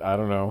 I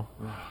don't know.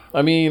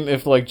 I mean,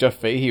 if like Jeff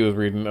Fahey was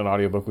reading an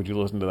audiobook, would you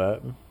listen to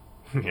that?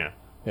 Yeah.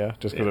 Yeah,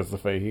 just because it's the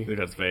Fahey.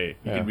 That's fake.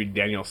 You Yeah. could read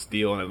Daniel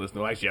Steele and then listen.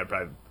 No, actually, I'd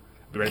probably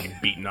be ready to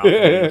get beaten off.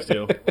 Daniel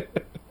Steele.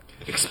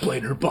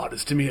 Explain her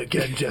bodice to me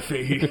again, Jeff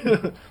Fahey.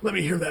 Let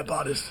me hear that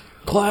bodice.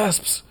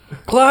 Clasps!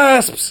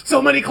 Clasps!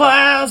 So many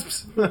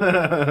clasps!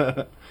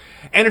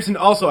 Anderson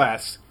also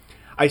asks,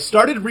 I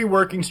started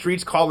reworking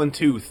Streets Callin'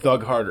 2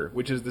 Thug Harder,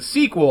 which is the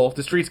sequel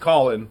to Streets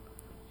Callin',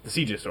 the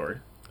CJ story,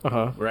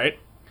 Uh-huh. right?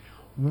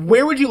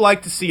 Where would you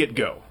like to see it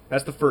go?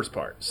 That's the first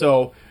part.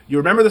 So, you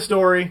remember the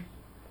story.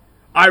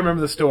 I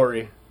remember the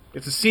story.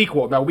 It's a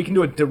sequel. Now, we can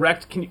do a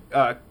direct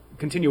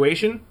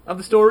continuation of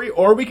the story,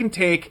 or we can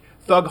take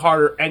Thug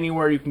Harder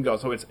anywhere you can go.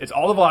 So, it's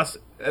all of us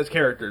as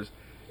characters.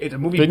 It's a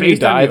movie Didn't based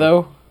you die, on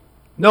though?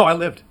 No, I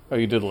lived. Oh,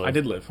 you did live. I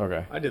did live.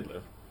 Okay. I did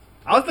live.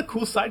 I was the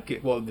cool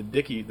sidekick. Well, the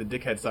dickhead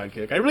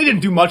sidekick. I really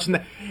didn't do much in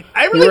that.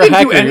 I really were didn't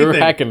hacking, do anything. you were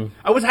hacking.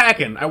 I was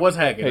hacking. Yeah, I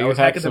you was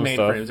hacked hacking the some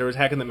stuff. mainframes. There was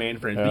hacking the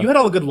mainframes. Yeah. But you had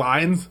all the good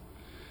lines.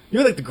 You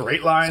had like the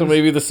great lines. So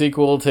maybe the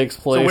sequel takes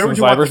place where in would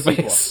you want the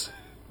cyberspace. sequel?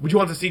 Would you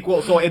want the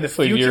sequel? So in the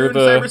So future you're in the-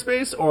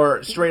 cyberspace,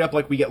 or straight up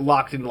like we get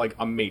locked in like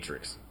a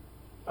Matrix,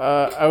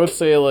 I would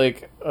say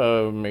like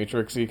a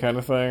Matrix-y kind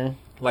of thing.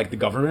 like the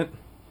government.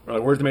 Or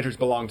like, where's the Matrix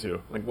belong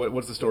to? Like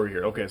what's the story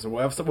here? Okay, so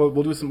we'll have some,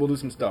 we'll do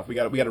some stuff. We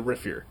got a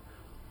riff here.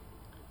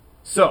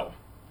 So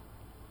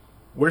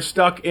we're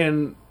stuck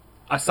in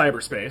a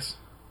cyberspace.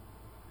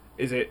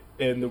 Is it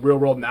in the real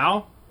world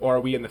now, or are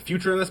we in the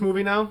future in this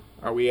movie now?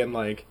 Are we in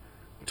like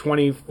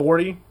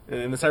 2040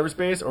 in the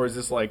cyberspace, or is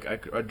this like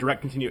a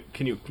direct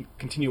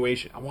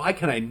continuation? Why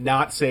can I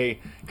not say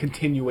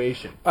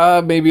continuation?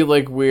 Maybe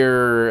like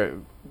we're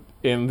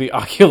in the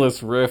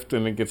Oculus Rift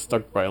and it gets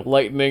struck by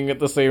lightning at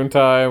the same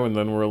time, and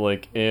then we're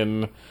like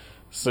in,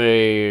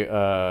 say,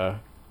 I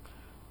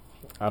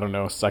don't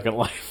know, Second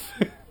Life.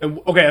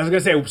 Okay, I was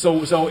gonna say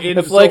so in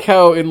It's like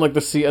how in like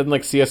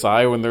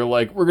CSI when they're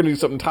like, we're gonna do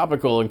something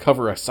topical and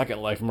cover a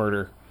Second Life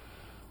murder.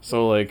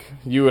 So like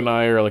you and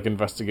I are like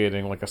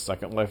investigating like a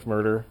Second Life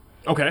murder,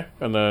 okay.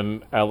 and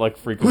then at like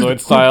Freakazoid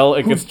style,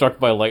 it gets struck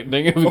by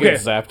lightning and we Okay, get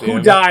zapped who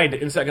in. died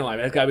in Second Life?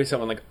 That's gotta be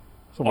someone like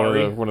So one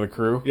Ari. of the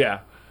crew. Yeah,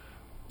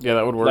 Yeah,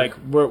 that would work. like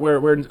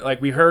we're like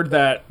we heard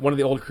that one of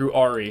the old crew,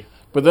 Ari.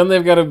 But then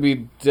they've got to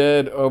be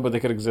dead. Oh, but they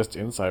could exist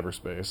in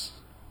cyberspace.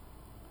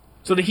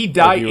 So did he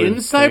die you would in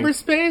think.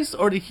 cyberspace,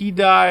 or did he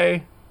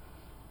die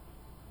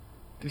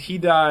Did he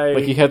die?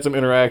 Like, he had some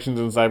interactions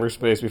in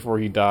cyberspace before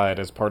he died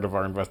as part of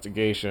our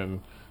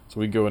investigation. So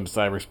we go into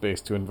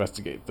cyberspace to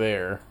investigate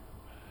there.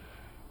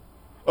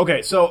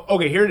 Okay,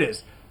 here it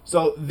is.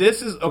 So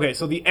this is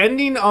so the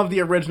ending of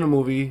the original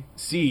movie,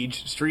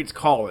 Siege, Streets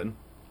Calling.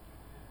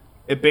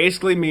 It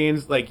basically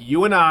means like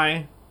you and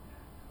I,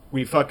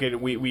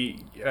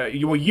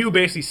 you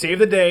basically save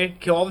the day,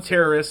 kill all the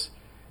terrorists.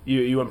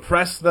 You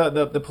impress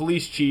the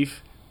police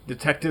chief,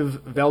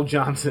 Detective Vel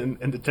Johnson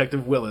and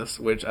Detective Willis,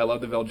 which I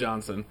love the Vel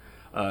Johnson.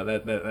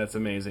 That's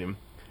amazing.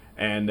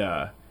 And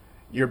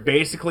you've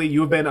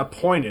been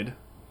appointed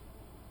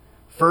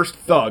first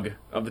thug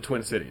of the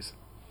Twin Cities.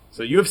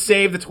 So you have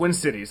saved the Twin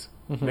Cities,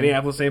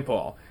 Minneapolis, St.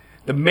 Paul.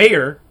 The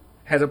mayor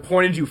has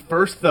appointed you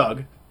first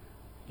thug.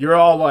 You're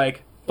all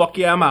like, fuck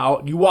yeah, I'm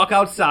out. You walk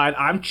outside.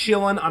 I'm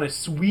chilling on a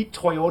sweet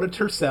Toyota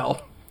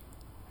Tercel.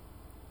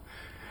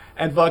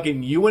 And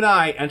fucking you and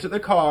I enter the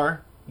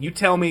car. You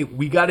tell me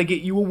we got to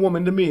get you a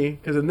woman to me,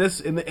 because in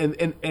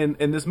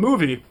this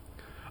movie,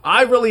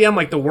 I really am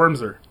like the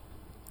Wormser.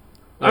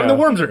 I'm the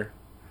Wormser.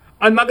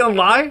 I'm not gonna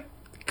lie.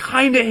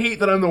 Kind of hate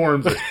that I'm the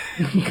Wormser.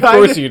 Of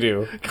course you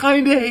do.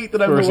 Kind of hate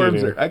that I'm the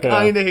Wormser. I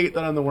kind of hate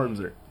that I'm the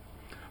Wormser.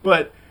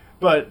 But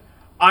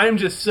I'm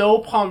just so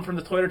pumped from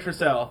the Toyota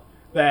Tercel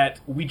that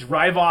we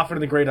drive off into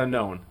the great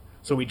unknown.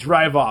 So we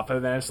drive off,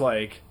 and then it's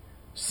like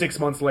 6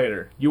 months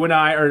later. You and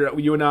I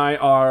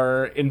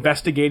are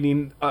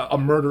investigating a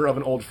murder of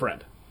an old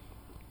friend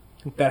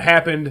that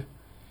happened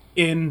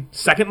in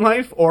Second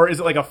Life, or is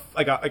it like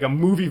a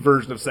movie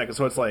version of Second?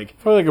 So it's like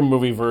Probably like a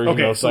movie version.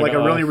 okay, of so like a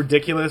Second really Life.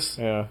 ridiculous.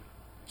 Yeah.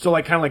 So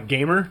like kind of like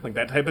Gamer, like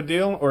that type of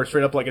deal, or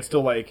straight up like it's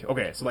still like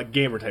okay, so like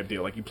Gamer type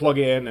deal. Like you plug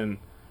in and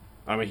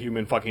I'm a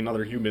human fucking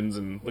other humans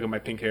and look at my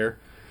pink hair.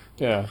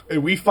 Yeah.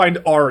 And we find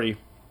Ari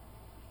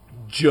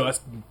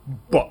just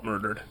butt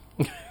murdered.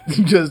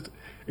 Just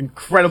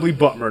incredibly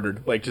butt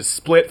murdered. Like just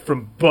split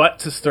from butt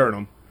to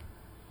sternum.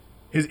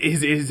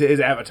 His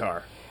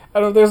avatar. I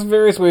don't know, there's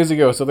various ways to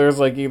go. So there's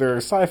like either a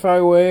sci-fi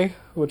way,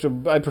 which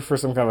I'd prefer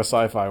some kind of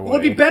sci-fi way. Well,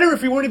 it'd be better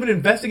if we weren't even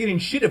investigating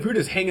shit. If we were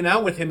just hanging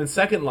out with him in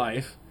Second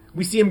Life,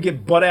 we see him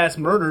get butt-ass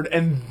murdered,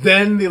 and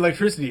then the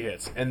electricity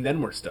hits, and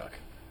then we're stuck.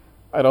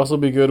 I'd also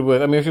be good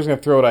with, I mean, if you're just going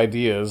to throw out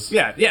ideas.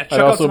 Yeah, check I'd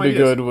out also some be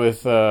ideas. good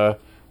with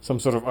some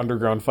sort of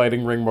underground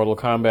fighting ring, Mortal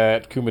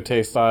Kombat,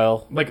 Kumite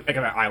style. Like an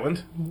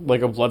island?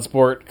 Like a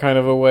Bloodsport kind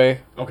of a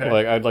way. Okay.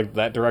 Like, I'd like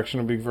that direction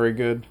would be very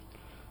good.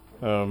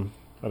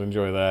 I'd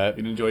enjoy that.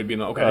 You'd enjoy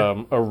being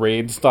okay. A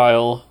raid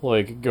style,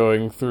 like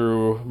going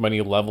through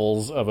many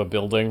levels of a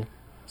building.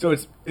 So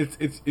it's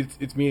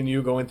me and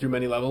you going through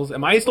many levels.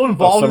 Am I still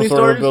involved in Some these sort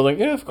stories? of building.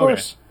 Yeah, of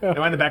course. Okay. Yeah.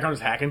 Am I in the background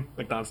just hacking,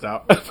 like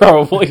nonstop?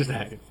 Probably. Just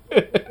hacking.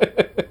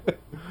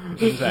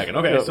 Just hacking.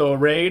 Okay, Yep. so a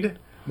raid,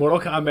 Mortal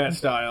Kombat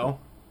style.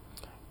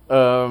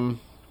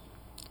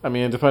 I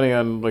mean, depending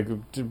on like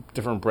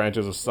different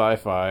branches of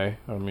sci-fi.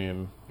 I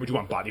mean, Would you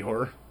want body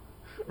horror?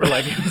 Or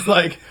like it's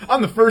like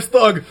I'm the first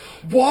thug.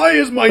 Why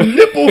is my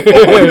nipple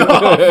falling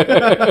off?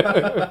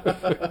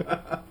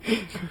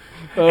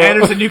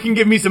 Anderson, you can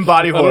give me some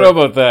body I horror. don't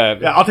know about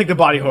that. Yeah, I'll take the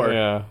body horror.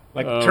 Yeah.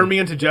 Like turn me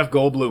into Jeff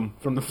Goldblum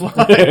from The Fly.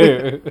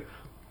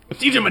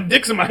 TJ, my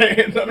dick's in my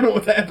hands. I don't know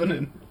what's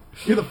happening.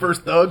 You're the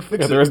first thug.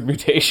 Fix Yeah, it. there is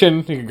mutation.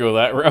 You could go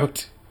that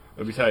route.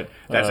 That'd be tight.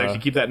 That's actually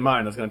keep that in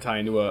mind. That's going to tie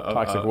into a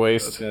Toxic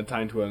waste. That's going to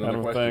tie into another Kind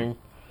of question. thing.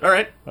 All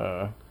right.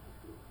 Uh,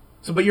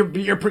 So, but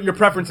your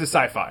preference is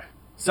sci-fi.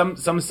 Some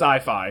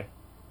sci-fi.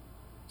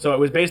 So it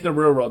was based in the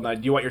real world. Now,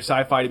 do you want your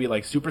sci-fi to be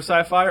like super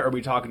sci-fi, or are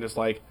we talking just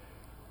like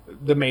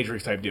the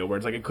Matrix type deal, where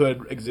it's like it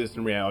could exist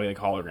in reality, like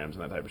holograms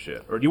and that type of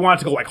shit? Or do you want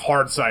it to go like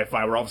hard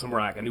sci-fi, where all of a sudden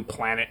we're like a new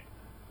planet?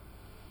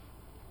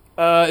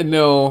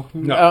 no.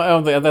 No. I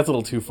don't think that's a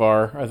little too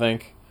far. I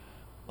think.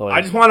 Like,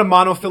 I just want a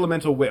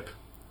monofilamental whip,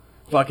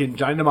 fucking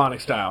giant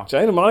mnemonic style.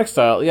 giant mnemonic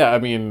style. Yeah, I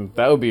mean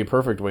that would be a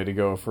perfect way to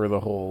go for the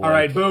whole. All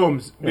right,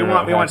 booms. We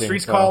internet want hacking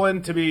Streets style.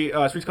 Calling to be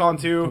Streets Calling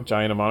 2,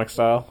 giant mnemonic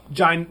style.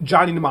 Johnny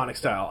Mnemonic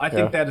style. I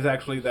think Yeah. that is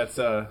actually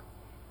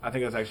I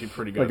think that's actually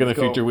pretty good. Like in the Let's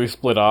go. future, we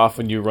split off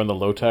and you run the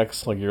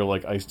low-tex, like you're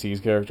like Ice-T's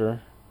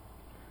character.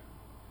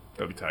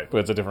 That'd be tight. But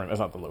it's a different, it's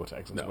not the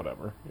low-tex, it's No.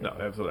 whatever. No,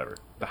 that's whatever.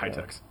 The high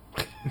techs.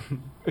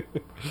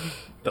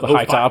 The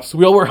high tops.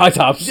 We all wear high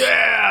tops.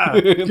 Yeah!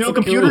 It's Steel the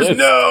computers? coolest.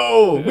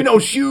 No! We know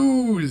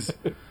shoes!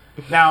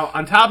 Now,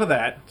 on top of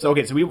that, so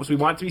we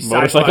want it to be sci-fi.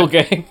 Motorcycle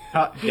gang.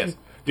 Yes.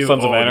 Dude,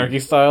 Sons of Anarchy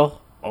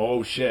style.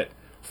 Oh, shit.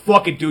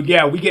 Fuck it, dude.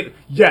 Yeah, we get...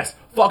 Yes.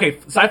 Fuck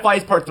it. Sci-fi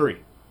is part 3.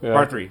 Yeah.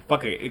 Part 3.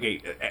 Fuck it.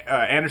 Okay.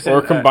 Anderson...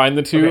 Or combine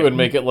the two okay. and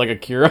make it like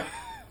Akira.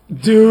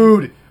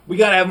 Dude! We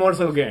gotta have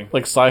Motorcycle Gang.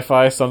 Like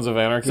sci-fi Sons of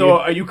Anarchy. So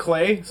are you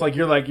Clay? So like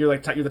you're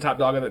the top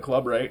dog of the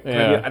club, right? Can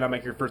I Yeah. and I'm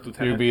like your first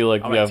lieutenant. You'd be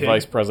like, I'm yeah, Tim.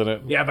 vice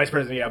president. Yeah, vice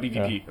president. Yeah, I'll be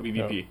VP. Yeah. I'll be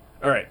VP.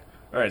 All right.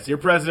 So you're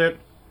president.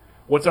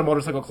 What's our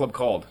motorcycle club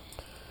called?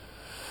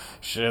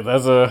 Shit,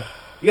 that's a...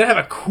 You gotta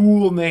have a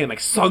cool name, like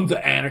Sons of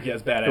Anarchy.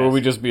 That's badass. Or would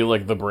we just be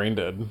like the Brain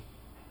Dead?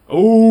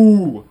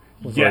 Ooh,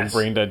 With yes. like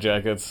Brain Dead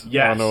jackets. I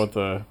Yes. don't know what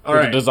the... All we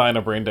right. could design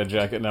a Brain Dead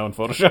jacket now in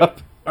Photoshop.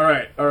 All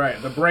right.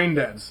 The Brain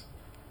Deads.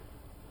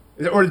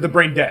 Or the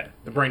Brain Dead.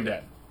 The Brain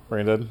Dead.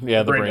 Brain Dead?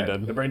 Yeah, the Brain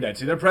Dead. The Brain Dead.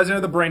 See, they're president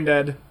of the Brain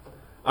Dead.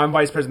 I'm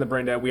vice president of the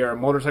Brain Dead. We are a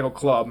motorcycle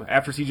club.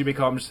 After CJ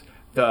becomes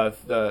the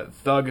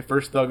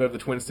first thug of the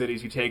Twin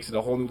Cities, he takes it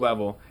a whole new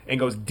level and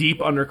goes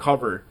deep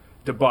undercover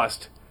to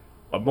bust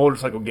a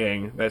motorcycle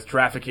gang that's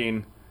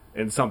trafficking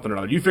in something or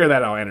other. You figure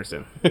that out,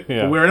 Anderson.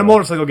 Yeah. But we're in a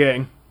motorcycle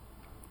gang.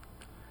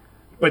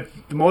 But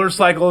the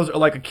motorcycles are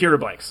like Akira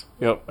bikes.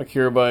 Yep,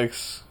 Akira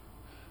bikes.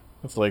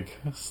 It's like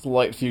a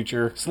slight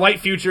future. Slight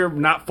future,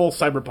 not full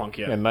cyberpunk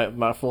yet. And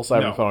not full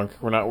cyberpunk.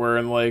 We're not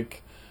wearing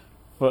like...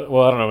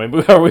 Well, I don't know.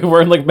 Maybe are we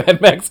wearing like Mad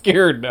Max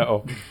gear?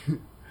 No.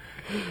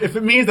 If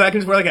it means that I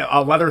can just wear like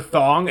a leather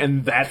thong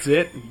and that's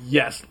it,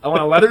 yes. I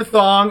want a leather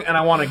thong and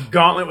I want a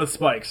gauntlet with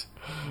spikes.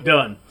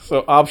 Done.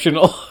 So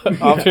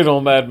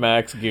optional Mad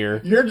Max gear.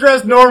 You're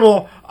dressed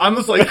normal. I'm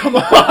just like, come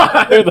on.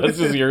 That's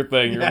just your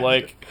thing. You're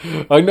like,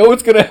 I know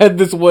it's gonna head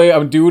this way.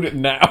 I'm doing it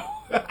now.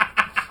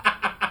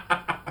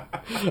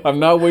 I'm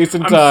not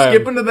wasting time. I'm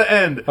skipping to the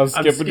end. I'm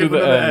skipping to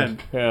the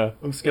end. Yeah.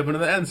 I'm skipping to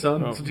the end,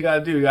 son. That's what you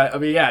gotta do. I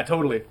mean, yeah,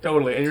 totally. And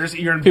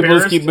you're embarrassed. People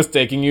just keep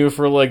mistaking you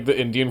for like the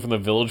Indian from the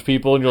Village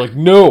People, and you're like,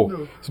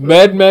 no, it's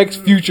Mad Max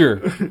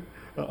Future.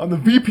 I'm the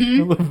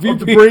VP of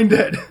the Brain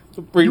Dead.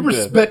 You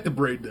respect the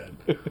Brain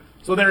Dead.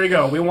 So there you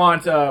go. We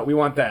want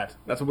that.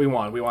 That's what we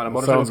want. We want a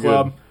motorcycle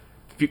club,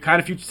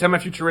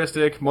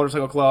 semi-futuristic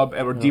motorcycle club,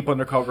 and we're deep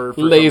undercover.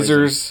 For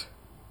lasers.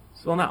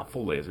 Well, not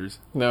full lasers.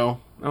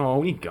 No. Oh,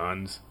 we need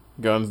guns.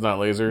 Guns, not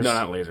lasers. No,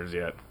 not lasers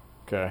yet.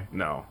 Okay.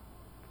 No,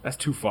 that's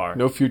too far.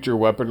 No future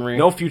weaponry.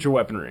 No future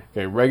weaponry.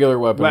 Okay, regular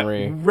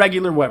weaponry.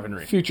 Regular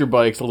weaponry. Future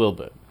bikes, a little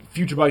bit.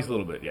 Future bikes, a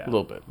little bit. Yeah. A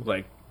little bit.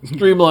 Like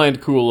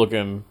streamlined, cool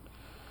looking.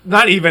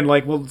 Not even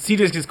like, well,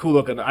 CJ's just cool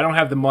looking. I don't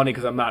have the money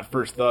because I'm not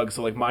first thug,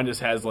 so like mine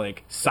just has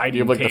like siding.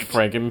 You have like taped. the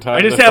Frankenstein.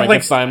 I just have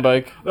like Frankenstein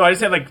bike. No, I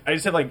just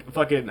have like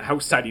fucking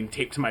house siding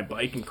taped to my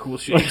bike in cool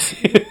shapes.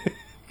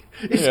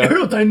 It's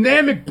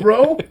aerodynamic,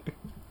 bro.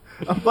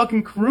 I'm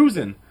fucking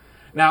cruising.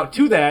 Now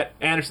to that,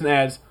 Anderson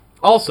adds,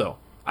 also,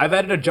 I've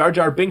added a Jar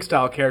Jar Binks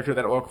style character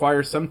that will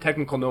require some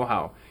technical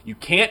know-how. You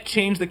can't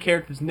change the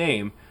character's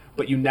name,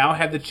 but you now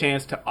have the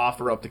chance to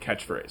offer up the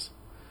catchphrase.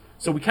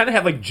 So we kind of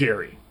have like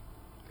Jerry.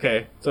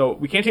 Okay, so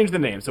we can't change the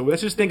name. So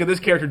let's just think of this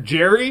character,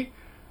 Jerry.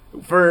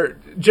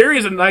 Jerry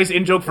is a nice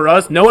in-joke for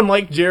us. No one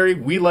liked Jerry.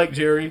 We like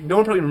Jerry. No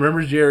one probably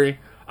remembers Jerry.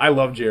 I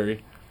love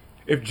Jerry.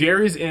 If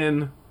Jerry's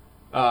in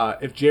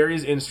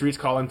Streets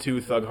Calling 2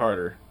 Thug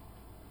Harder,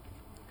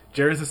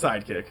 Jerry's the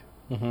sidekick.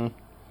 Mm-hmm.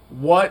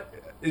 What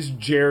is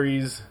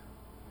Jerry's...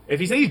 If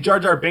he says he's Jar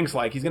Jar Binks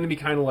like, he's going to be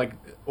kind of like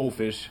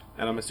oafish,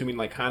 and I'm assuming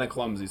like kind of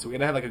clumsy. So we're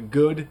going to have like a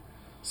good...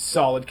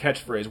 solid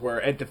catchphrase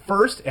where at the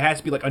first it has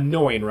to be like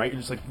annoying, right? You're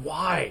just like,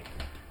 why?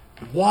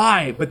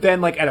 But then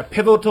like at a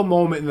pivotal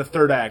moment in the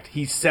third act,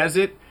 he says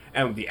it,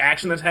 and with the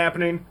action that's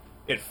happening,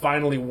 it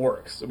finally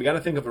works. So we got to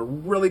think of a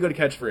really good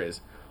catchphrase.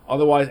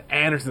 Otherwise,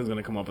 Anderson's going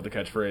to come up with a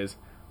catchphrase,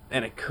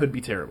 and it could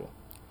be terrible.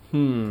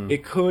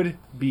 It could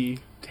be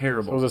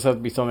terrible. So does this have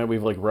to be something that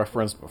we've like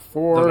referenced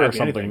before, or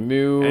something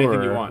new, anything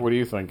or you want. What are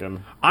you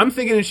thinking? I'm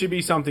thinking it should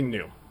be something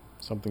new.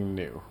 Something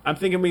new. I'm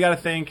thinking we got to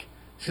think.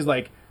 She's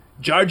like.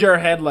 Jar Jar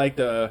had like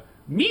the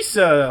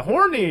Misa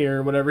horny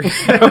or whatever he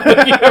said.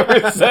 He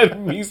never said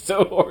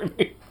Misa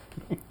horny.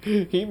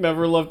 He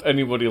never loved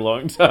anybody a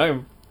long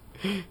time.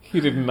 He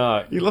did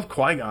not. He loved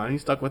Qui-Gon. He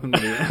stuck with him.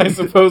 I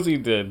suppose he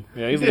did.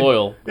 Yeah, he's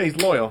loyal. Yeah, he's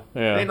loyal.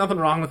 Yeah. Ain't nothing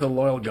wrong with a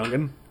loyal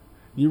Gungan.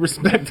 You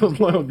respect those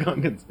loyal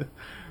Gungans.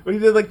 But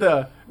he did like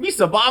the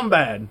Misa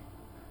Bombad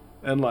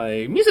and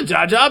like Misa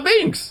Jar Jar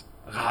Binks.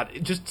 God,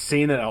 just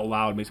saying it out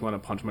loud makes me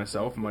want to punch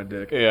myself in my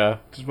dick. Yeah.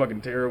 Just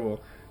fucking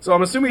terrible. So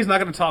I'm assuming he's not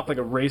going to talk like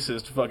a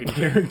racist fucking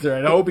character.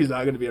 I hope he's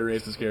not going to be a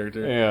racist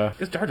character. Yeah.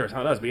 Because Jar Jar's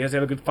not us, but he has to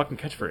have a good fucking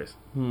catchphrase.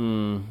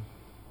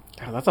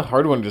 God, that's a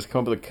hard one to just come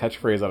up with a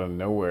catchphrase out of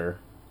nowhere.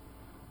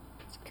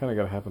 It's kind of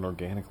got to happen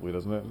organically,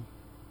 doesn't it?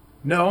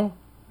 No.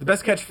 The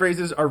best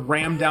catchphrases are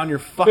rammed down your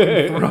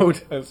fucking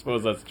throat. I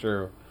suppose that's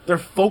true. They're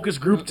focus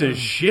group to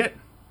shit.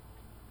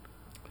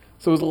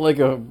 So is it like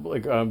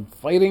a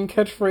fighting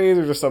catchphrase,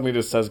 or just something he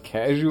just says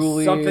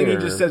casually? Something he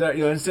just says,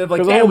 instead of like,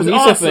 because that the whole was Misa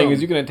awesome. thing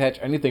is you can attach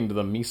anything to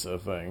the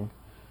Misa thing.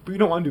 But you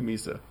don't want to do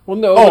Misa. Well,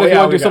 no, Oh, but if yeah, you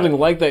want we to do got something it.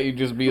 like that, you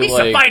just be Misa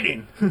like...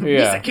 fighting!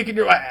 Yeah. Misa kicking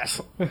your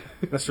ass!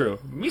 That's true.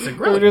 Misa Or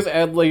grilling. just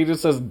add, like, he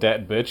just says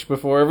dat bitch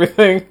before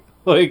everything.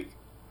 Like...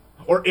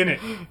 Or in it.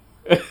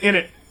 In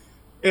it.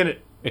 In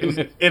it. In Just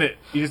it. in it.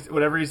 You just,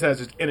 whatever he says,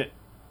 just in it.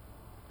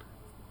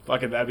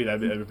 Fucking, that'd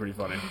be pretty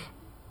funny.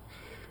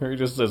 Or he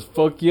just says,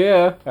 fuck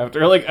yeah,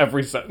 after, like,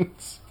 every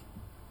sentence.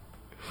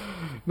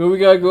 No, we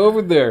gotta go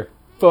over there.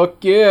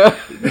 Fuck yeah.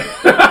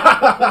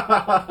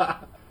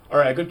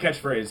 Alright, a good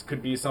catchphrase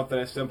could be something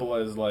as simple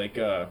as, like,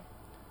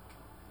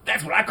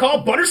 that's what I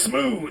call butter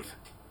smooth!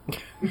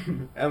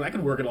 And that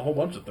could work in a whole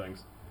bunch of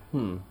things.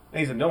 And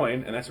he's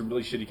annoying, and that's a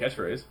really shitty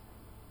catchphrase.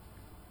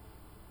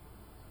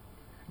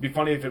 It'd be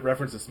funny if it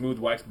referenced a smooth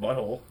wax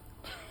butthole.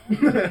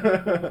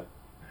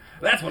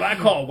 That's what I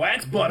call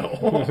wax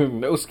butthole.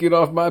 No skin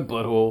off my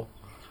butthole.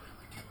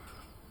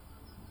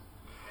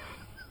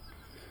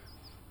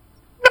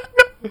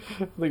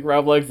 I think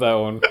Rob likes that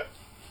one.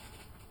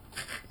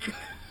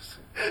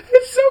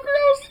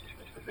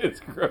 It's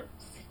gross.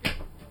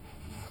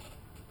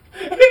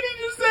 And he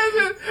just says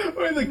it.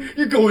 He's like,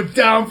 "You're going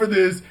down for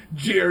this,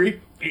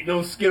 Jerry. Ain't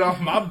no skin off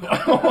my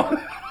butt."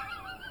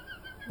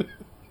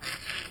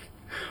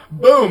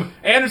 Boom.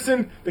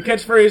 Anderson, the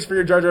catchphrase for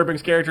your Jar Jar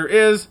Binks character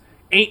is,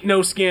 "Ain't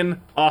no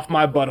skin off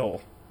my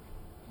butthole."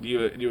 Do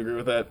you agree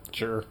with that?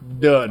 Sure.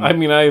 Done. I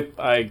mean,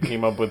 I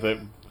came up with it.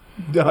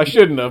 Done. I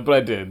shouldn't have, but I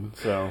did.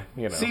 So,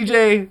 you know.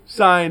 CJ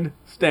signed,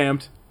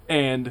 stamped,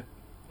 and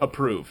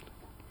approved.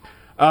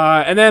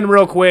 And then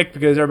real quick,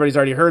 because everybody's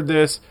already heard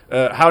this,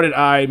 how did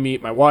I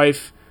meet my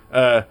wife?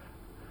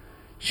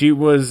 She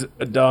was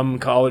a dumb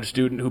college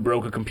student who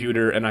broke a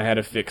computer, and I had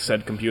to fix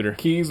said computer.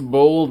 Keys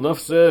bold, enough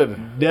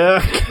said.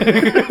 Duh.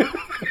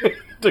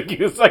 Took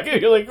you a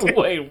second. You're like,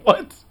 wait,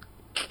 what?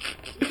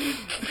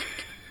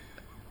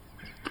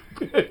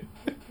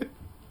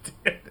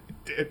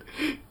 Did.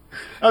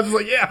 I was just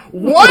like, yeah,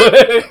 what?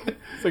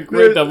 It's a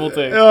great double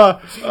take.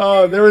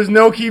 There was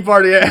no key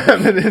party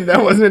happening.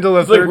 That wasn't until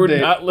the It's like third we're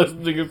date. not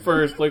listening at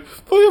first. Like,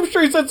 oh, I'm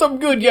sure he said something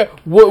good. Yeah.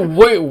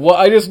 What?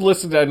 I just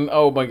listened and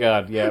oh my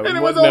god. Yeah. And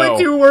it what? was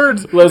only 2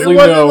 words. Leslie, it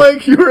wasn't no.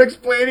 like you were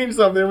explaining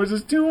something. It was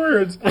just 2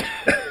 words.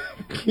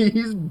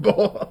 Keys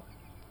ball.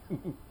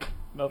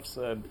 Enough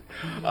said.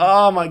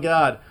 Oh my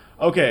god.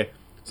 Okay,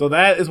 so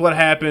that is what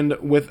happened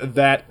with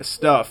that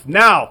stuff.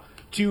 Now,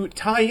 to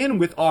tie in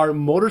with our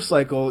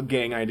motorcycle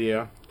gang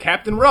idea,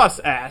 Captain Russ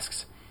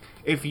asks,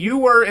 if you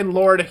were in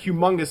Lord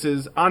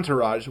Humongous's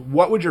entourage,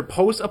 what would your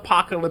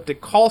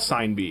post-apocalyptic call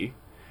sign be?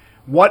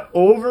 What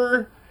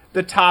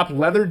over-the-top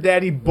leather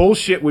daddy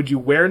bullshit would you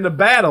wear in the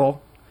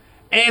battle?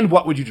 And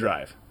what would you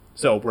drive?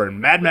 So, we're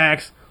in Mad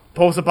Max,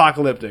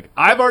 post-apocalyptic.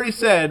 I've already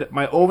said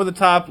my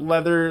over-the-top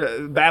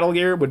leather battle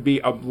gear would be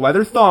a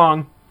leather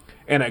thong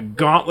and a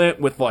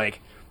gauntlet with,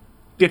 like,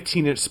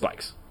 15-inch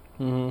spikes.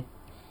 Mm-hmm.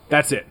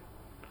 That's it.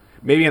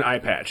 Maybe an eye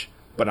patch,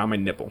 but on my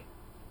nipple.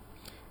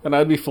 And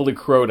I'd be fully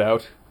crowed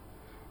out.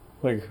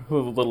 Like, the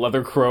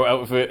leather crow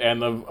outfit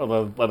and the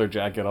leather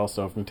jacket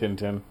also from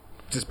Tintin.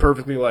 Just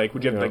perfectly, like,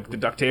 would you have, like, the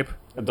duct tape?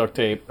 A duct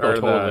tape. Or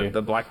totally.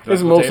 the black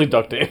It's duct mostly tape?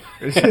 duct tape.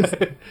 It's just-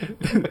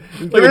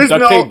 Like there a is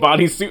duct no... tape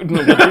bodysuit and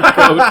a leather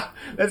coat.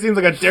 That seems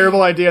like a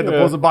terrible idea at the Yeah.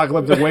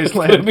 post-apocalyptic It'd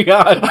wasteland. be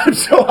odd. I'm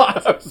so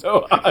hot. I'm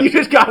so hot. You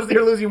just got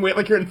there losing weight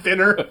like you're in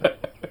thinner.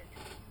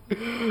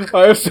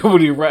 I have so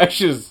many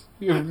rashes.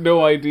 You have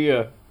no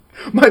idea.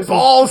 My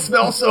balls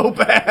smell so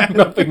bad.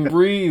 Nothing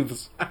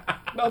breathes.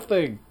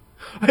 Nothing.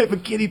 I have a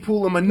kiddie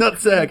pool in my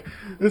nutsack.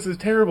 This is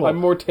terrible. I'm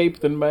more tape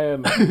than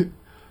man.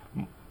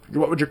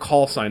 What would your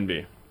call sign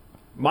be?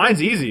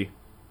 Mine's easy.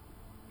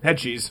 Head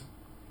cheese.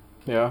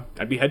 Yeah.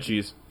 I'd be head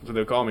cheese. That's what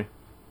they would call me.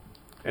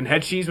 And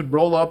head cheese would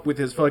roll up with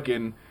his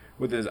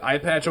eye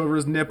patch over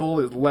his nipple,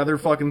 his leather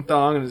fucking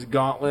thong, and his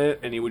gauntlet,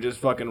 and he would just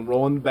fucking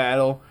roll into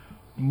battle,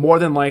 more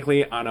than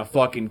likely on a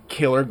fucking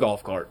killer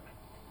golf cart.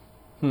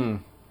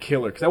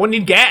 Killer. Because I wouldn't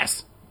need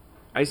gas.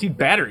 I just need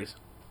batteries.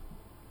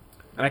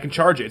 And I can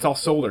charge it. It's all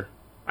solar.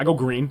 I go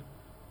green.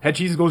 Head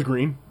cheese goes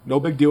green. No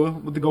big deal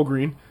with the go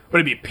green. But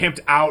it'd be a pimped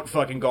out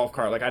fucking golf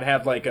cart. Like I'd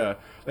have like a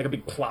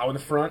big plow in the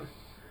front.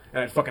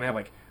 And I'd fucking have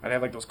like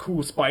those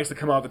cool spikes that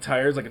come out of the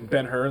tires like in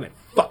Ben-Hur and they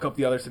fuck up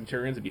the other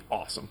Centurions. It'd be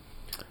awesome.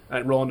 And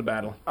I'd roll into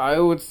battle. I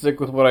would stick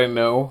with what I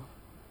know,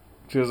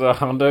 which is a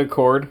Honda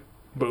Accord.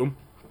 Boom.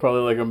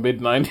 Probably like a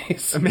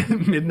mid-90s.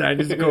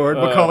 Mid-90s Accord.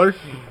 What color?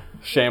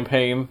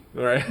 Champagne.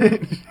 Alright.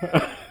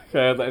 I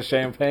have that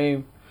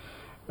champagne.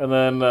 And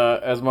then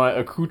as my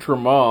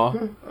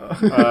accoutrement,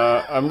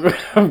 I'm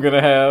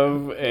gonna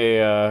have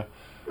a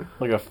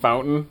like a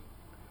fountain.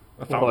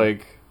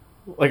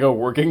 Like a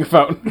working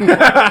fountain.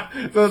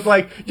 So it's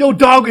like, yo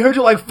dog, we heard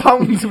you like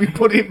fountains, we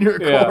put it in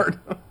your Yeah. Accord.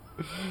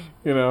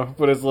 You know,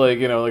 but it's like,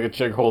 you know, like a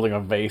chick holding a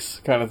vase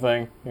kind of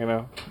thing, you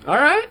know?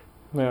 Alright.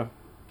 Yeah. And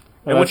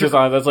And what's that's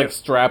your- that's like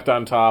strapped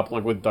on top,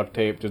 like with duct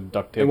tape, just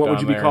duct tape. And what would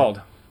down you be there.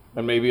 called?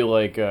 And maybe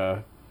like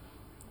a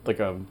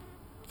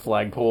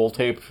flagpole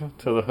taped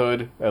to the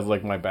hood as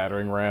like my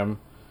battering ram.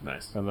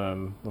 Nice. And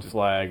then the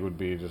flag would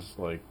be just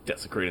like,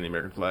 Desecrating the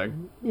American flag.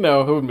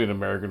 no, it wouldn't be an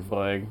American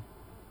flag.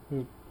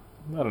 I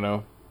don't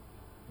know.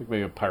 Like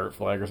maybe a pirate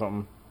flag or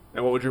something.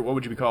 And what would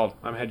you be called?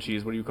 I'm head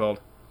cheese. What are you called?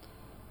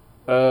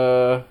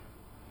 Uh,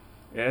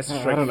 Yeah, that's I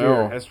strike don't fear.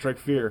 know. That's strike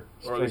fear.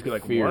 Or at least be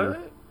like, Strike fear.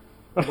 what?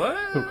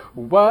 What?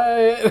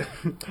 what?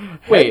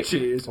 Wait,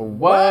 cheese.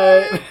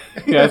 what?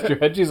 Yeah, your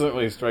head cheese doesn't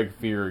really strike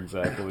fear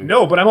exactly.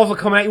 No, but I'm also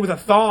coming at you with a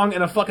thong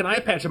and a fucking eye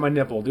patch on my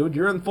nipple, dude.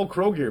 You're in full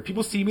crow gear.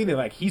 People see me, they're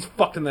like, he's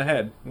fucked in the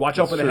head. Watch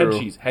out for the head true.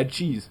 cheese. Head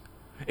cheese.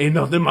 Ain't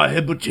nothing in my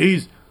head but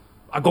cheese.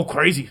 I go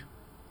crazy.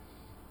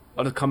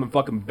 I'll just come and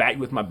fucking bat you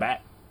with my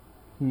bat.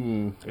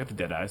 I got the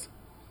dead eyes.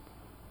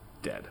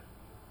 Dead.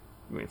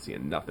 You ain't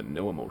seeing nothing,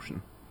 no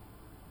emotion.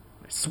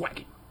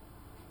 Swaggy.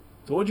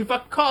 So what'd your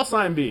fucking call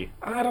sign be?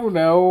 I don't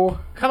know.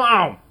 Come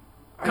on!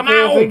 Come I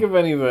can't on! think of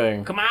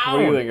anything. Come What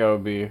do you on! think I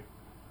would be?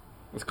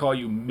 Let's call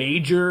you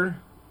Major.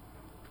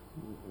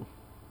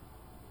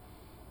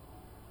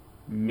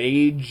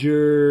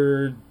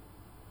 Major.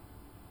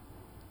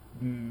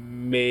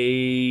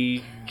 Major.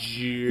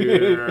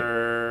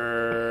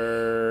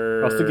 'Cause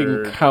Mr. I was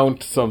thinking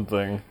Count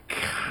something.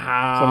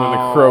 Count Something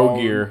in the Crow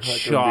gear. That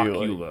could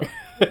be like-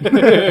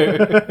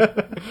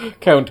 Chocula.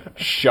 Count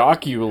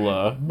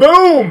Shockula.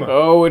 Boom!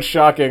 Oh, it's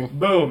shocking.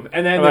 Boom!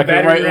 And then And the I can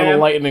battery write little RAM.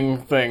 lightning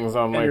things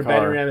on And my your battery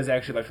car. RAM is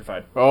actually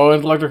electrified. Oh,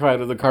 it's electrified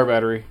with the car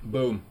battery.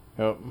 Boom.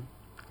 Yep.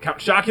 Count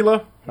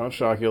Chocula. Count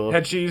Shockula.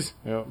 Head cheese.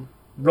 Yep.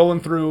 Rolling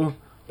through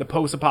the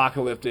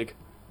post-apocalyptic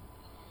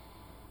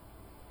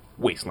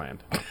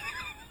wasteland.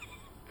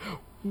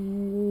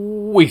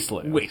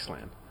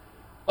 Wasteland.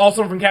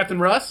 Also from Captain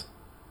Russ,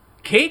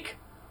 cake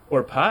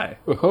or pie?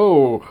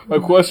 Oh, a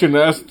question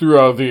asked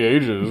throughout the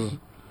ages.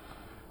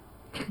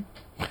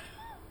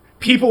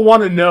 People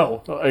want to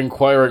know.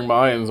 Inquiring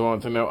minds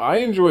want to know. I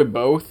enjoy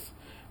both,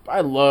 but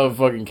I love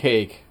fucking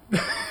cake.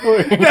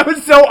 That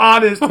was so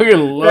honest. Fucking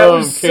love That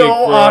was cake, so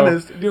bro.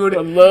 honest, dude. I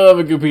love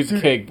a good piece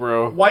of cake,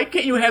 bro. Why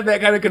can't you have that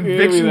kind of Give me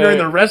conviction during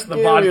that- the rest of the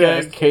give me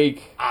that podcast?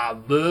 cake. I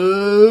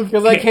love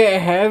Because I cake.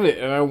 can't have it,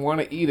 and I want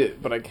to eat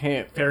it, but I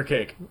can't. Fair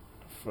cake.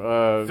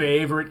 Uh,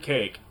 Favorite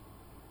cake.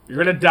 You're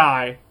gonna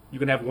die. You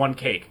can have one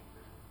cake.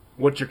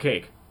 What's your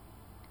cake?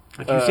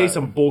 If you say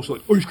some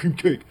bullshit like ice cream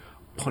cake,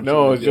 punch you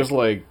no, in it's the just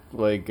dick.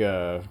 like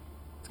It's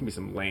gonna be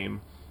some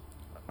lame.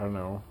 I don't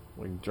know,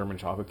 like German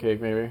chocolate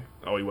cake, maybe.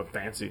 Oh, you went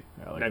fancy.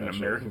 Yeah, I like Not even that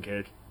shit. American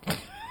cake.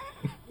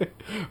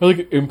 I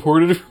like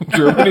imported from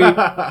Germany.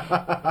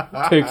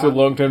 Takes a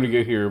long time to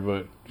get here,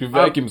 but you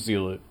vacuum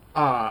seal it.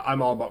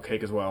 I'm all about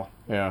cake as well.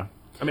 Yeah.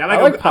 I mean,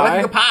 I like pie. I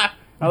like a pie.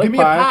 I like Give me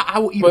pie, a pie. I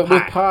will eat but a pie.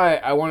 with pie,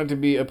 I want it to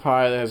be a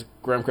pie that has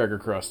graham cracker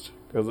crust,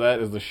 because that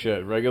is the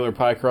shit. Regular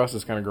pie crust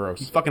is kind of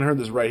gross. Fucking heard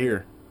this right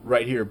here.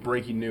 Right here.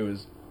 Breaking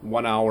news.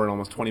 1 hour and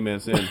almost 20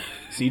 minutes in.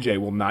 CJ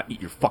will not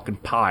eat your fucking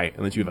pie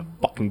unless you have a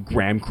fucking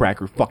graham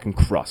cracker fucking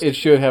crust. It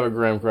should have a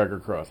graham cracker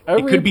crust.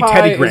 It could be pie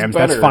Teddy is Grahams.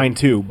 That's better. fine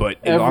too. But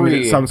as long as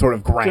it's some sort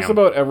of gram. Just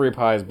about every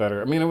pie is better.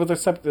 I mean, with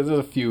except there's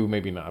a few,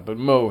 maybe not, but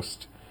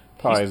most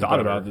pies He's thought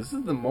better. about this. This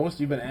is the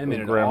most you've been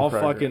animated Graham all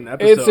cracker. fucking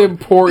episode. It's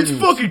important. It's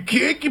fucking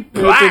cake and It's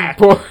pie.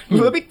 important.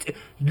 Let me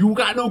you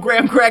got no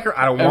graham cracker?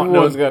 I don't want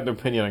Everyone's none. got an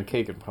opinion on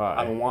cake and pie.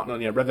 I don't want none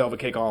yet. Red velvet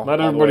cake all.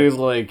 Not all everybody's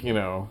the way. like,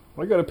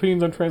 I got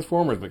opinions on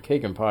Transformers, but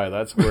cake and pie,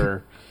 that's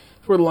where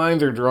the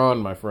lines are drawn,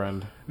 my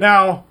friend.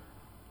 Now,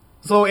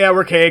 so yeah,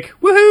 we're cake.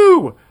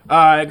 Woohoo!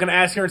 Gonna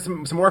ask here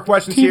some more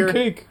questions Team here.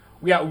 cake.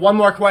 We got one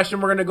more question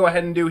we're gonna go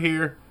ahead and do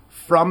here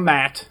from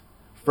Matt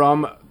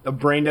from the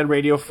Brain Dead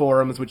Radio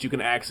forums, which you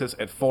can access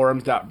at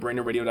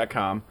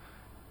forums.braindeadradio.com.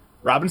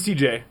 Robin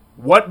CJ,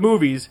 what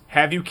movies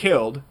have you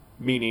killed,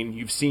 meaning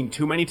you've seen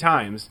too many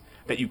times,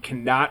 that you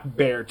cannot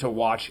bear to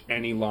watch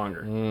any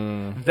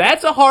longer?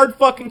 That's a hard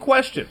fucking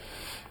question.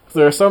 So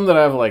there are some that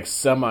I've like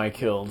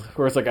semi-killed,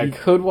 where it's like I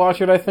could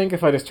watch it, I think,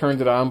 if I just turned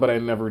it on, but I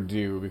never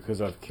do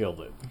because I've killed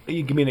it.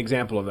 You give me an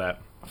example of that.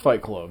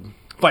 Fight Club.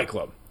 Fight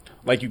Club.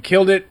 Like, you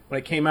killed it when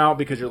it came out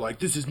because you're like,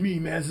 this is me,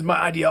 man. This is my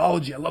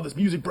ideology. I love this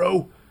music,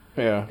 bro.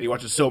 Yeah. And you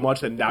watch it so much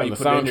that now And you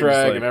the put it in, you're just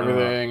soundtrack like, and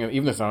everything, and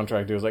even the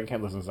soundtrack, dude. I was like, I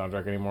can't listen to the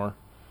soundtrack anymore.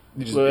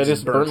 You So I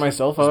just burnt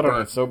myself out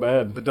on it so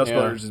bad. The Dust Yeah.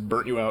 Brothers just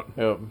burnt you out.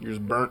 Yep. You're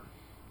just burnt.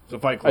 So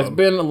Fight Club. It's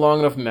been long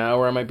enough now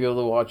where I might be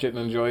able to watch it and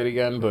enjoy it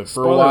again, but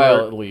for a Spoiler while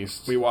alert, at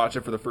least. We watched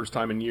it for the first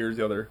time in years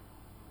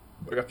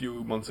like a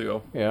few months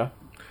ago. Yeah.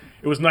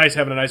 It was nice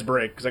having a nice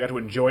break because I got to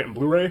enjoy it in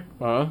Blu-ray.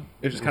 Huh?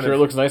 It just I'm kind sure of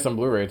it looks nice on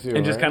Blu-ray too.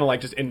 and just kind of like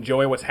just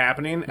enjoy what's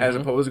happening as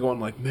opposed to going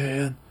like,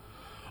 man,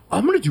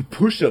 I'm gonna do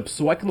push-ups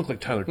so I can look like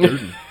Tyler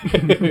Durden.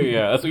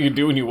 yeah, that's what you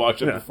do when you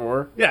watch it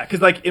before. Yeah,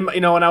 because like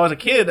when I was a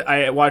kid,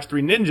 I watched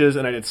Three Ninjas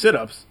and I did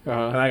sit-ups, Uh-huh.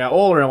 and I got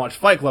older and I watched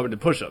Fight Club and did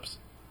push-ups.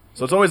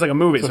 So it's always like a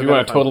movie. So if I you gotta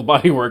want a find- total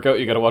body workout,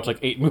 you got to watch like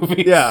 8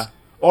 movies. yeah,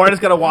 or I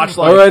just gotta watch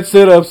like All right,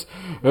 sit-ups.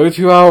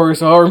 2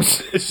 hours,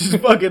 arms. it's just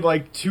fucking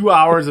like 2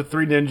 hours of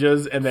Three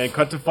Ninjas and then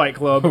cut to Fight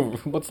Club.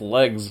 What's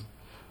legs?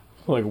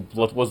 Like,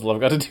 what's love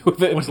got to do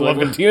with it? What's Like, love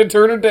when got- Tina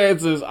Turner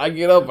dances, I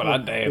get up and I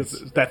dance.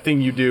 It's that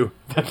thing you do.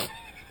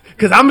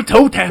 Because I'm a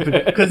toe tapping.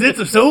 Because it's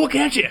a soul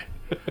catch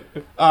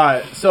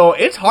so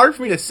it's hard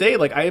for me to say.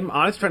 Like, I'm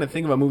honestly trying to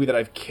think of a movie that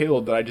I've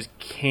killed that I just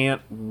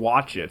can't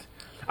watch it.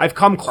 I've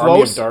come Army of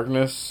close.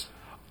 Darkness.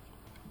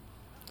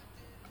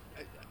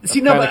 See,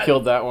 no, Kind of but,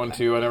 killed that one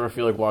too. I never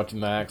feel like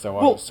watching that because I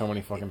watched Well- it so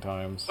many fucking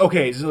times.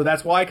 okay, so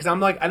that's why. Because I'm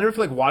like, I never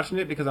feel like watching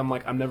it because I'm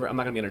like, I'm not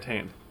gonna be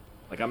entertained.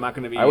 Like, I'm not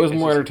gonna be. I was it's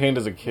more just- entertained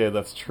as a kid,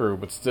 that's true,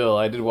 but still,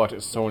 I did watch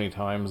it so many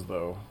times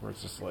though, where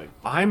it's just like,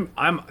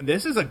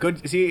 This is a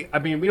good. See, I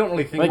mean, we don't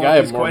really I think think about I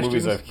have these more questions.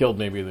 movies I've killed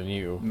maybe than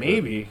you. but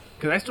Maybe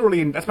because I still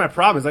really. That's my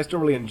problem. Is I still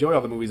really enjoy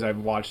all the movies I've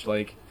watched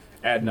like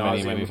ad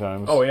Many, nauseum. many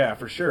times. Oh yeah,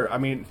 for sure. I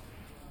mean,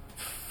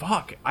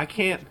 fuck. I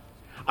can't.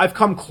 I've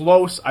come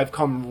close. I've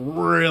come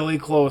really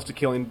close to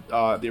killing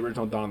the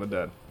original Dawn of the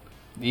Dead.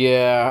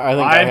 Yeah, I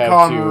think I I've have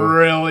come to.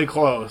 really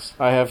close.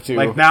 I have to.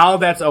 Like now,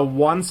 that's a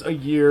once a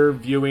year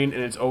viewing,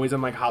 and it's always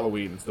on like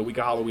Halloween. It's the week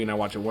of Halloween. I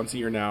watch it once a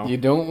year now. You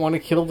don't want to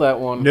kill that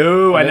one.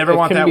 No, I And never it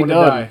want can that be one to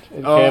done. die.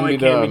 It Oh, can it be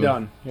can be done.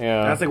 done.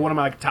 Yeah. That's like one of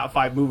my like, top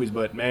 5 movies.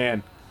 But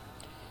man,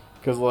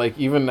 Because, like,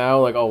 even now,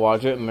 like, I'll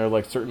watch it, and there are,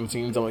 like, certain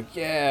scenes I'm like,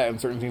 yeah,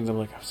 and certain scenes I'm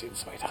like, I've seen it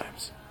so many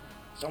times.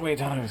 So many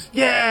times.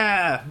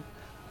 yeah.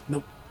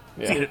 Nope.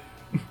 Yeah. Seen it.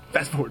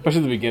 Fast forward.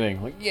 Especially the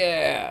beginning. Like,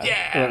 yeah.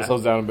 Yeah. And then it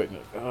slows down a bit.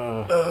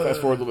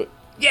 Fast forward a little bit.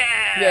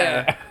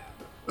 Yeah.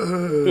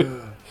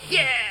 Yeah.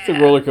 It's a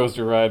roller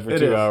coaster ride for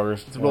 2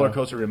 hours. It's a roller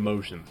coaster of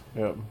emotions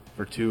Yep.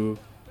 for 2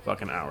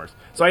 fucking hours.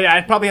 So yeah,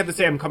 I probably have to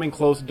say I'm coming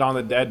close to Dawn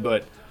of the Dead,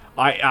 but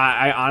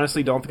I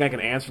honestly don't think I can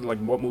answer like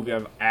what movie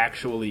I've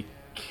actually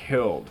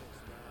killed.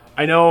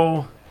 I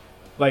know,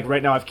 like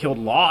right now I've killed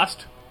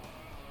Lost.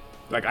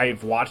 Like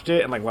I've watched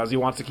it, and like Leslie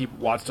wants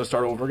to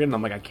start over again, and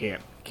I'm like I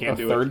can't do it.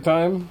 Third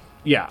time?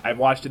 Yeah, I've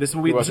watched it. This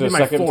will be Watched it a my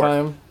second 4th.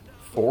 time?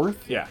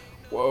 Fourth? Yeah,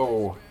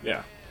 Whoa.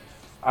 yeah.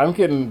 I'm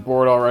getting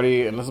bored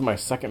already, and this is my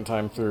second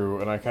time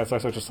through, and I kind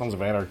of switched to Sons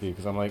of Anarchy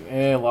because I'm like,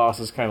 Lost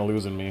is kind of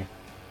losing me.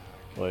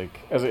 Like,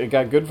 as it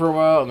got good for a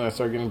while, and then it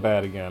started getting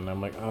bad again. I'm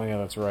like, oh yeah,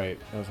 that's right.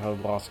 That's how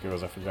Lost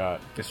goes. I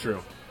forgot. It's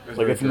true.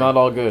 Like, it's not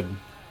all good.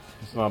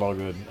 It's not all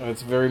good, and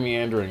it's very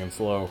meandering and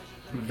slow.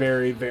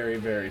 Very, very,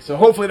 very. So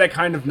hopefully that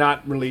kind of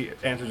not really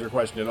answers your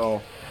question at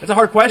all. It's a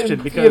hard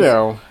question because You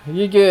know,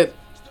 you get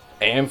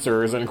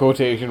answers in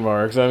quotation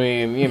marks. I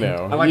mean, you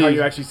know. I like how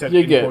you actually said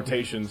in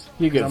quotations.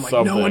 You get I'm like,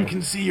 something. no one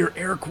can see your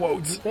air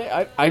quotes.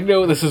 Hey, I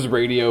know this is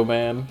radio,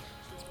 man.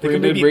 It's They could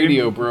Brain Dead maybe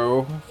Radio,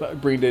 bro. It's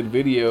not Brain Dead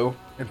Video.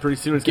 And pretty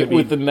soon it's Get going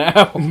with to the be...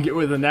 now. Get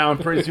with the now, and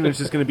pretty soon it's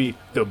just going to be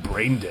the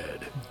Brain Dead.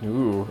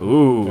 Ooh.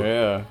 Ooh.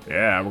 Yeah.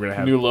 Yeah, we're going to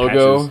have New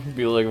logo. patches.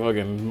 Be like a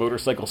fucking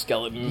motorcycle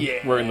skeleton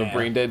Yeah. wearing the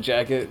Brain Dead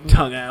jacket.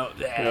 Tongue out.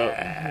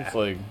 Yep. It's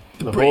like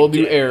the Brain whole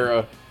new Dead.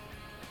 era.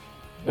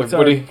 What's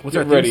Everybody, our get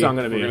theme ready. song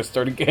gonna be? We're going to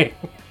start a game.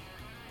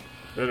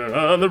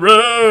 On the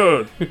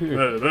road.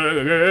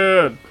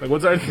 Like,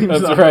 what's our theme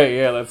That's song? right.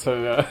 Yeah, that's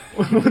how.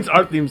 What's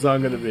our theme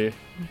song going to be?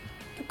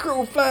 The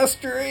crow fly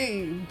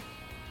straight.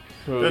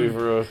 What would it be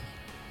for us?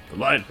 The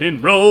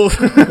lightning rolls.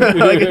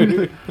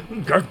 Like,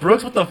 Garth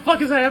Brooks, what the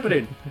fuck is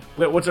happening?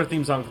 Wait, what's our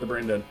theme song for the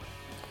Brain Dead?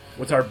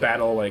 What's our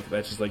battle like?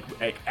 That's just like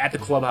at the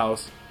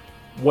clubhouse.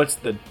 What's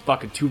the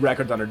fucking 2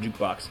 records on our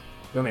jukebox?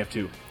 We only have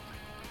 2.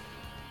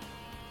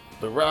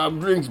 The Rob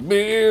drinks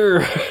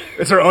beer.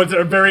 It's our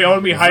very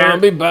own. We hire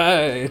Zombie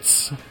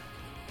bites.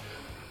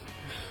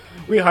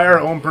 our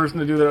own person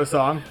to do their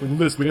song.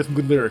 Listen, we got some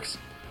good lyrics.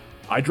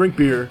 I drink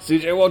beer.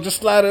 CJ Walter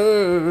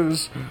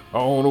Sliders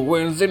on a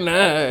Wednesday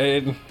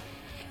night.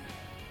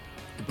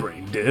 The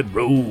Brain Dead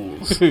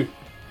rolls.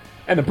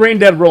 And the Brain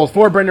Dead rolls.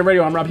 For Brain Dead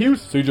Radio, I'm Rob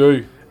Hughes.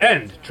 CJ.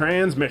 End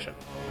transmission.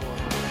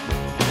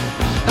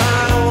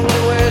 I only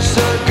wish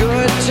the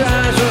good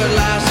times would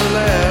last a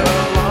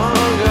little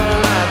longer.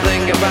 I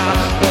think about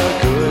the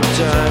good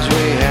times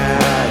we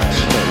had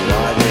and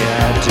why they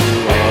had to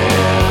end.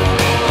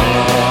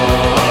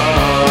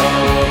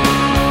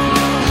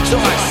 So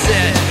I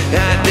sit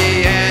at the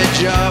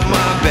edge of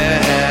my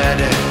bed.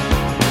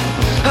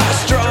 I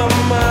strum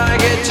my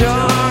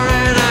guitar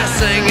and I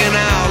sing an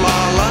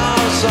outlaw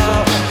love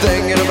song,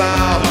 thinking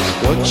about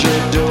what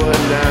you're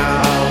doing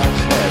now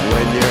and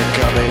when you're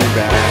coming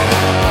back.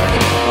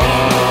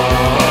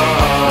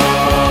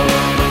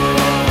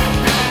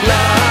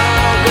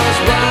 Love goes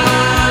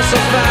by so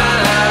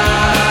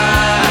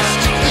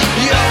fast.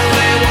 You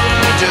only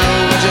wanna do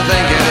what you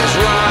think is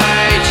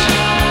right.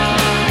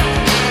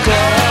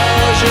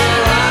 Close your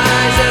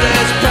eyes and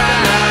it's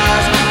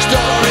past.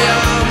 Story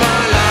of my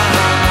life.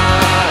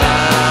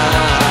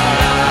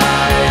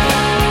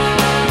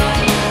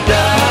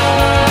 Da,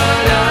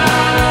 da, da,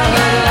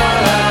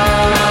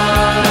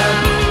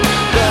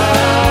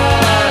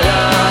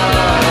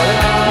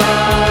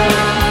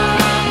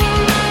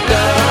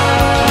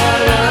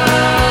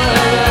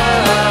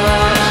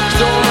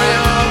 Story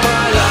of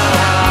my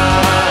life.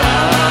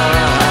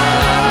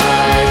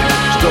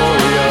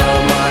 Story of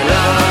my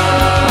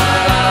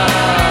life.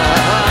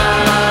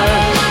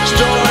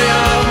 Story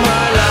of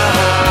my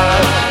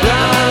life. La,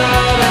 la,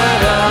 la,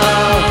 la.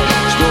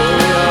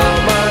 Story of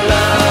my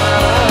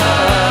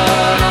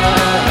life.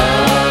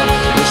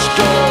 The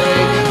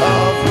story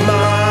of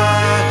my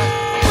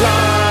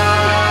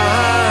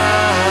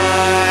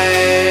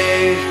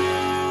life.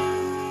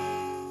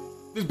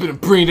 This has been a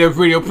Brain Dead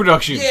Radio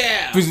production.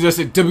 Yeah. Visit us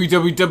at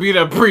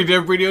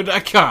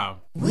www.braindeadradio.com.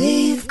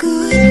 Wave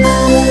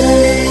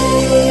goodbye.